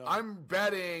 No. I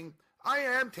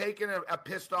am taking a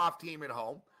pissed off team at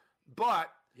home,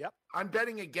 but I'm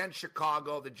betting against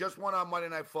Chicago that just won on Monday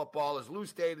Night Football. As Lou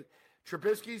stated,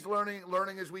 Trubisky's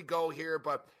learning as we go here,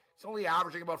 but it's only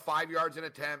averaging about 5 yards an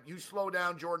attempt. You slow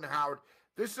down Jordan Howard.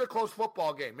 This is a close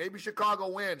football game. Maybe Chicago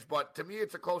wins, but to me,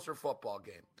 it's a closer football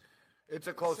game. It's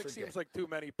a closer game. Seems like too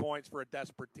many points for a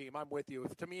desperate team. I'm with you.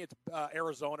 To me, it's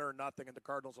Arizona or nothing, and the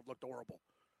Cardinals have looked horrible.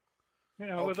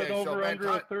 With an over-under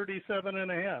of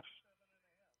 37.5.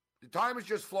 The time has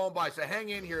just flown by, so hang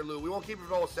in here, Lou. We won't keep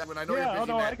it all 7. I know you're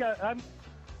busy, man.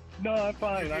 I'm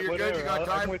fine. You're good? You got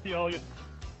time? I'm with you all.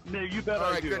 No, you bet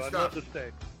I do. I'd love to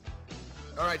stay.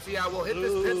 All right, so we'll hit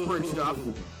this Pittsburgh stuff.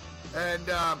 And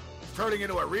It's turning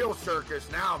into a real circus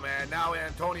now, man. Now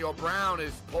Antonio Brown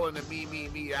is pulling the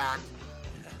me act.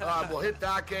 We'll hit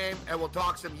that game, and we'll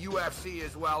talk some UFC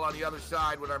as well on the other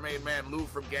side with our main man, Lou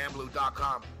from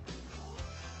Gamblu.com.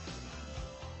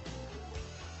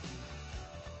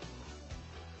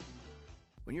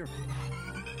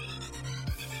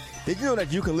 Did you know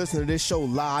that you can listen to this show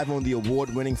live on the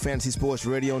award-winning Fantasy Sports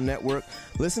Radio Network?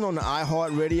 Listen on the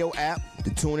iHeartRadio app, the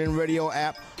TuneIn Radio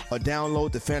app, or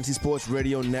download the Fantasy Sports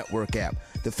Radio Network app.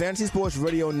 The Fantasy Sports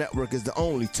Radio Network is the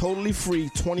only totally free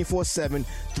 24/7,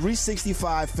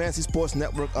 365 fantasy sports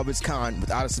network of its kind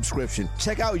without a subscription.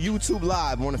 Check out YouTube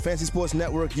Live on the Fantasy Sports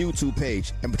Network YouTube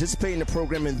page and participate in the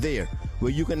programming there,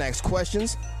 where you can ask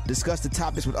questions, discuss the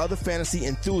topics with other fantasy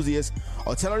enthusiasts,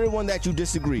 or tell everyone that you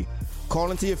disagree.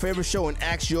 Call into your favorite show and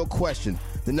ask your question.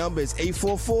 The number is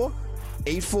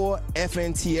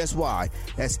 844-84-FNTSY.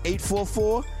 That's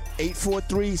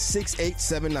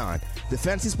 844-843-6879. The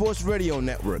Fantasy Sports Radio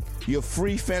Network, your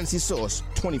free fantasy source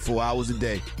 24 hours a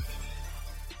day.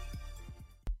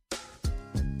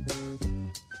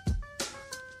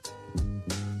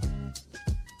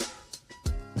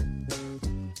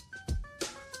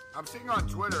 I'm seeing on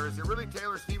Twitter, is it really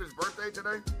Taylor Stevens' birthday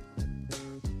today?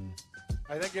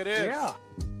 I think it is. Yeah.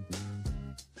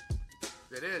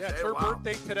 It is. Yeah, it's hey, her wow.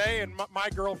 birthday today, and my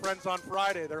girlfriend's on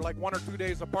Friday. They're like 1 or 2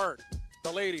 days apart.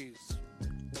 The ladies.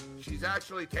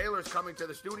 Taylor's coming to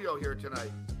the studio here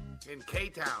tonight in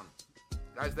K-Town,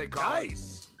 as they call it.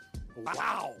 Nice.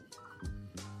 Wow.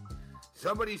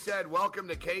 Somebody said, welcome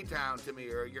to K-Town to me,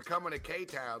 or you're coming to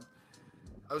K-Town.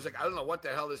 I was like, I don't know what the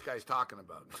hell this guy's talking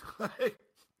about.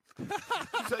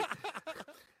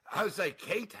 I was like,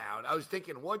 K-Town? I was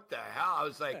thinking, what the hell? I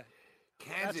was like,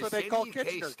 Kansas That's what they City, call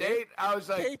Kitchener, K-State? I was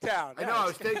like, K-Town. I know, I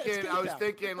was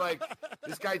thinking, like,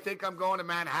 this guy think I'm going to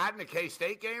Manhattan, a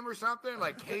K-State game or something?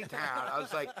 Like, K-Town. I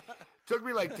was like, took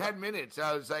me like 10 minutes.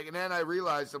 I was like, and then I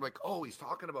realized, I'm like, oh, he's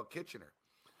talking about Kitchener.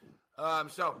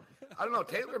 So, I don't know,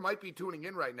 Taylor might be tuning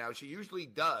in right now. She usually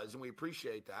does, and we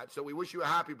appreciate that. So we wish you a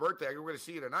happy birthday. We're going to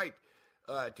see you tonight,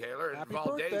 Taylor. Happy and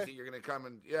all birthday. days that you're going to come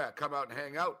out and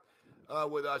hang out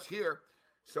with us here.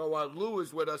 So Lou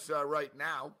is with us right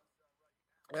now.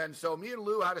 And so me and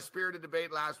Lou had a spirited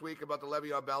debate last week about the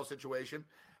Le'Veon Bell situation.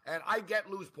 And I get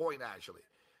Lou's point, actually.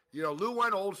 You know, Lou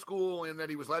went old school in that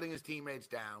he was letting his teammates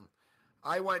down.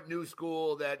 I went new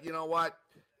school that, you know what,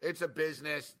 it's a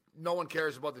business. No one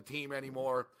cares about the team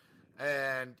anymore.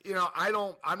 And, you know,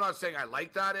 I'm not saying I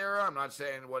like that era. I'm not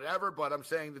saying whatever, but I'm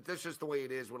saying that this is the way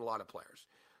it is with a lot of players.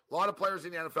 A lot of players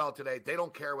in the NFL today, they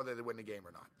don't care whether they win the game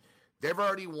or not. They've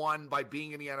already won by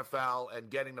being in the NFL and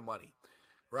getting the money,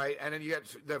 right? And then you get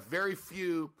the very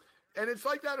few, and it's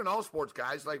like that in all sports,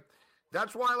 guys. Like,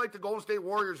 that's why, like, the Golden State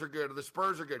Warriors are good or the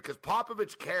Spurs are good, because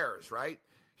Popovich cares, right?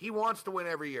 He wants to win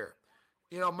every year.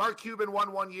 You know, Mark Cuban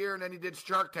won 1 year, and then he did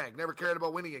Shark Tank, never cared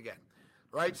about winning again,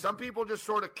 right? Some people just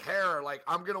sort of care, like,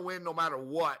 I'm going to win no matter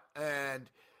what, and,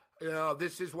 you know,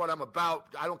 this is what I'm about.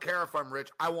 I don't care if I'm rich.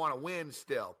 I want to win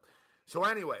still. So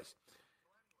anyways,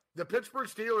 the Pittsburgh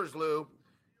Steelers, Lou,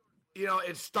 you know,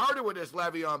 it started with this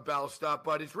Le'Veon Bell stuff,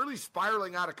 but it's really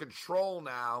spiraling out of control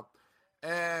now.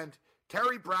 And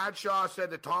Terry Bradshaw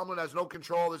said that Tomlin has no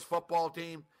control of this football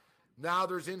team. Now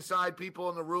there's inside people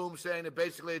in the room saying that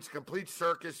basically it's a complete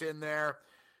circus in there.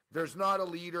 There's not a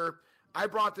leader. I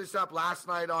brought this up last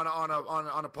night on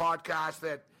a podcast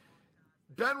that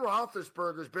Ben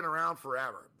Roethlisberger's been around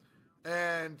forever.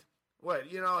 And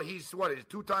he's a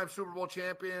two-time Super Bowl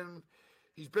champion.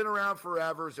 He's been around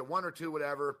forever. Is it 1 or 2,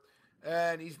 whatever?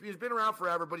 And he's been around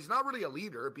forever, but he's not really a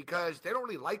leader because they don't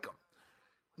really like him.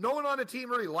 No one on the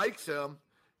team really likes him,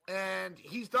 and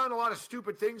he's done a lot of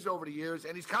stupid things over the years,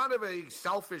 and he's kind of a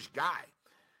selfish guy.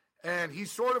 And he's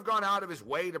sort of gone out of his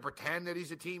way to pretend that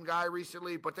he's a team guy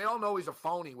recently, but they all know he's a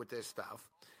phony with this stuff.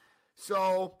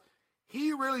 So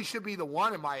he really should be the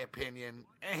one, in my opinion,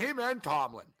 and him and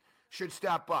Tomlin should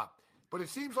step up. But it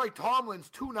seems like Tomlin's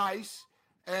too nice,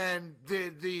 and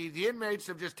the inmates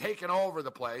have just taken over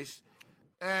the place.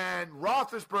 And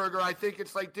Roethlisberger, I think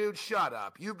it's like, dude, shut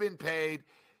up. You've been paid.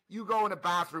 You go in the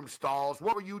bathroom stalls.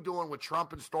 What were you doing with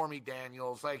Trump and Stormy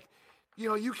Daniels? Like, you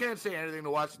know, you can't say anything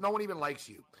to us. No one even likes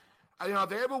you. You know,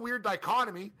 they have a weird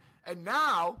dichotomy. And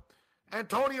now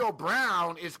Antonio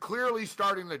Brown is clearly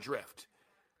starting to drift.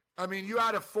 I mean, you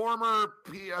had a former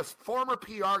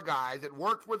PR guy that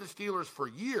worked with the Steelers for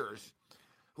years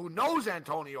who knows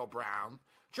Antonio Brown,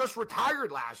 just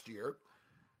retired last year,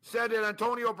 said that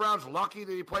Antonio Brown's lucky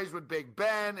that he plays with Big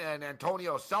Ben and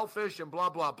Antonio's selfish and blah,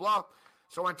 blah, blah.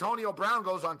 So Antonio Brown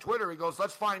goes on Twitter. He goes,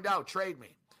 let's find out. Trade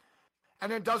me.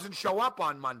 And then doesn't show up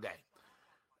on Monday.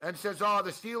 and says, oh,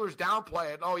 the Steelers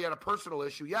downplay it. Oh, he had a personal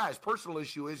issue. Yeah, his personal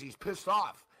issue is he's pissed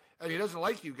off, and he doesn't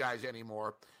like you guys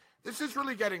anymore. This is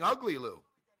really getting ugly, Lou.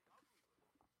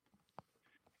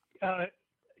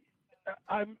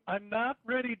 I'm not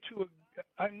ready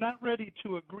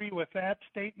to agree with that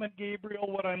statement,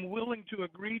 Gabriel. What I'm willing to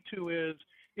agree to is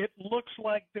it looks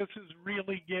like this is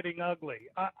really getting ugly.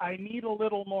 I need a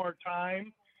little more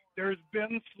time. There's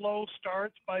been slow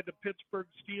starts by the Pittsburgh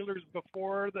Steelers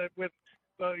before that with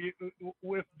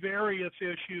various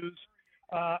issues.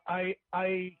 I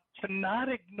cannot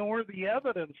ignore the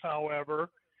evidence,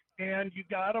 however, and you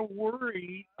got to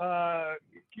worry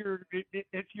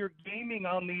if you're gaming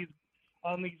on these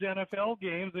NFL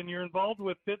games and you're involved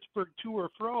with Pittsburgh to or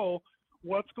fro,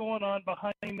 what's going on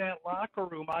behind that locker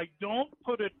room. I don't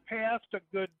put it past a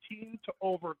good team to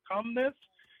overcome this,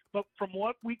 but from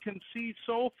what we can see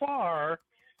so far,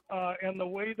 and the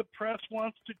way the press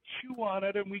wants to chew on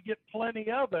it, and we get plenty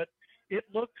of it, it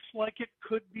looks like it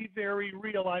could be very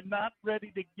real. I'm not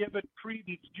ready to give it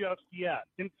credence just yet.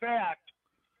 In fact,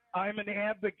 I'm an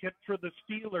advocate for the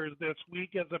Steelers this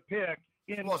week as a pick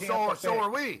in Tampa Bay. So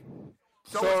are we.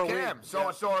 So is Cam.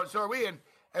 So are we.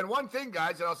 And one thing,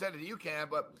 guys, and I'll send it to you, Cam,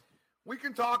 but we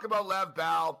can talk about Lev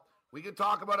Bell, we can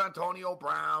talk about Antonio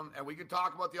Brown, and we can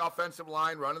talk about the offensive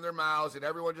line running their mouths and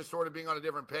everyone just sort of being on a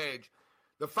different page.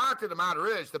 The fact of the matter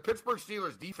is the Pittsburgh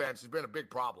Steelers defense has been a big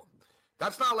problem.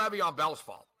 That's not Le'Veon Bell's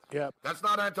fault. Yep. That's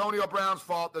not Antonio Brown's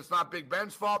fault. That's not Big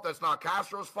Ben's fault. That's not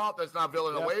Castro's fault. That's not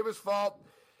Villanueva's fault.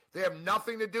 They have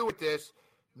nothing to do with this.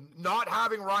 Not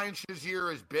having Ryan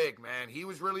Shazier is big, man. He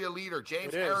was really a leader.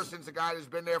 James Harrison's a guy who's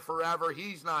been there forever.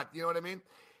 He's not, you know what I mean?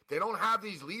 They don't have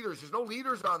these leaders. There's no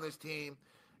leaders on this team.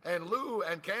 And Lou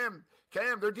and Cam,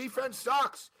 their defense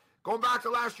sucks. Going back to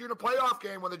last year in the playoff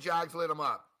game when the Jags lit them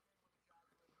up.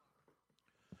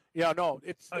 Yeah, no,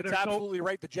 it's absolutely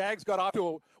right. The Jags got off to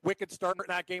a wicked start in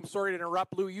that game. Sorry to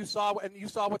interrupt, Lou. You saw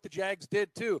what the Jags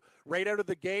did too. Right out of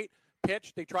the gate,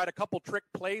 pitch. They tried a couple trick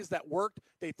plays that worked.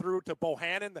 They threw to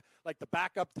Bohannon, the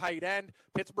backup tight end.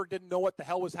 Pittsburgh didn't know what the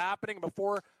hell was happening.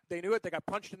 Before they knew it, they got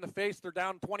punched in the face. They're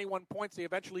down 21 points. They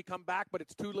eventually come back, but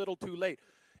it's too little, too late.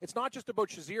 It's not just about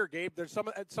Shazier, Gabe. There's some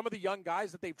of the young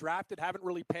guys that they've drafted haven't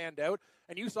really panned out.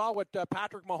 And you saw what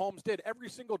Patrick Mahomes did. Every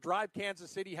single drive Kansas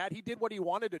City had, he did what he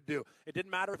wanted to do. It didn't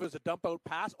matter if it was a dump out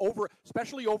pass,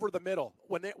 especially over the middle.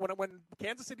 When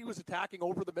Kansas City was attacking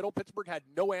over the middle, Pittsburgh had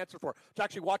no answer for it. It's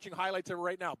actually watching highlights of it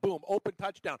right now. Boom, open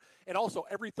touchdown. And also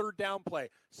every third down play,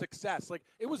 success. Like,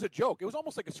 it was a joke. It was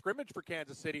almost like a scrimmage for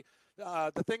Kansas City.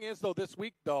 The thing is, though, this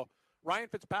week, though, Ryan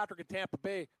Fitzpatrick in Tampa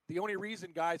Bay, the only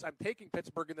reason, guys, I'm taking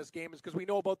Pittsburgh in this game is because we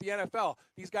know about the NFL.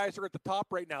 These guys are at the top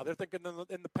right now. They're thinking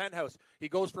in the penthouse. He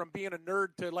goes from being a nerd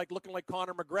to looking like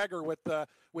Conor McGregor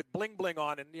with bling bling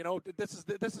on, and this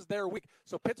is their week.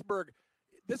 So Pittsburgh,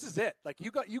 this is it. Like,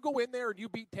 you go in there and you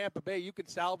beat Tampa Bay, you can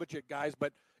salvage it, guys.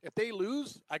 But if they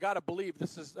lose, I gotta believe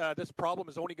this problem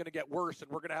is only going to get worse, and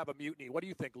we're going to have a mutiny. What do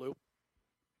you think, Lou?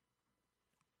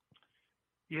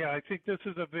 Yeah, I think this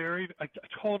is I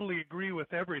totally agree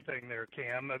with everything there,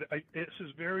 Cam. This is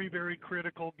very, very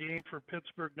critical game for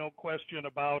Pittsburgh, no question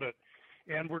about it.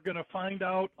 And we're going to find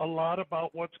out a lot about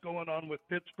what's going on with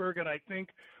Pittsburgh, and I think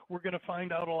we're going to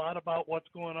find out a lot about what's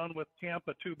going on with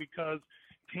Tampa too, because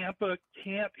Tampa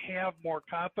can't have more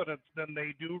confidence than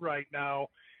they do right now.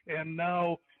 And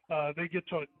now they get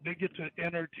to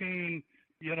entertain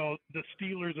the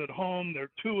Steelers at home.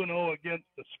 They're 2-0 against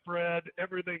the spread.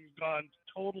 Everything's gone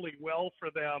totally well for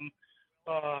them.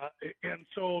 And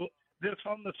so this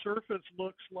on the surface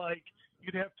looks like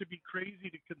you'd have to be crazy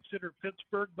to consider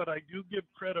Pittsburgh, but I do give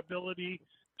credibility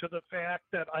to the fact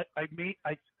that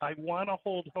I want to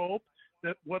hold hope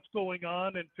that what's going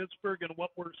on in Pittsburgh and what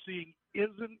we're seeing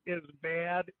isn't as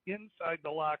bad inside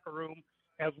the locker room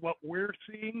as what we're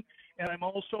seeing. And I'm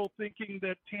also thinking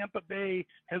that Tampa Bay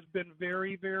has been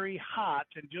very, very hot.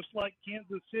 And just like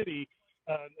Kansas City,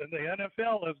 the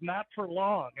NFL is not for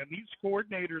long. And these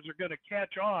coordinators are going to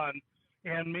catch on.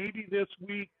 And maybe this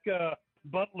week,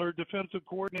 Butler, defensive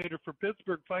coordinator for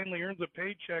Pittsburgh, finally earns a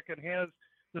paycheck and has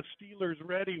the Steelers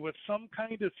ready with some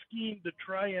kind of scheme to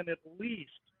try and at least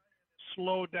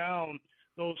slow down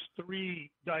those three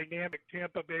dynamic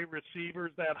Tampa Bay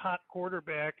receivers, that hot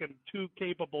quarterback, and two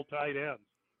capable tight ends.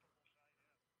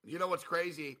 You know what's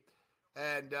crazy?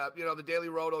 And, the Daily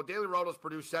Roto's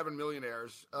produced 7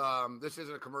 millionaires. This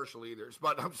isn't a commercial either,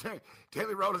 but I'm saying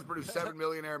Daily Roto's produced 7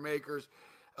 millionaire makers.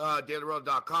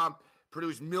 DailyRoto.com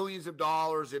produced millions of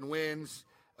dollars in wins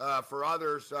for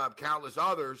others, countless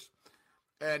others.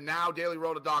 And now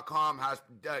DailyRoto.com has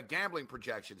gambling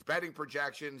projections, betting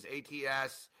projections,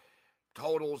 ATS,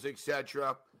 totals,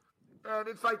 etc. And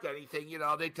it's like anything,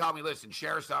 they tell me, listen,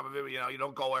 share some of it. You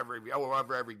don't go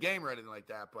over every game or anything like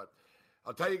that. But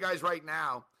I'll tell you guys right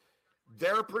now,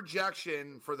 their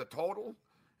projection for the total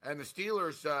and the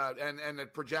Steelers and the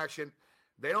projection,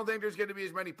 they don't think there's going to be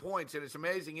as many points. And it's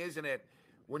amazing, isn't it?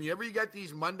 Whenever you get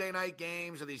these Monday night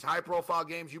games or these high-profile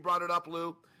games, you brought it up,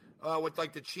 Lou, with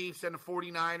like the Chiefs and the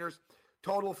 49ers,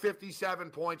 total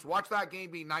 57 points. Watch that game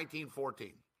be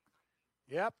 19-14.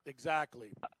 Yep,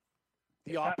 exactly.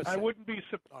 The opposite. I wouldn't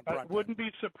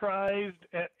be surprised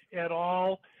at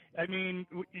all. I mean,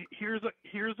 here's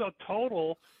a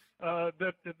total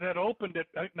that opened it.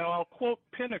 Now I'll quote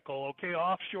Pinnacle. Okay,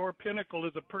 Offshore Pinnacle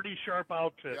is a pretty sharp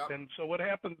outfit, and so what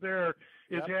happens there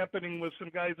is happening with some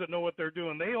guys that know what they're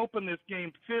doing. They opened this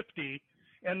game 50,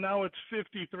 and now it's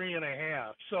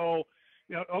 53.5. So.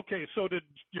 Okay, so did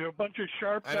a bunch of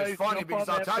sharp guys? And it's funny because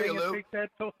I'll tell you, Lou,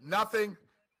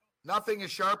 nothing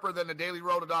is sharper than the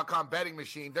DailyRoto.com betting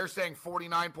machine. They're saying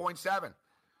 49.7.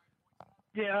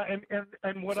 Yeah,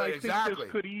 and what I think this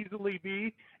could easily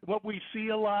be, what we see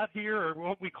a lot here are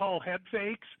what we call head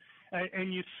fakes,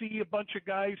 and you see a bunch of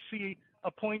guys see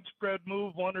a point spread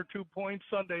move 1 or 2 points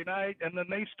Sunday night, and then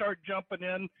they start jumping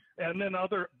in, and then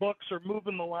other books are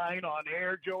moving the line on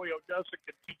air. Joey Odessa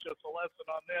could teach us a lesson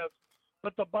on this.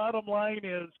 But the bottom line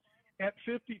is, at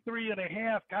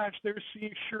 53.5, gosh, there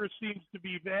sure seems to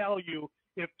be value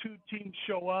if two teams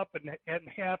show up and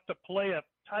have to play a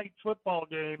tight football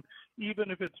game.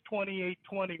 Even if it's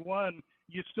 28-21,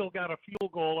 you still got a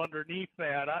field goal underneath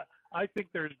that. I think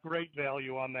there's great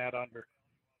value on that under.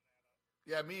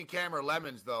 Yeah, me and Cam are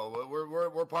lemons, though.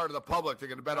 We're part of the public. They're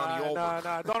going to bet on the over.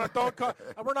 No, don't call,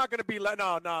 we're not going to be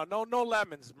no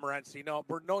lemons, Morency. No,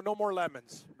 no more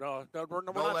lemons. No, we're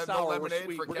not sour. No lemonade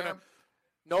we're sweet. for Cam.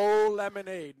 No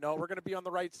lemonade. No, we're going to be on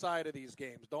the right side of these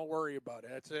games. Don't worry about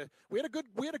it. We had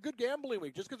a good gambling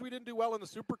week just because we didn't do well in the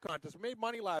Super Contest. We made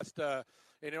money last.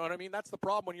 You know what I mean? That's the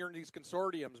problem when you're in these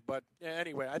consortiums. But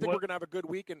anyway, I think we're going to have a good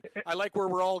week, and I like where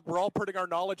we're all putting our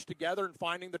knowledge together and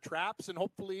finding the traps, and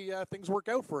hopefully things work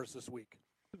out for us this week.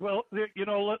 Well,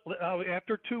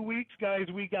 after 2 weeks, guys,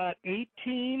 we got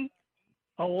 18,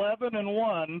 11, and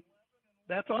 1.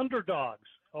 That's underdogs.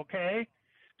 Okay.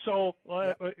 So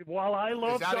while I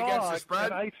love dogs, against the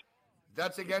spread?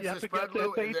 That's against the spread,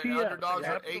 Lou. The underdogs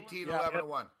are 18, 11, and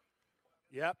 1.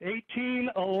 Yep. 18,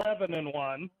 11, and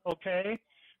 1. Okay.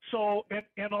 So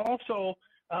and also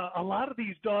a lot of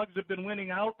these dogs have been winning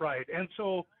outright, and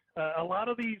so a lot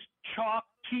of these chalk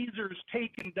teasers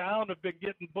taken down have been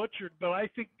getting butchered. But I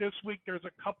think this week there's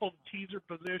a couple of teaser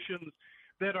positions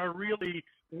that are really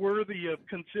worthy of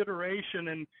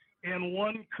consideration, and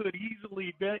one could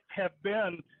easily have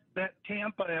been that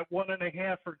Tampa at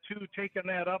 1.5 or 2, taking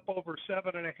that up over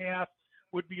 7.5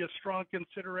 would be a strong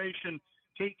consideration.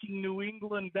 Taking New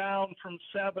England down from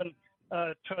 7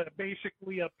 to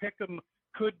basically a pick 'em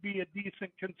could be a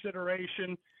decent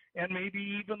consideration, and maybe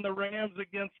even the Rams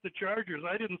against the Chargers.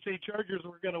 I didn't say Chargers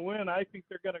were going to win. I think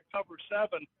they're going to cover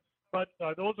 7, but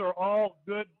those are all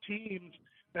good teams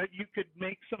that you could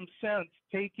make some sense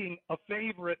taking a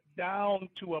favorite down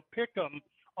to a pick 'em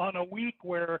on a week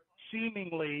where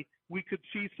seemingly we could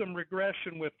see some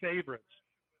regression with favorites.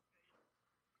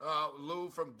 Lou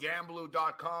from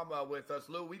Gamblu.com with us.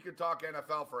 Lou, we could talk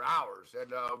NFL for hours,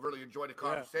 and really enjoy the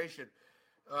conversation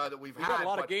that we've had. Got a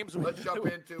lot of games let's jump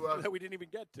into that we didn't even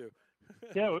get to.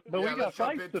 But we got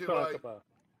fights to talk about.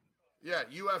 Yeah,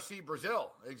 UFC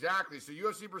Brazil, exactly. So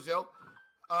UFC Brazil,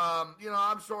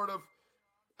 I'm sort of,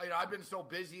 I've been so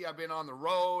busy. I've been on the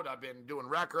road. I've been doing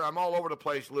record. I'm all over the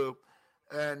place, Lou.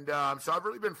 And so I've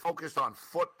really been focused on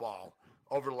football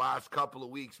over the last couple of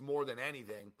weeks more than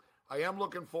anything. I am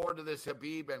looking forward to this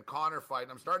Khabib and Conor fight.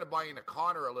 And I'm starting to buy into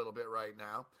Conor a little bit right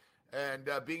now. And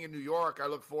being in New York, I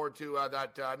look forward to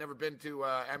that. I've never been to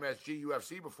MSG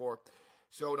UFC before.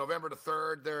 So November the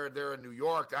 3rd, they're in New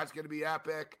York. That's going to be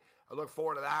epic. I look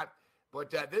forward to that. But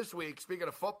this week, speaking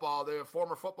of football, the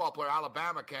former football player,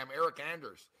 Alabama Cam, Eric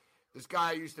Anders. This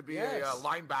guy used to be a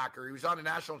linebacker. He was on the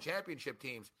national championship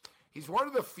teams. He's one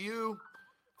of the few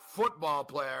football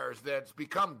players that's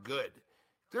become good.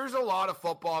 There's a lot of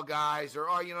football guys, or,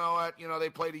 they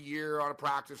played a year on a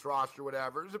practice roster,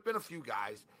 whatever. There's been a few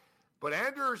guys. But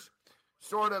Anders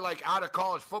sort of like out of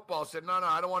college football said, no,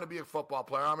 I don't want to be a football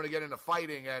player. I'm going to get into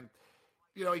fighting. And,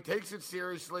 he takes it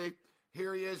seriously.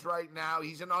 Here he is right now.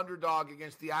 He's an underdog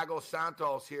against Thiago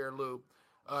Santos here, Lou,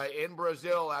 in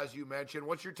Brazil, as you mentioned.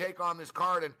 What's your take on this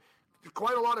card? And there's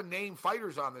quite a lot of name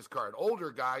fighters on this card.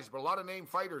 Older guys, but a lot of name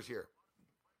fighters here.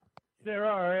 There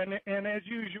are, and as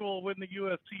usual, when the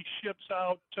UFC ships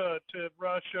out to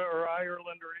Russia or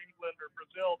Ireland or England or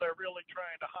Brazil, they're really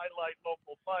trying to highlight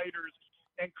local fighters.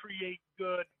 and create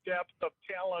good depth of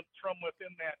talent from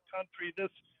within that country.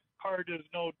 This card is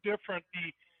no different.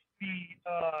 The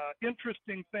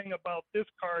interesting thing about this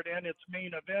card and its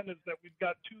main event is that we've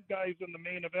got two guys in the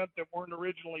main event that weren't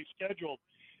originally scheduled.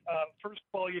 First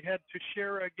of all, you had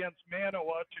Teixeira against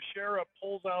Manoa. Teixeira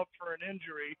pulls out for an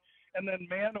injury, and then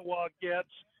Manoa gets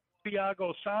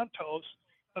Thiago Santos.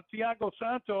 But Thiago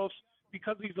Santos,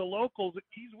 because he's a local,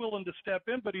 he's willing to step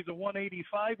in, but he's a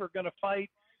 185er going to fight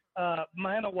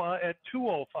Manoa at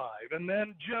 205. And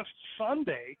then just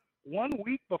Sunday, 1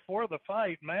 week before the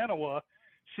fight, Manoa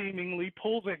seemingly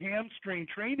pulls a hamstring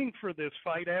training for this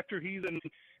fight after he's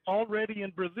already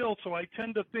in Brazil. So I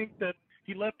tend to think that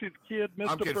he left his kid,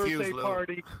 missed a birthday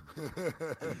party.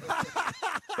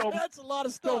 So that's a lot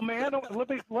of stuff. So Manoa, let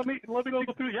me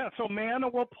go through. Yeah, so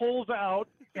Manoa pulls out,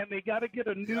 and they got to get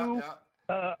a new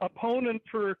opponent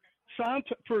for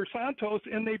Santos,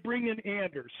 and they bring in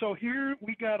Anders. So here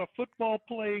we got a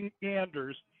football-playing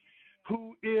Anders,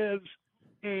 who is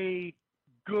a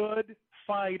good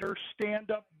fighter,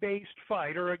 stand-up-based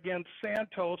fighter against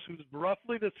Santos, who's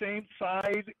roughly the same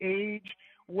size, age,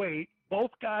 weight.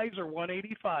 Both guys are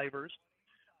 185ers.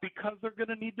 Because they're going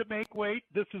to need to make weight,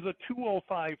 this is a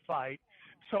 205 fight.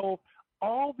 So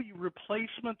all the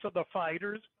replacements of the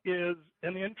fighters is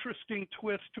an interesting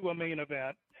twist to a main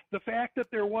event. The fact that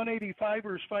they're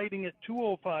 185ers fighting at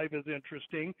 205 is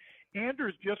interesting.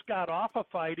 Anders just got off of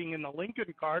fighting in the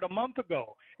Lincoln card a month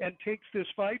ago and takes this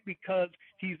fight because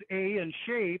he's in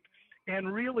shape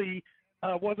and really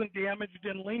wasn't damaged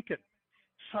in Lincoln.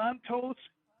 Santos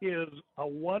is a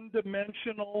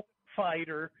one-dimensional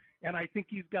fighter, and I think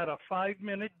he's got a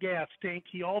 5-minute gas tank.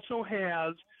 He also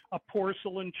has a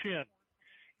porcelain chin.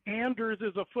 Anders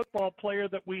is a football player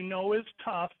that we know is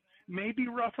tough, maybe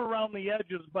rough around the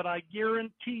edges, but I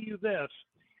guarantee you this.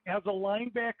 As a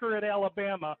linebacker at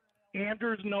Alabama,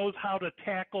 Anders knows how to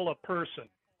tackle a person.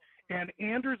 And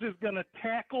Anders is going to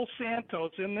tackle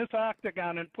Santos in this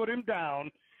octagon and put him down,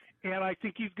 and I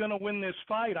think he's going to win this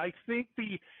fight. I think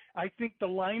the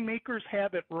line makers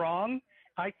have it wrong.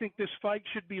 I think this fight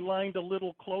should be lined a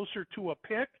little closer to a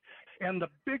pick. And the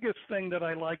biggest thing that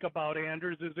I like about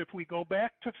Anders is if we go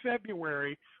back to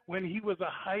February when he was a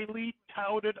highly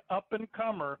touted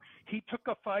up-and-comer, he took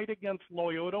a fight against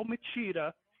Lyoto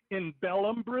Machida in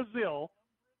Belém, Brazil,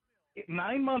 8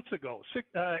 months ago,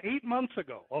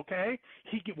 okay?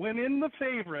 He went in the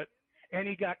favorite, and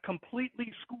he got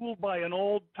completely schooled by an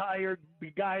old, tired,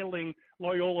 beguiling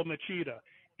Loyola Machida.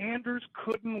 Anders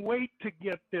couldn't wait to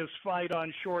get this fight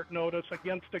on short notice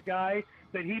against a guy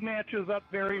that he matches up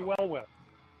very well with.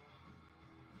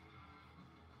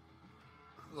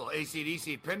 A little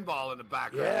AC/DC pinball in the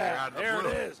background. Yeah, there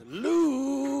it is.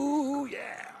 Lou,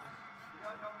 yeah.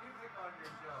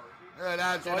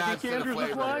 That's I think Anders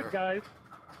is live, guys.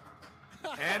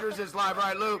 Anders is live. All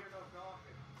right,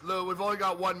 Lou, we've only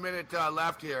got 1 minute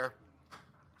left here.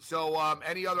 So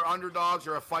any other underdogs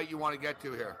or a fight you want to get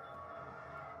to here?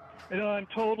 I'm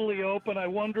totally open. I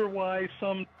wonder why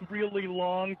some really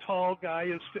long, tall guy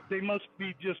is. They must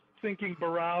be just thinking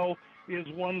Barao is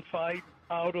one fight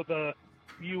out of the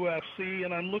UFC,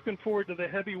 and I'm looking forward to the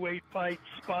heavyweight fight,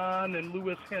 Spahn and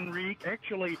Luis Henrique.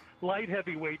 Actually, light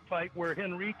heavyweight fight where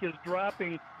Henrique is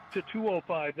dropping to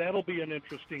 205. That'll be an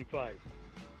interesting fight.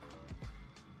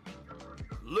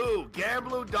 Lou,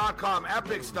 Gamblu.com.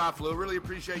 Epic stuff, Lou. Really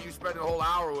appreciate you spending a whole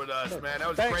hour with us, man. That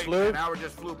was Thanks, great. Lou. An hour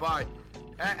just flew by.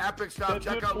 Epic stuff.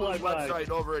 Check out Lou's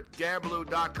website over at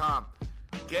Gamblu.com.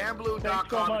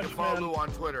 Gamblu.com. You can follow Lou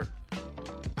on Twitter.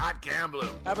 At Gamblu.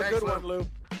 Have a good one, Lou.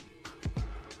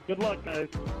 Good luck, guys.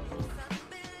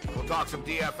 We'll talk some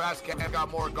DFS. Ken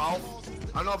got more golf.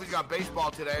 I don't know if he's got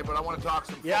baseball today, but I want to talk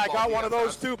some football. Yeah, I got DFS. one of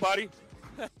those too, buddy.